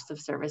gaps of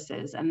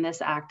services. And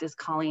this act is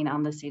calling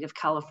on the state of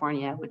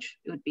California, which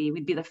would be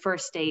the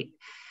first state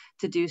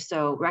to do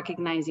so,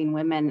 recognizing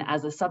women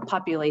as a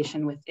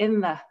subpopulation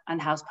within the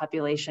unhoused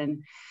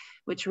population,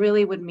 which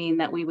really would mean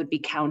that we would be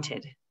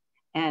counted.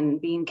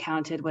 And being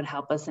counted would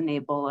help us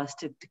enable us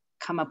to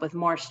come up with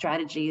more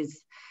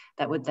strategies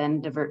that would then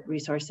divert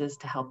resources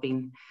to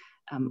helping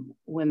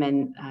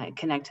women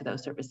connect to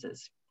those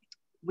services.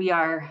 we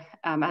are,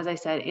 as I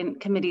said, in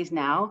committees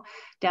now.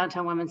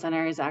 Downtown Women's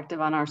Center is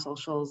active on our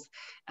socials,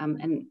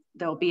 and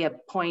there'll be a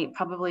point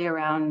probably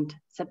around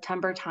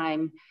September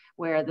time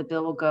where the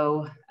bill will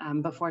go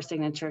before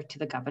signature to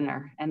the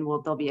governor, and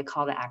there'll be a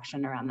call to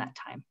action around that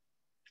time.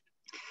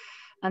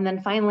 And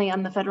then finally,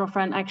 on the federal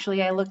front,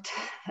 actually, I looked,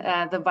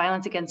 the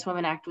Violence Against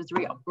Women Act was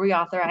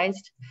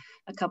reauthorized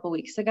a couple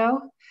weeks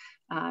ago.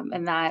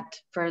 And that,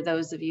 for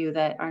those of you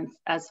that aren't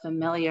as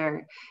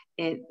familiar,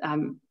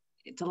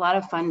 it's a lot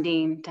of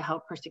funding to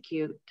help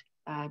persecute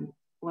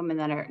women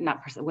that are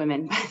not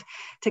women, but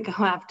to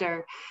go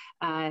after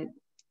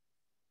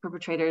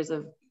perpetrators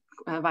of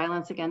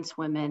violence against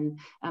women.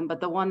 But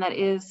the one that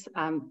is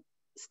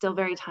still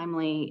very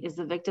timely is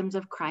the Victims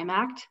of Crime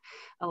Act.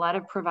 A lot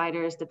of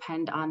providers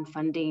depend on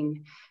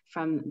funding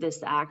from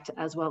this act,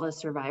 as well as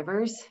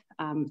survivors,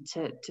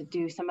 to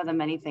do some of the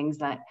many things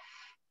that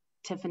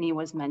Tiffany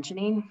was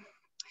mentioning.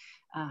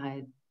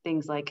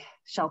 Things like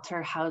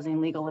shelter, housing,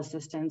 legal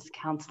assistance,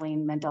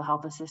 counseling, mental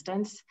health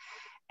assistance.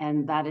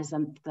 And that is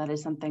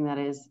something that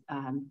is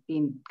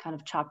being kind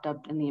of chopped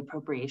up in the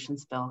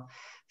appropriations bill.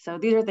 So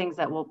these are things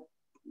that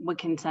we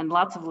can send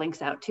lots of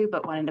links out to,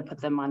 but wanted to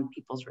put them on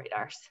people's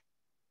radars.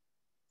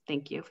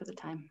 Thank you for the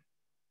time.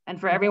 And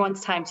for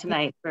everyone's time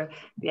tonight for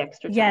the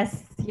extra time.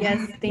 Yes.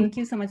 Thank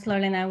you so much,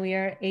 Lorena. We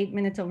are 8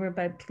 minutes over,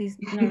 but please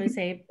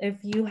say if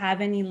you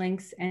have any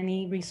links,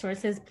 any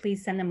resources,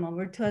 please send them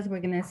over to us. We're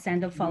going to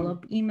send a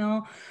follow-up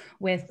email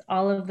with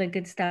all of the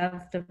good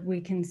stuff that we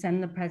can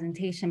send the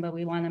presentation, but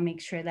we want to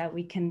make sure that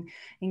we can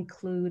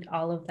include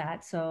all of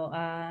that. So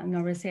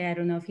Norise, I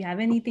don't know if you have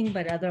anything,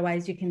 but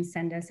otherwise you can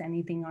send us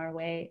anything our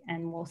way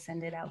and we'll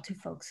send it out to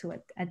folks who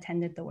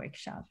attended the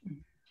workshop.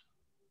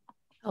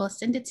 I will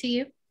send it to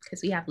you,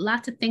 because we have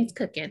lots of things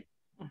cooking.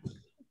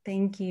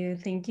 Thank you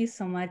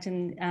so much.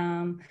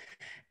 And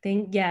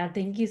thank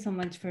you so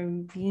much for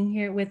being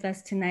here with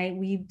us tonight.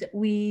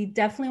 We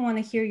definitely want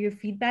to hear your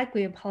feedback.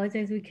 We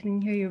apologize we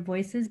couldn't hear your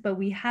voices, but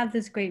we have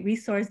this great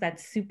resource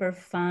that's super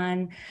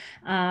fun,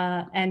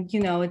 and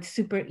it's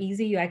super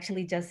easy. I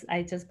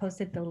just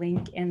posted the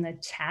link in the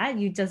chat.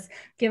 You just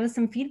give us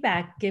some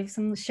feedback,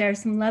 share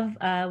some love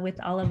with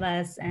all of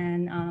us,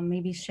 and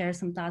maybe share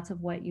some thoughts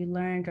of what you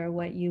learned or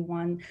what you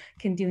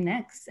can do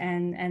next.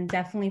 And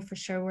definitely for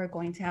sure we're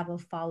going to have a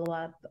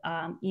follow-up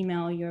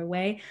email your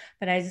way.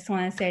 But I just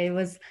want to say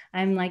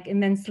I'm like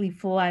immensely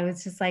full. I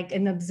was just like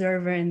an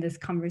observer in this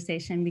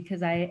conversation,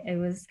 because I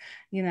was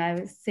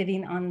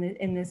sitting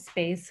in this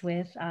space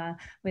with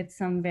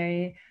some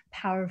very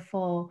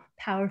powerful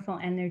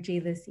energy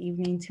this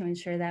evening to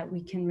ensure that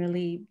we can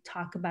really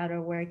talk about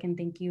our work. And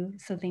thank you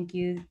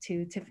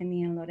to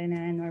Tiffany and Lorena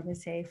and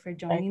Norvise for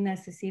joining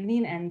us this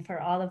evening, and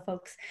for all the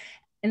folks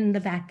in the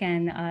back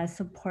end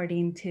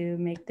supporting to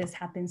make this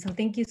happen. So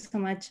thank you so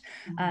much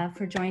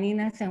for joining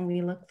us, and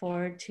we look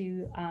forward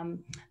to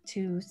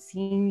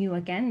seeing you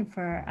again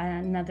for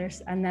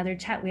another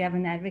chat. We have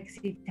an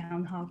advocacy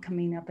town hall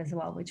coming up as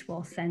well, which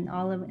we'll send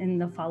all of in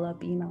the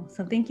follow-up email.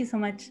 So thank you so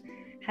much.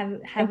 Have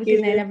a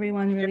good night,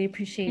 everyone. Really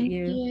appreciate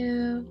you. Thank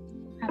you.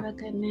 Have a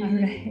good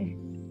night.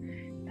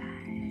 All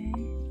right.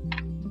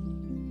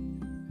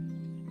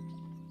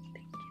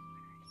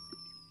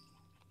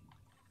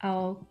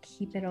 I'll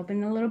keep it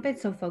open a little bit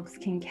so folks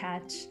can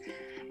catch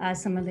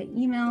some of the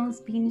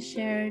emails being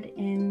shared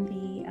in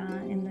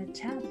the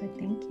chat, but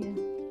thank you.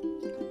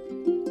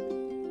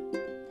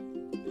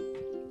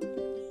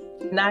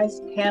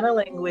 Nice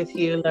paneling with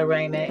you,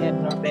 Lorena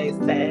and Norvise.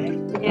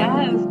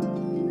 Yes.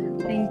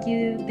 Thank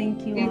you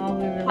all.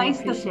 We really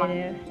appreciate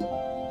it.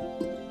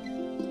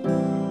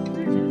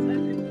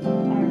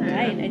 All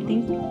right, I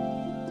think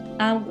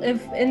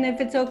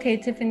if it's okay,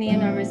 Tiffany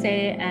and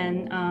Norvise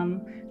and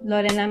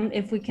Lorena,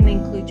 if we can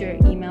include your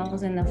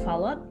emails in the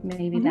follow-up,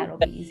 maybe that'll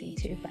be easy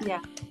too. But,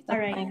 yeah. All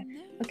right. Fine.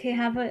 Okay.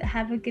 Have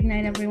a good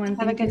night, everyone.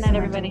 Have a good night,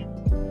 everybody.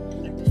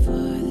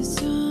 Before the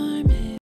sun